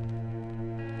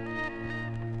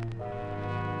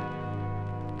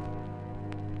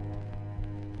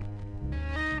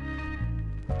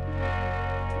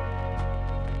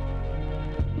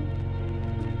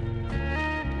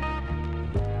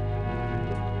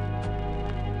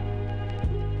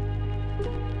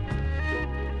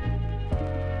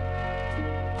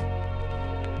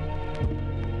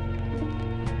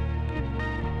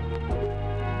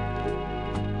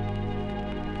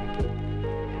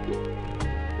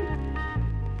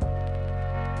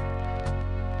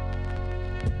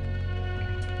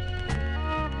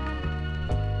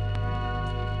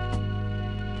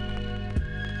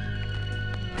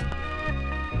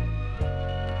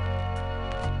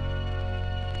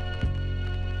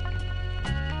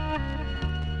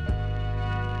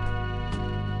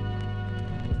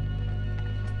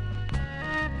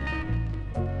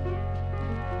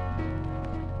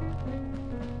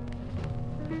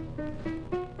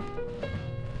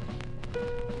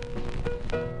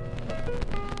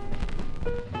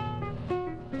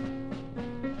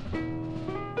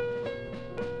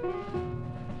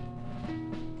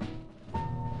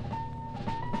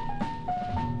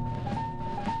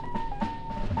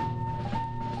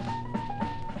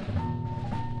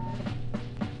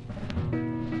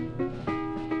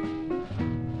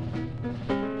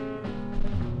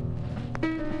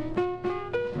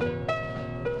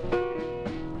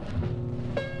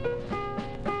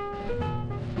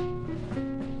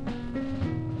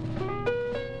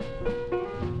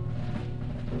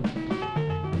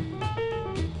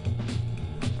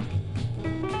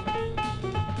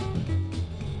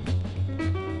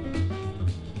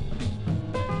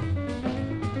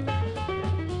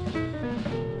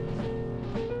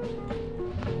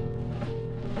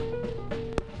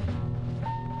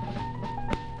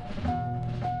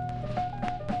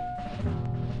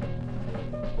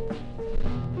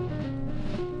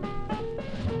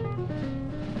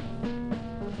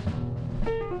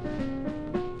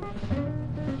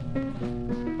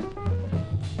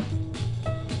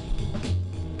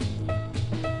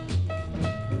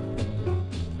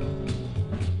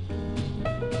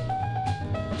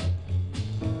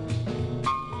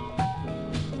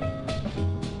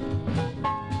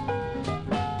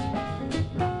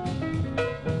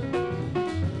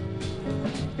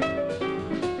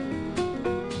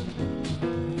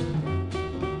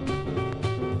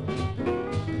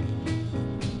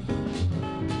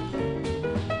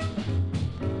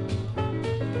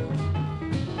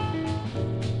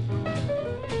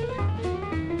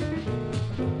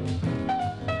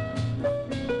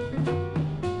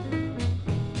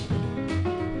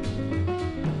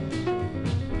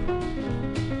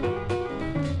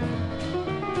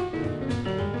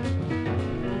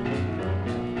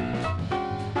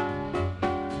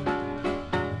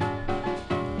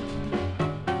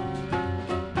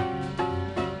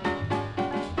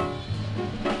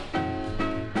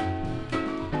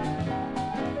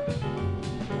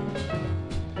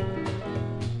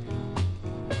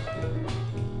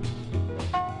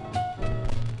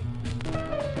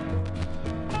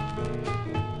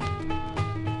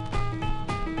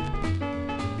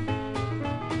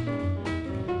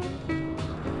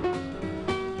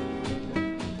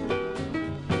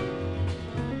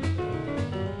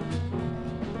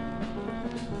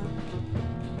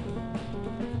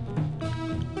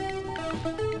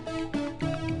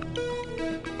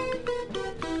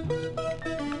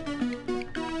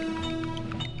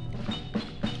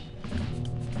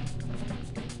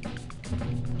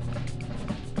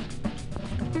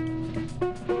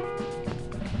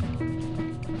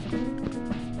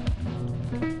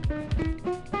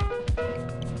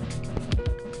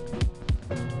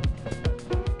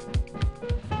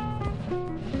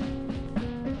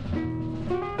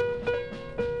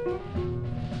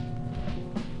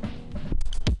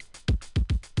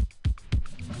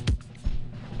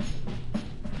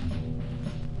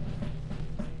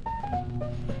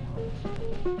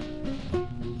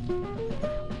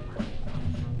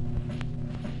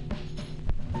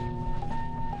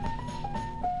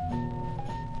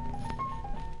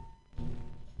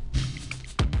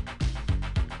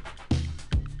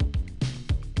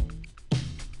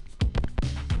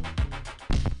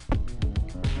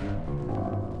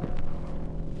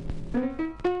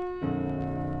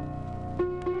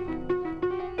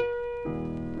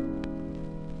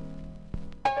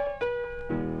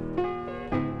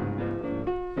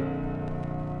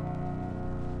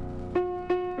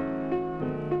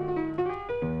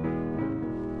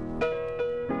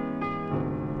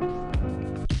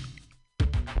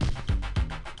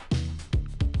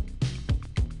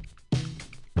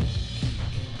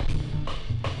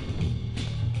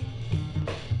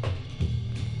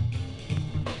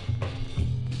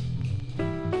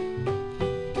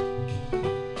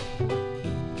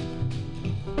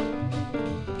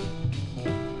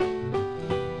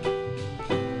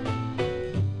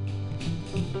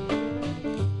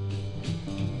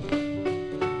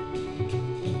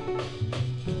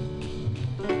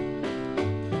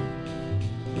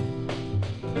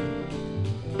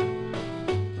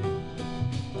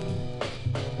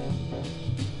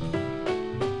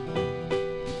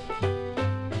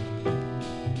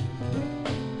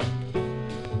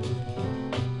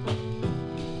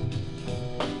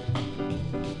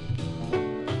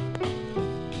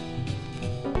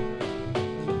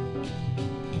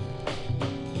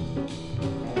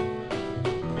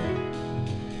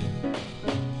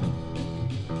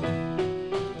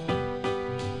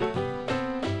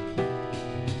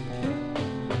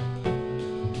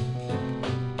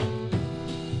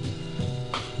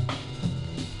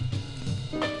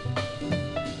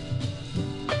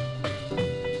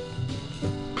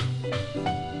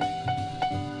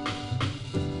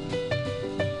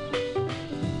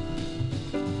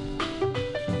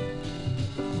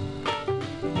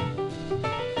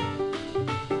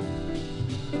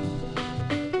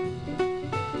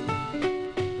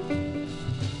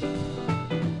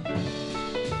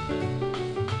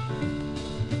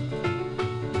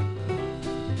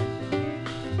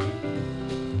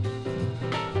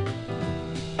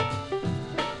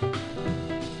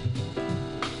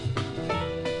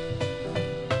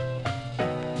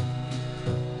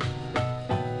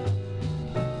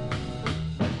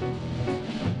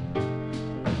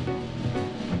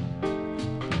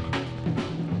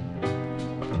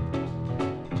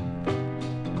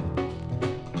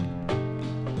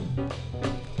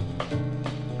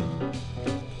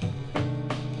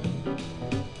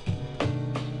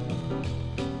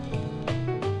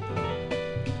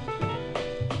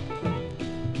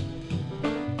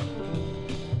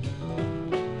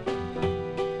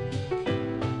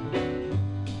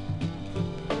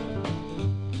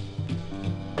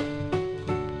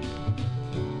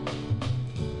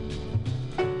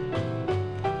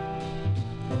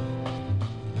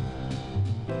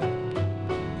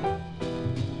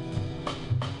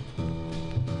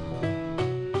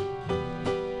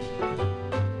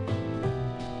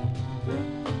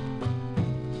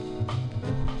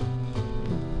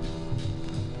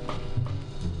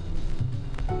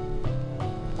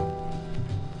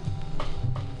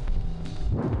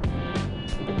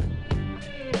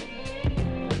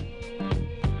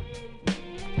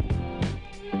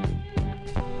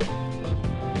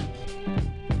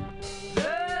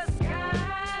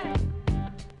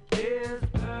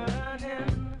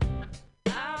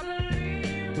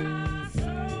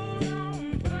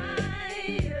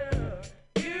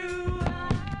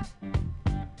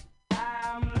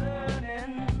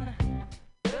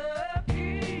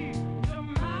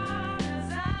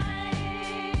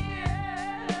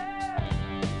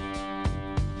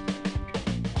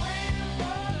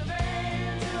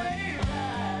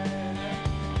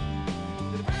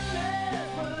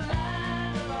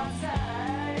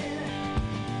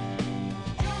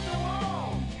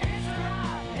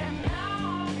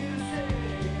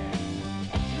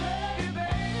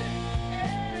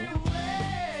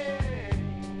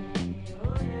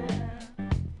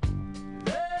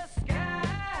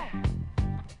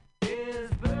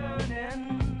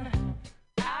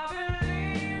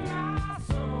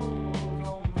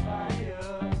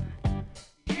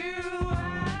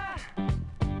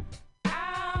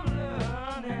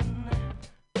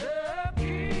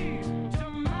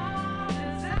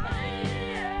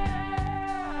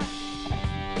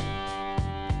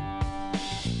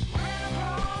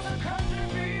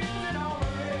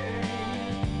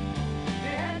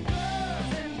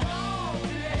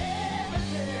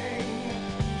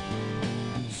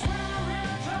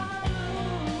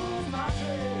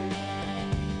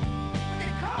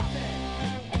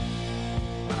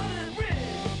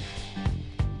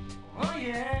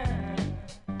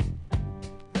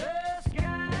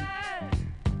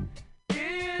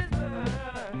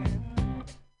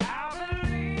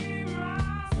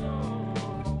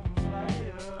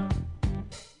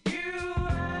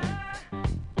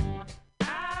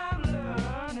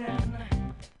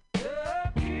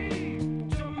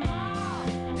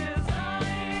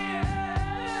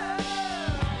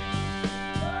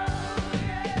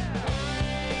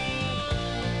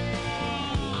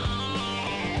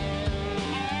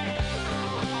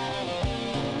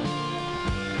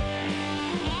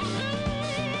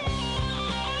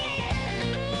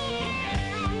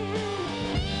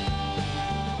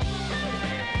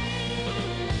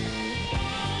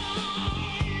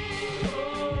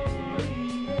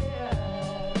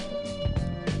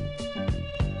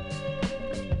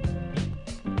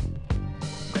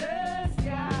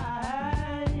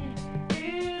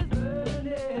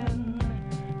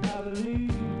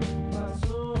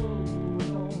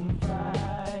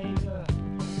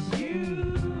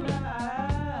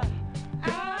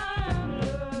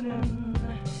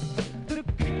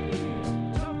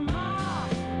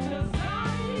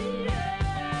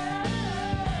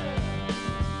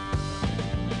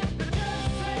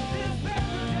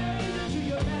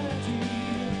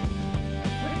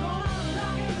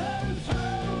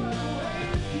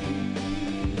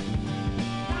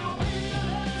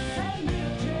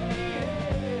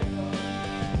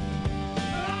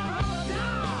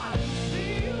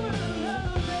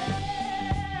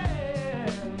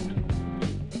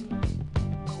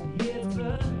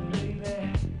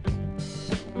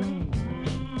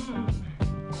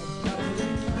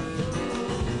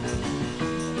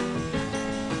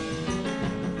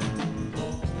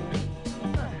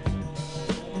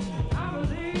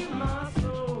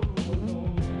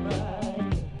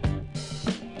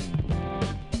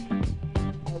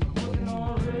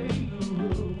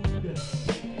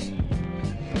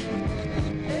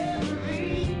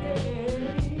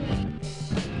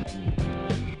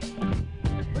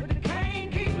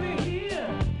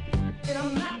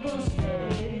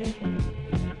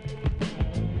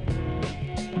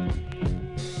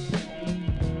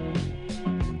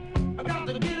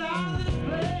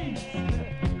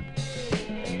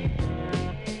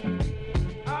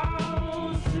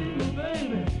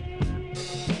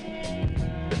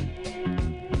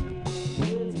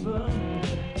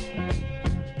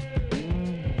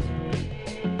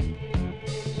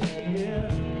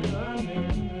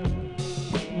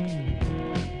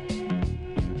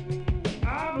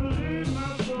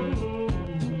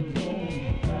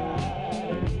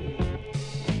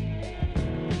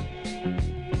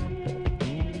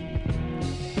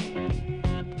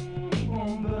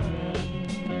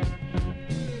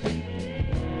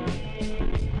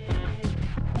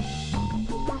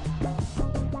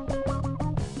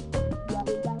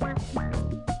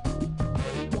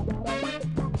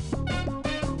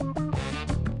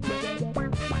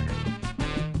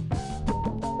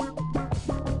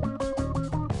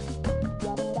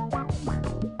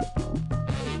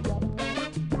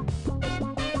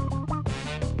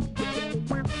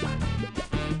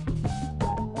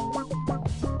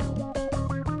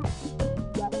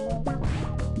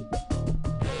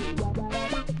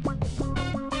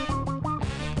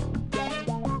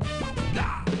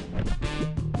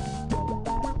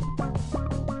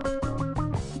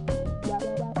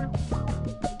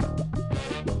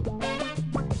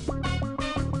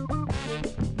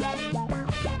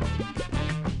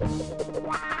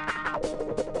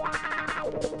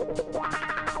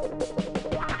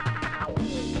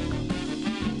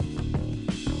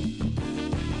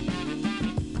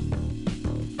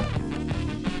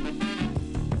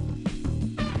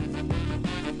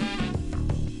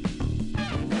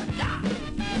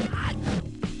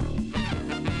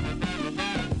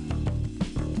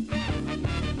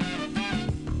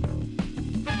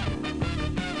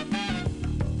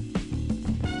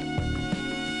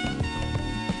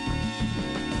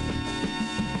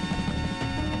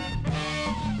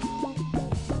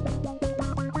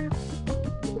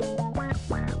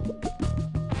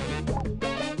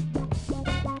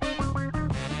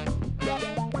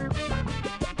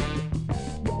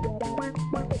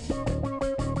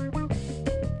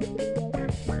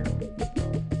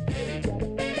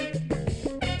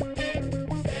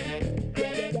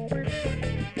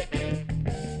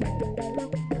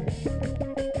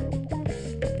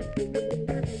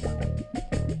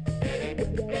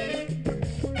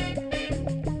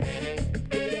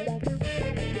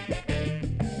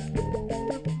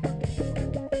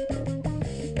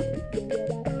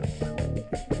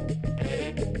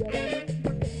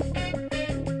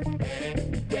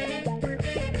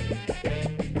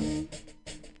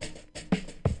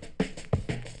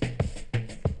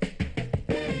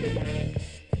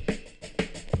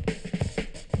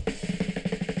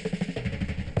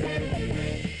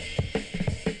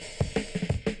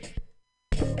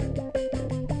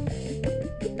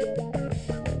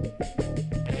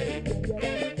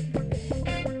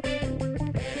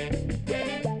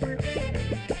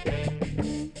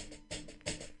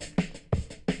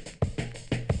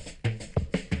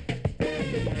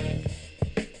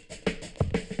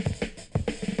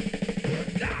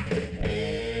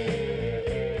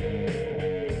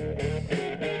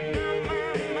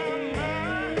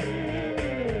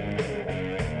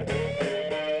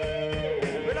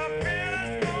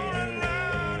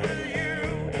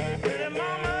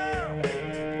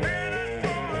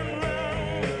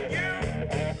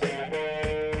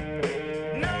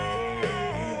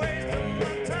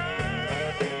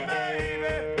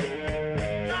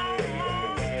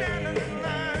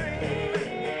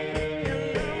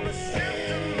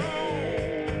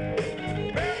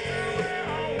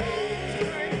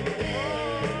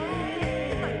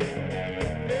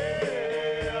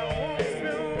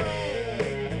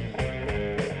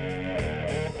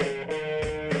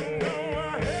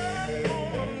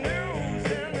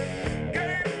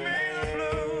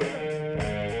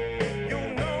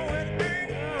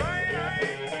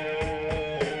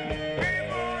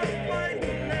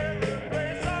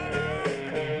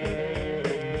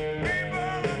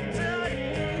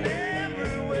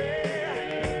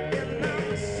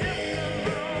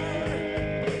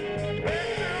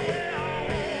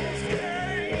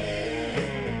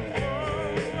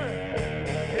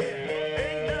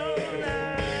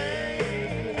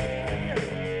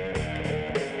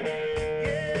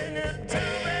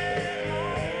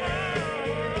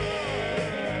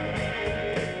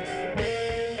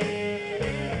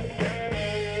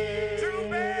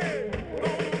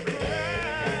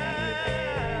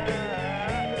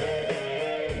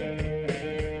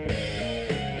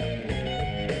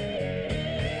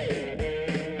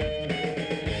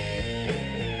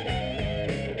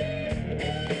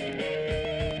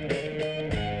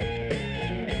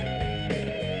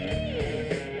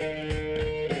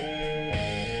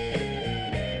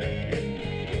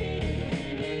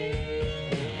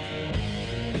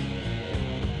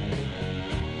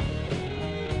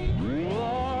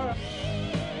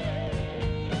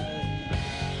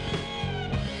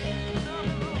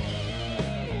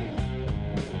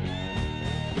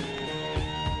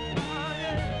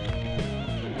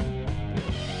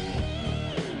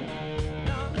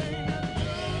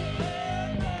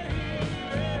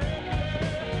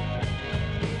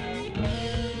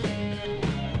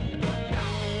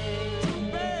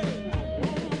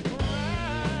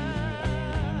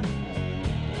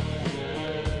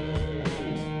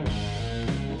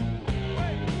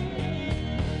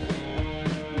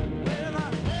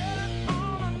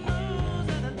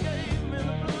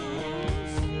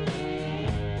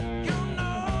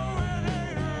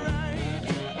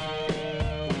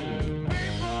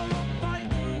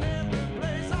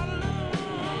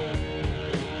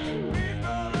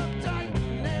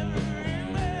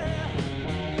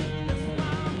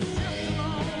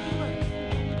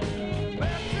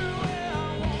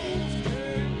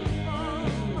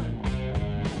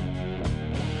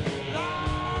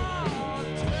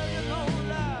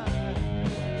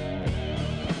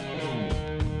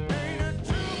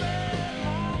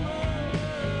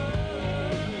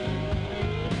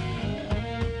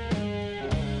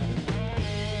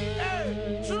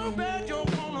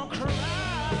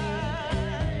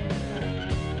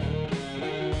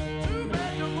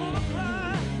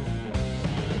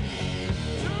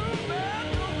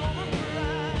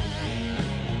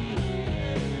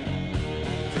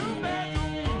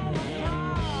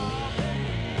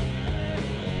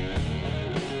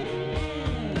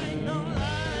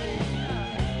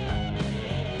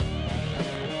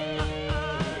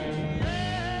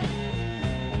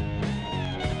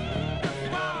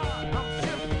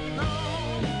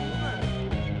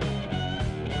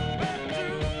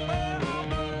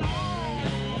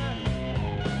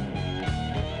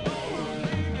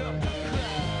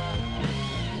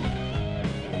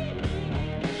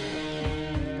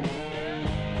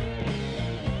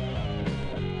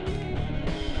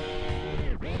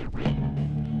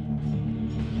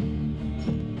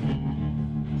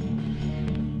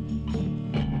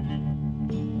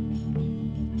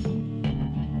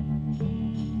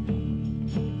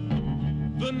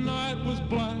 The night was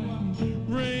black,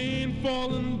 rain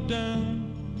falling down.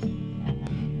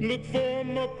 Look for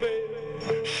my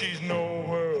baby, she's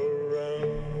nowhere